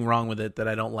has something wrong with it that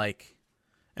I don't like.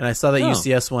 And I saw that Oh.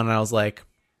 UCS one and I was like,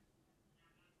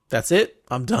 that's it?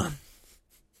 I'm done.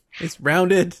 It's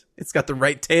rounded. It's got the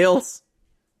right tails.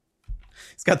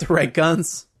 It's got the right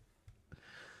guns.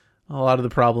 A lot of the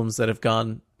problems that have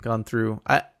gone through.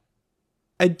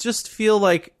 I just feel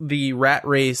like the rat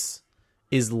race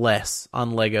is less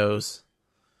on Legos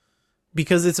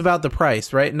because it's about the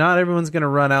price, right? Not everyone's going to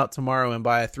run out tomorrow and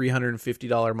buy a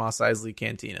 $350 Mos Eisley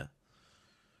Cantina.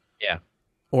 Yeah.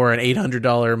 Or an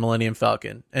 $800 Millennium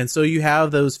Falcon. And so you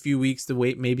have those few weeks to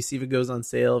wait, maybe see if it goes on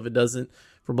sale. If it doesn't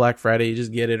for Black Friday, you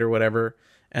just get it or whatever.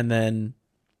 And then,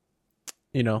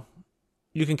 you know,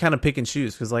 you can kind of pick and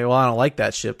choose because like, well, I don't like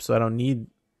that ship, so I don't need,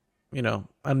 I don't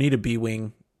need a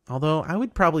B-Wing. Although I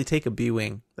would probably take a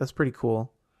B-Wing. That's pretty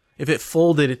cool. If it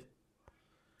folded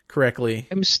correctly.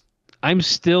 I'm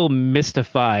still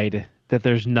mystified that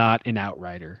there's not an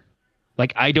Outrider.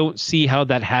 Like I don't see how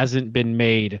that hasn't been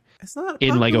made. It's not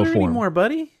in Lego popular form. anymore,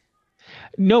 buddy.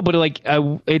 No, but like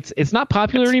it's not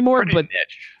popular anymore. Pretty But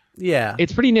niche. Yeah.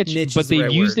 it's pretty niche. Niche but is the they've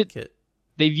right used word, it. Kit.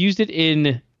 They've used it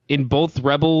in in both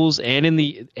Rebels and in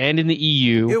the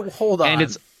EU. Hold on.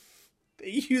 And they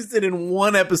used it in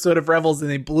one episode of Rebels and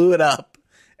they blew it up.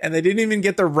 And they didn't even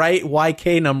get the right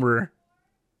YK number.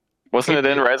 Wasn't it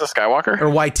in Rise of Skywalker?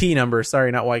 Or YT number.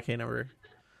 Sorry, not YK number.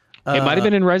 It might have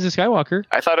been in Rise of Skywalker.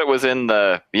 I thought it was in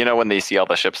the, when they see all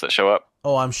the ships that show up.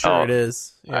 Oh, I'm sure it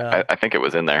is. Yeah. I think it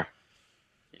was in there.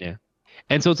 Yeah.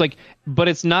 And so it's like, but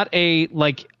it's not a,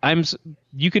 like,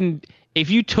 if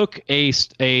you took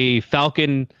a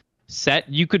Falcon set,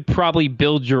 you could probably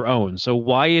build your own. So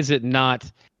why have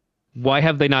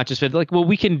they not just been like, well,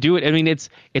 we can do it. I mean, it's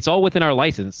all within our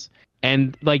license.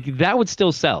 And like, that would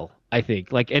still sell, I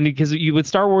think. Like, and because with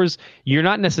Star Wars, you're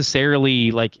not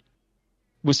necessarily like,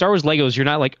 with Star Wars Legos, you're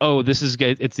not like, oh, this is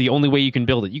good. It's the only way you can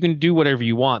build it. You can do whatever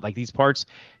you want. Like, these parts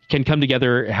can come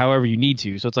together however you need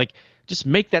to. So it's like, just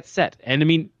make that set. And I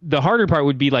mean, the harder part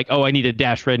would be like, oh, I need a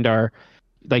Dash Rendar,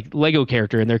 like Lego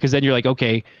character in there, because then you're like,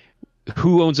 okay,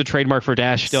 who owns a trademark for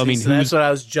Dash still? I mean, so that's what I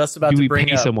was just about to bring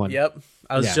pay up. Someone? Yep.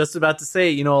 I was just about to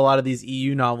say, a lot of these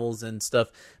EU novels and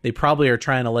stuff, they probably are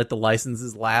trying to let the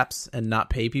licenses lapse and not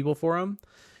pay people for them.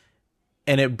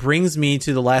 And it brings me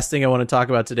to the last thing I want to talk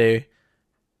about today.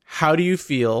 How do you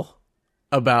feel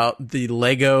about the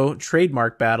Lego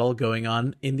trademark battle going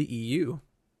on in the EU?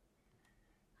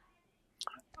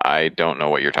 I don't know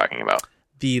what you're talking about.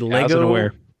 The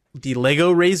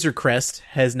Lego Razor Crest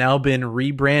has now been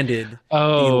rebranded the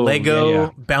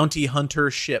Lego Bounty Hunter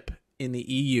ship in the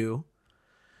EU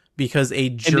because a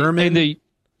German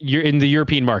you're in the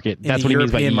European market. That's what he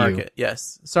means by EU. Market.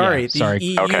 Yes. Sorry, the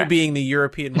EU being the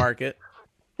European market.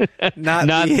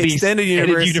 Not the extended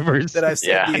universe that I've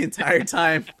said the entire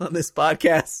time on this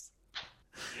podcast.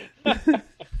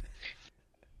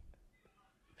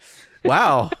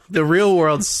 Wow, the real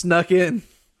world snuck in.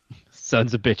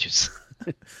 Sons of bitches.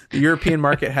 The European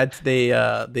market had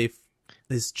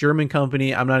this German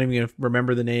company. I'm not even going to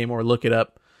remember the name or look it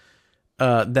up.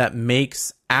 That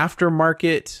makes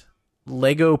aftermarket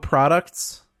Lego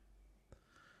products.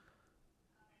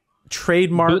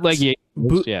 Trademark bootleg. Is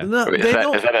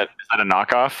that a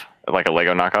knockoff? Like a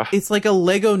Lego knockoff? It's like a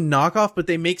Lego knockoff, but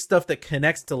they make stuff that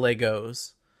connects to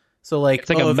Legos. So like it's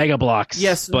like a Mega Bloks.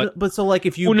 Yes, but so like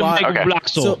if you buy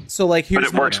so like here's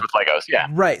but it works with Legos, yeah.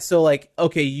 Right. So like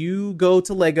okay, you go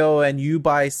to Lego and you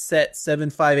buy set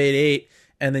 7588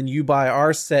 and then you buy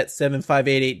our set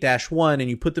 7588-1 and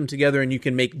you put them together and you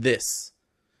can make this.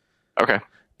 Okay.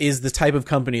 Is the type of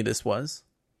company this was.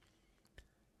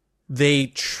 They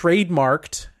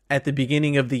trademarked at the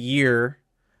beginning of the year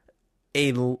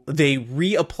they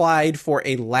reapplied for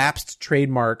a lapsed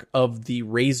trademark of the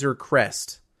Razor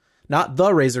Crest. Not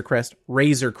the Razor Crest,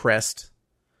 Razor Crest.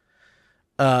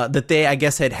 That they, I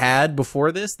guess, had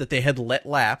before this, that they had let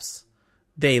lapse.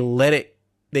 They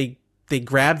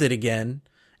grabbed it again,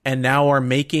 and now are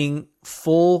making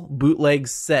full bootleg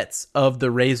sets of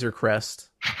the Razor Crest.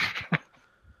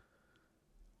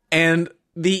 And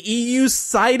the EU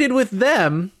sided with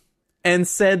them and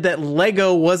said that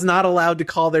Lego was not allowed to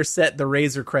call their set the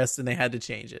Razor Crest, and they had to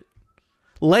change it.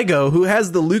 Lego, who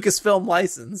has the Lucasfilm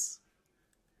license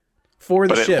for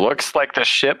the ship. But it looks like the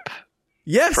ship.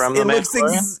 Yes, from it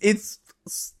looks. It's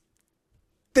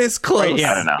this close. Right,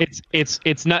 yeah. I don't know.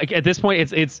 It's not at this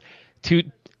point.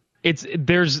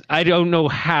 There's I don't know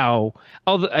how.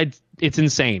 It's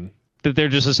insane that they're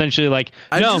just essentially like,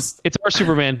 it's our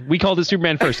Superman. We called it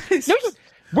Superman first. No,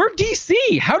 we're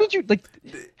DC. How did you like?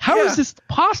 How is this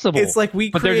possible? It's like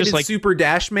we created Super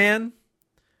Dash Man,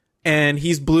 and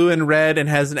he's blue and red and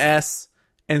has an S,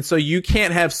 and so you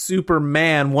can't have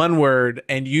Superman one word,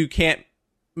 and you can't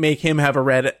make him have a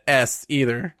red S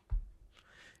either.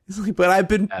 It's like, but I've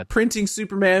been printing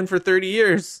Superman for 30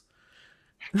 years.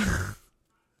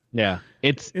 Yeah,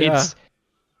 it's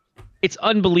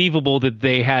unbelievable that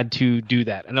they had to do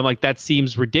that, and I'm like, that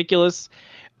seems ridiculous.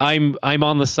 I'm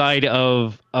on the side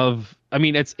of I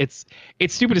mean, it's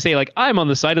stupid to say, like, I'm on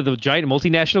the side of the giant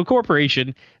multinational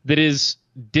corporation that is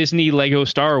Disney, Lego,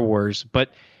 Star Wars, but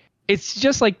it's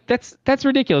just like that's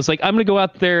ridiculous. Like, I'm gonna go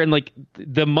out there and like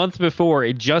the month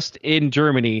before, just in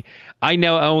Germany, I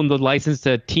now own the license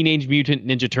to Teenage Mutant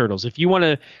Ninja Turtles. If you want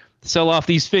to sell off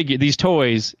these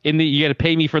toys, you got to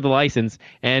pay me for the license.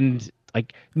 And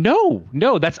like, no,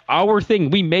 that's our thing.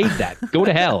 We made that. Go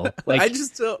to hell. Like, I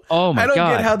just don't. Oh my God. I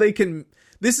don't get how they can.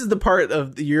 This is the part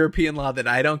of the European law that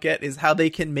I don't get, is how they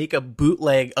can make a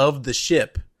bootleg of the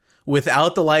ship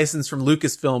without the license from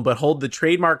Lucasfilm, but hold the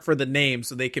trademark for the name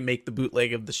so they can make the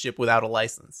bootleg of the ship without a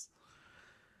license.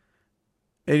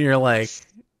 And you're like,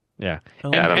 yeah,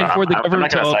 and for the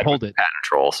government to uphold it. Patent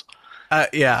trolls.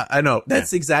 Yeah, I know.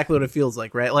 That's exactly what it feels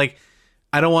like, right? Like,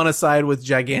 I don't want to side with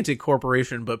gigantic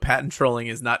corporation, but patent trolling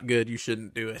is not good. You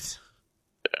shouldn't do it.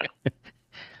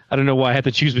 I don't know why I had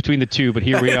to choose between the two, but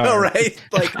here we are. All right,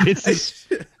 like all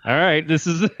right. This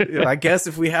is. I guess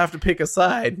if we have to pick a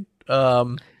side,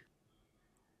 I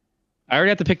already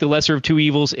have to pick the lesser of two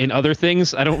evils in other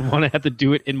things. I don't want to have to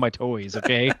do it in my toys.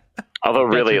 Okay. Although,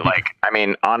 really,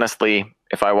 honestly,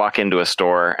 if I walk into a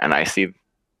store and I see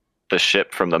the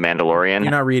ship from the Mandalorian,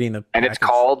 you're not reading the and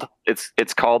package.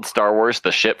 it's called Star Wars: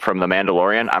 The Ship from the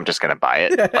Mandalorian, I'm just gonna buy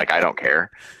it. Like, I don't care.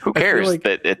 Who cares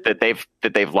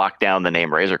that they've locked down the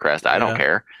name Razor Crest? I don't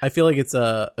care. I feel like it's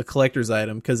a collector's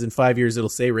item because in 5 years it'll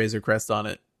say Razor Crest on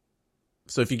it.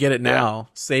 So if you get it now,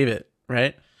 save it,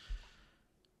 right?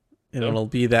 And it'll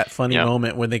be that funny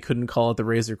moment when they couldn't call it the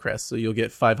Razor Crest, so you'll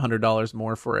get $500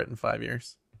 more for it in 5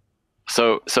 years.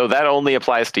 So that only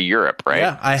applies to Europe, right?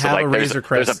 Yeah, I have a Razor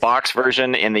Crest. There's a box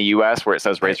version in the US where it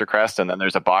says Razor Crest, and then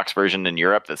there's a box version in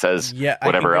Europe that says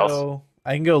whatever else.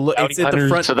 I can go look. It's at the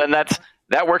front. So then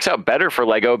that works out better for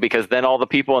Lego because then all the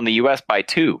people in the US buy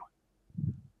two.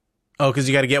 Oh, because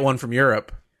you got to get one from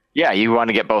Europe. Yeah, you want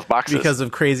to get both boxes. Because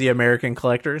of crazy American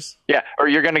collectors? Yeah, or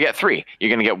you're going to get three. You're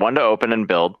going to get one to open and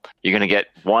build. You're going to get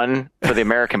one for the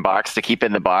American box to keep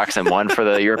in the box and one for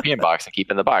the European box to keep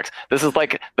in the box. This is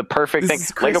like the perfect thing.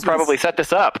 Lego probably set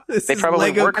this up. They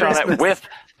probably worked on it with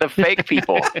the fake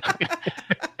people.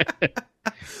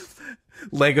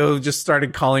 Lego just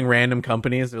started calling random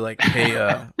companies. They're like,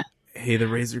 hey, the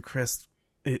Razor Crest,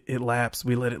 it lapsed.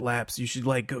 We let it lapse. You should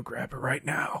go grab it right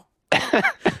now.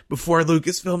 Before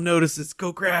Lucasfilm notices,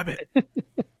 go grab it.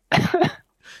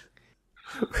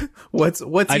 What's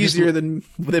easier than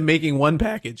making one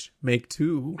package? Make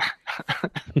two.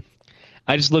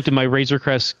 I just looked at my Razor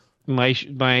Crest.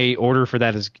 My order for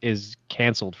that is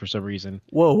canceled for some reason.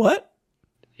 Whoa, what?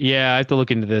 Yeah, I have to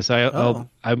look into this.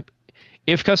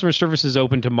 If customer service is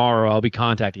open tomorrow, I'll be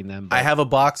contacting them. I have a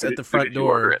box at the front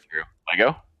door. Order it through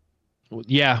Lego?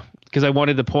 Yeah, because I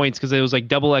wanted the points because it was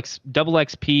double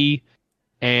XP.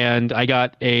 And I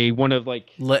got one of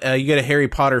you get a Harry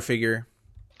Potter figure.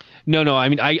 No. I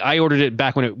mean, I ordered it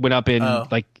back when it went up in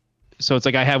so it's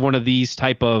I have one of these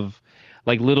type of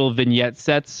little vignette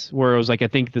sets where it was I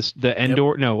think the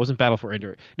Endor. Yep. No, it wasn't Battle for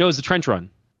Endor. No, it was the Trench Run.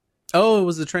 Oh, it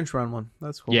was the Trench Run one.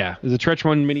 That's cool. Yeah, it was a Trench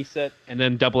Run mini set and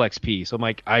then double XP. So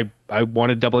I'm I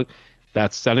wanted double.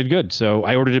 That sounded good. So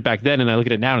I ordered it back then and I look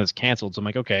at it now and it's canceled. So I'm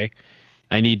like, okay.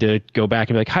 I need to go back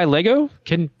and be like, hi, Lego?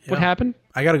 What happened?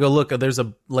 I got to go look. There's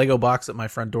a Lego box at my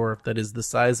front door that is the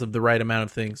size of the right amount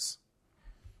of things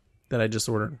that I just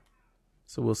ordered.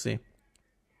 So we'll see.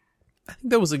 I think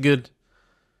that was I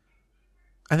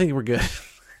think we're good.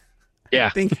 Yeah.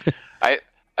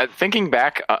 Thinking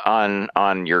back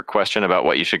on your question about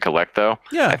what you should collect, though,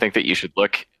 I think that you should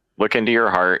look into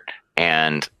your heart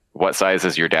and what size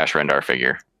is your Dash Rendar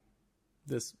figure?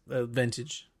 This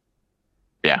vintage.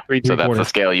 Yeah, so that's the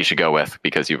scale you should go with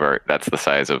because that's the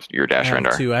size of your Dash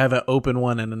Rendar. Two. I have an open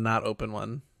one and a not open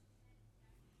one,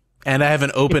 and I have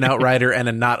an open Outrider and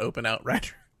a not open Outrider.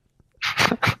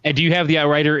 And do you have the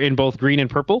Outrider in both green and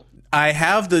purple? I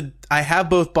have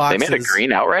both boxes. They made a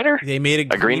green Outrider. They made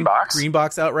a green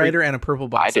box Outrider and a purple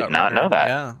box. I did not know that.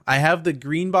 Yeah, I have the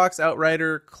green box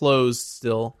Outrider closed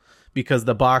still because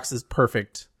the box is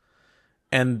perfect.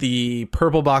 And the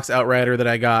purple box Outrider that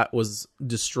I got was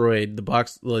destroyed. The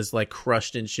box was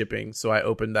crushed in shipping, so I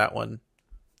opened that one.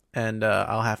 And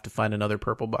I'll have to find another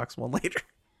purple box one later.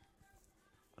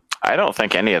 I don't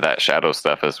think any of that Shadow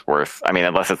stuff is worth... I mean,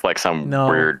 unless it's some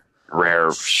weird,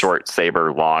 rare, short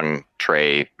saber, long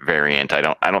tray variant. I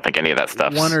don't think any of that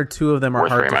stuff. One or two of them are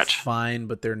hard to find,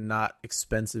 but they're not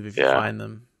expensive if you find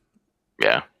them.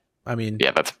 Yeah. I mean...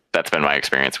 Yeah, that's been my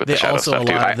experience with the Shadow stuff,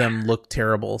 too. A lot of them look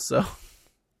terrible, so...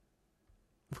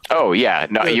 Oh, yeah.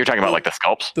 No, you're talking about the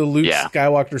sculpts? The Luke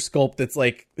Skywalker sculpt that's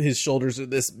his shoulders are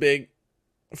this big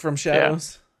from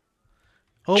Shadows.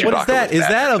 Yeah. Oh, Chewbacca, what is that? Is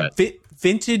that a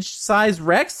vintage size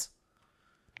Rex?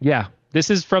 Yeah. This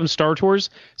is from Star Tours.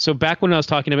 So back when I was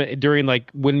talking about during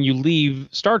when you leave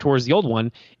Star Tours, the old one,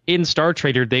 in Star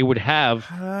Trader, they would have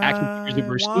action figures that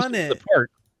were exclusive to the park.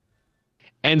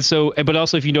 And so, but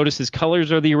also if you notice his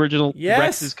colors are the original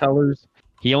Rex's colors.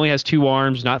 He only has 2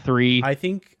 arms, not 3. I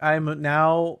think I'm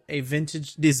now a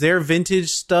vintage... Is there vintage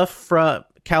stuff from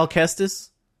Cal Kestis?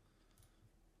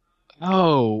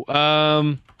 Oh,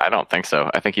 I don't think so.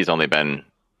 I think he's only been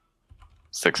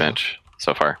 6-inch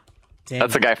so far. Damn.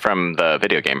 That's the guy from the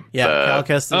video game. Yeah, Cal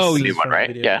Kestis. Oh, new one,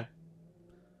 right? Yeah.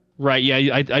 Right,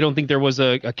 yeah. I don't think there was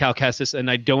a Cal Kestis,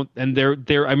 and I don't... And there.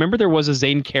 I remember there was a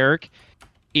Zane Carrick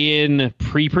in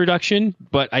pre-production,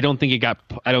 but I don't think it got.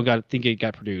 think it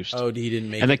got produced. Oh, he didn't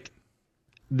make it.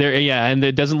 There, yeah, and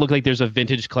it doesn't look like there's a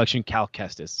vintage collection Cal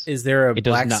Kestis. Is there a It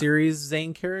does Black not. Series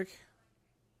Zane Carrick?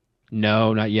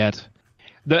 No, not yet.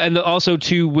 Also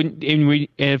too when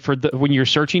when you're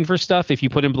searching for stuff, if you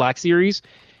put in Black Series,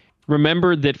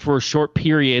 remember that for a short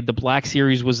period, the Black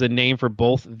Series was the name for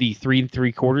both the 3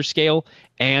 3/4 scale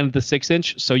and the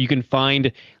 6-inch. So you can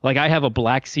find, like, I have a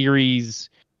Black Series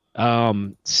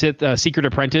Secret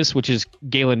Apprentice, which is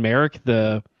Galen Merrick,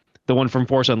 the one from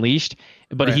Force Unleashed,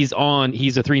 but Right. he's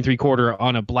a 3 3/4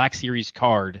 on a Black Series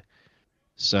card.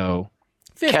 So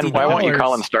Ken, why won't you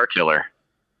call him $50. Star Killer?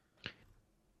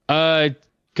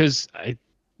 because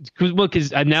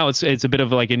now it's a bit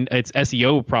of like it's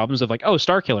SEO problems of like, oh,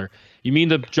 Star Killer, you mean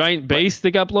the giant base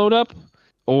that got blown up,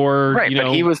 or Right,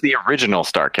 but he was the original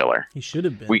Star Killer. He should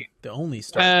have been We- the only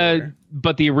Star Killer.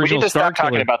 but the We original need to Star stop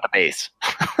talking Killer. about the base.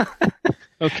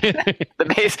 Okay,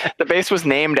 The base was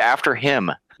named after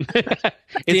him. it's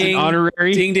Ding, an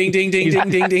honorary Ding ding ding ding ding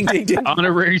ding ding ding ding.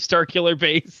 honorary Star Killer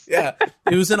base. Yeah,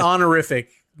 it was an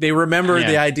honorific. They remembered Yeah.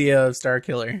 the idea of Star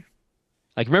Killer.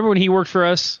 Like, remember when he worked for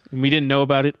us and we didn't know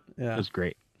about it? Yeah. It was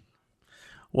great.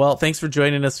 Well, thanks for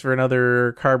joining us for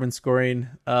another carbon scoring.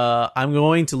 I'm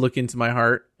going to look into my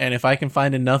heart, and if I can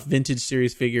find enough vintage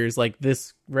series figures like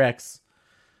this Rex,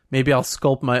 maybe I'll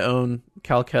sculpt my own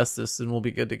Cal Kestis, and we'll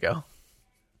be good to go.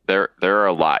 There are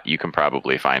a lot. You can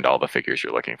probably find all the figures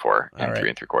you're looking for in All right.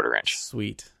 3 3/4 inch.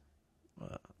 Sweet.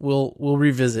 We'll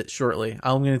revisit shortly.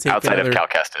 I'm going to take Outside another. of Cal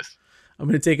Kestis. I'm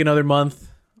going to take another month.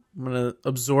 I'm going to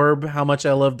absorb how much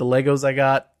I love the Legos I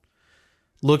got.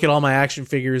 Look at all my action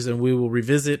figures, and we will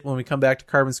revisit when we come back to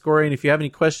carbon scoring. If you have any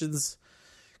questions,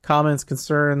 comments,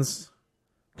 concerns,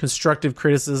 constructive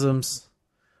criticisms,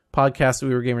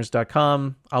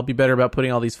 podcast@weweregamers.com. I'll be better about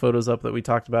putting all these photos up that we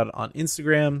talked about on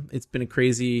Instagram. It's been a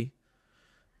crazy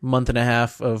month and a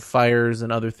half of fires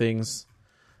and other things.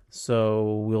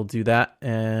 So we'll do that,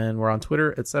 and we're on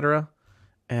Twitter, etc.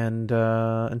 And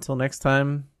until next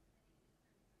time,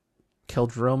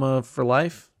 Keldroma for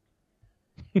life.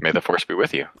 May the force be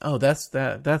with you. Oh, that's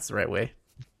the right way.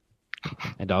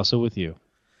 And also with you.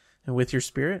 And with your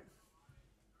spirit.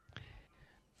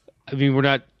 I mean, we're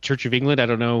not Church of England. I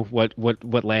don't know what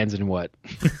lands in what.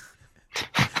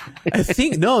 I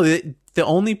think no, the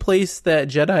only place that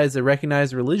Jedi is a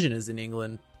recognized religion is in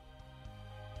England.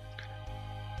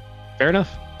 Fair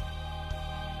enough.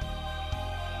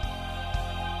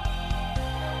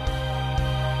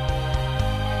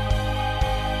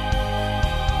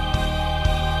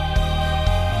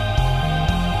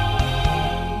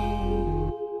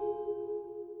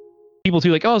 People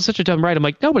too like, oh, it's such a dumb ride. I'm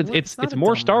like, no, but Well, it's not a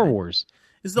more dumb Star ride. Wars.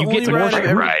 It's the You only get to ride watch I've it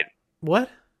ever. Ride. What?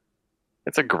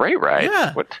 It's a great ride.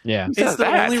 Yeah. What? Yeah. Who It's says the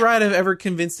that? only ride I've ever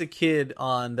convinced a kid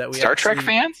on that we Star Trek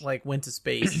actually, fans? like went to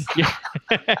space.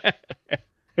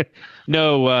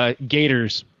 No,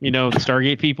 Gators. You know, the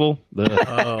Stargate people.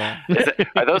 Oh,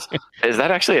 Is that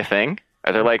actually a thing?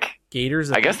 Are there like?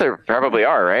 Gators. I guess there probably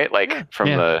are, right? Like from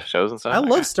Yeah. the shows and stuff. I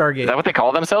love Stargate. Is that what they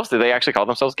call themselves? Do they actually call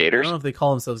themselves I Gators? don't know if they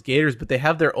call themselves Gators, but they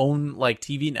have their own like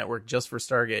TV network just for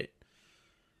Stargate.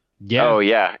 Yeah. Oh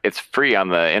yeah, it's free on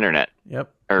the internet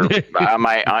Yep. or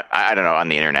I don't know, on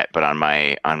the internet, but on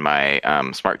my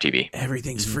smart TV.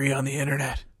 Everything's free on the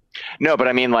internet. No, but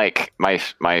I mean like my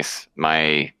smart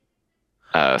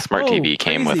TV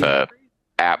came with crazy. a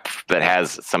app that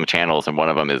has some channels, and one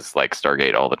of them is like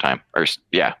Stargate all the time. Or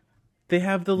yeah, They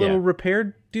have the little Yeah.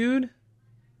 repaired dude.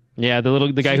 Yeah,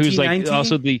 the guy who's like GT19?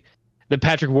 also the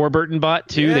Patrick Warburton bot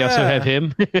too. They also Yeah. have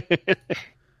him.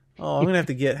 Oh, I'm gonna have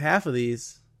to get half of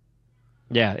these.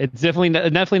 Yeah, it's definitely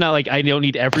not like I don't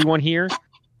need everyone here,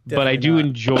 but I Definitely do not.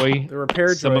 enjoy The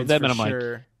repaired some of droids them, for and I'm like,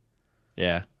 sure,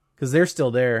 yeah. because they're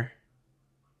still there.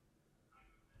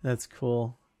 That's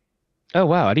cool. Oh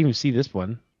wow, I didn't even see this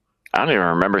one. I don't even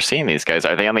remember seeing these guys.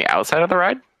 Are they on the outside of the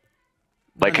ride?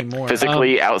 Not Like anymore.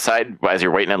 physically outside as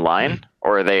you're waiting in line,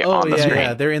 or are they Oh on the yeah, screen?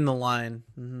 yeah, they're in the line.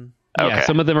 Hmm. Yeah, Okay.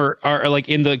 some of them are like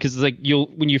in the because like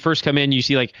when you first come in, you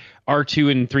see like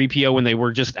R2 and 3PO when they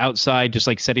were just outside, just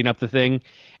like setting up the thing,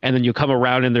 and then you'll come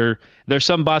around and there's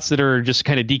some bots that are just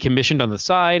kind of decommissioned on the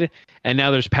side, and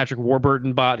now there's Patrick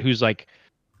Warburton bot who's like,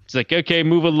 it's like okay,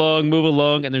 move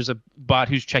along, and there's a bot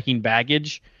who's checking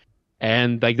baggage,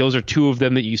 and like those are two of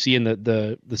them that you see in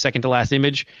the second to last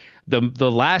image. The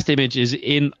last image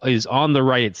is on the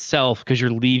right itself because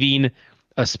you're leaving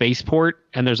a spaceport,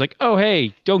 and there's like, oh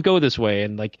hey, don't go this way,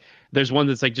 and like there's one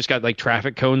that's like just got like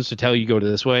traffic cones to tell you go to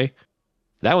this way.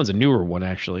 That one's a newer one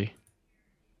actually.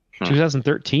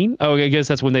 2013. Oh, I guess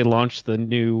that's when they launched the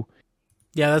new.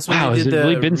 Yeah, that's when Wow, they has did it the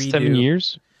really been redo. 7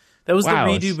 years? That was Wow,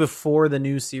 the redo it's- before the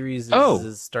new series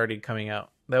Oh. started coming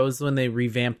out. That was when they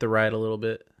revamped the ride a little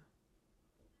bit.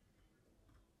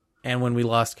 And when we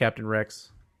lost Captain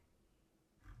Rex.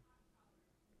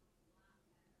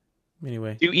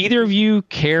 Anyway, Do either of you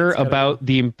care It's gotta about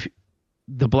the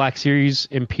Black Series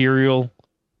Imperial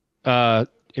probe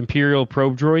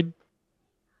droid?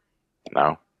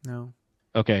 No. no.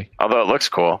 Okay. Although it looks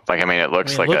cool. Like, I mean, it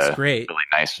looks like looks a great. really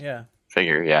nice Yeah.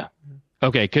 figure. Yeah.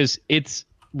 Okay, because it's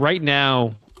right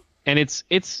now, and it's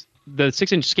the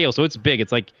 6-inch scale, so it's big.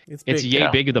 It's like It's it's big. yay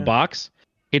Yeah. big in the Yeah. box.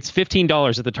 It's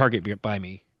 $15 at the Target by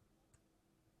me.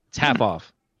 It's half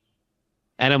off,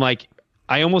 and I'm like,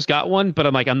 I almost got one, but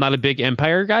I'm like, I'm not a big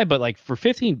Empire guy, but like for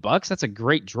 $15, that's a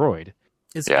great droid.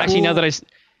 It's Yeah. Actually, cool.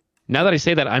 now that I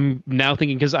say that, I'm now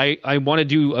thinking because I want to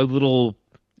do a little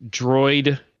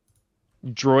droid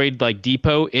like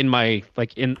depot in my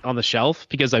on the shelf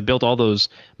because I built all those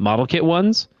model kit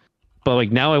ones, but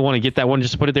like now I want to get that one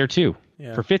just to put it there too.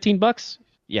 Yeah. For $15,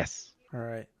 yes. All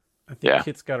right. I think Yeah.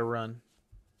 Kit's got to run.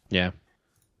 Yeah.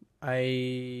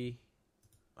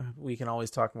 We can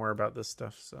always talk more about this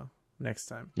stuff. So next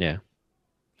time. Yeah.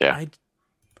 Yeah.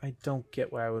 I don't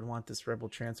get why I would want this Rebel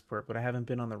transport, but I haven't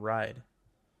been on the ride.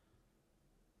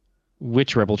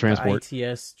 Which Rebel transport? The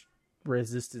ITS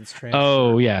Resistance transport.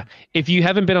 Oh yeah. If you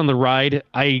haven't been on the ride,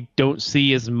 I don't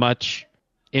see as much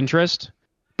interest.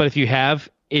 But if you have,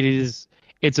 it's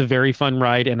a very fun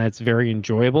ride and it's very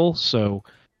enjoyable. So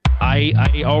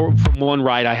from one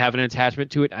ride, I have an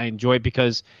attachment to it. I enjoy it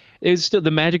because it's still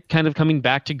the magic kind of coming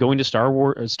back to going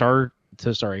to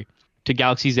to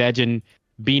Galaxy's Edge and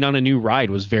being on a new ride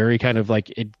was very kind of like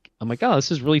it. I'm like, oh,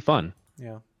 this is really fun.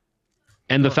 Yeah.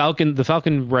 And the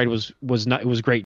Falcon ride was great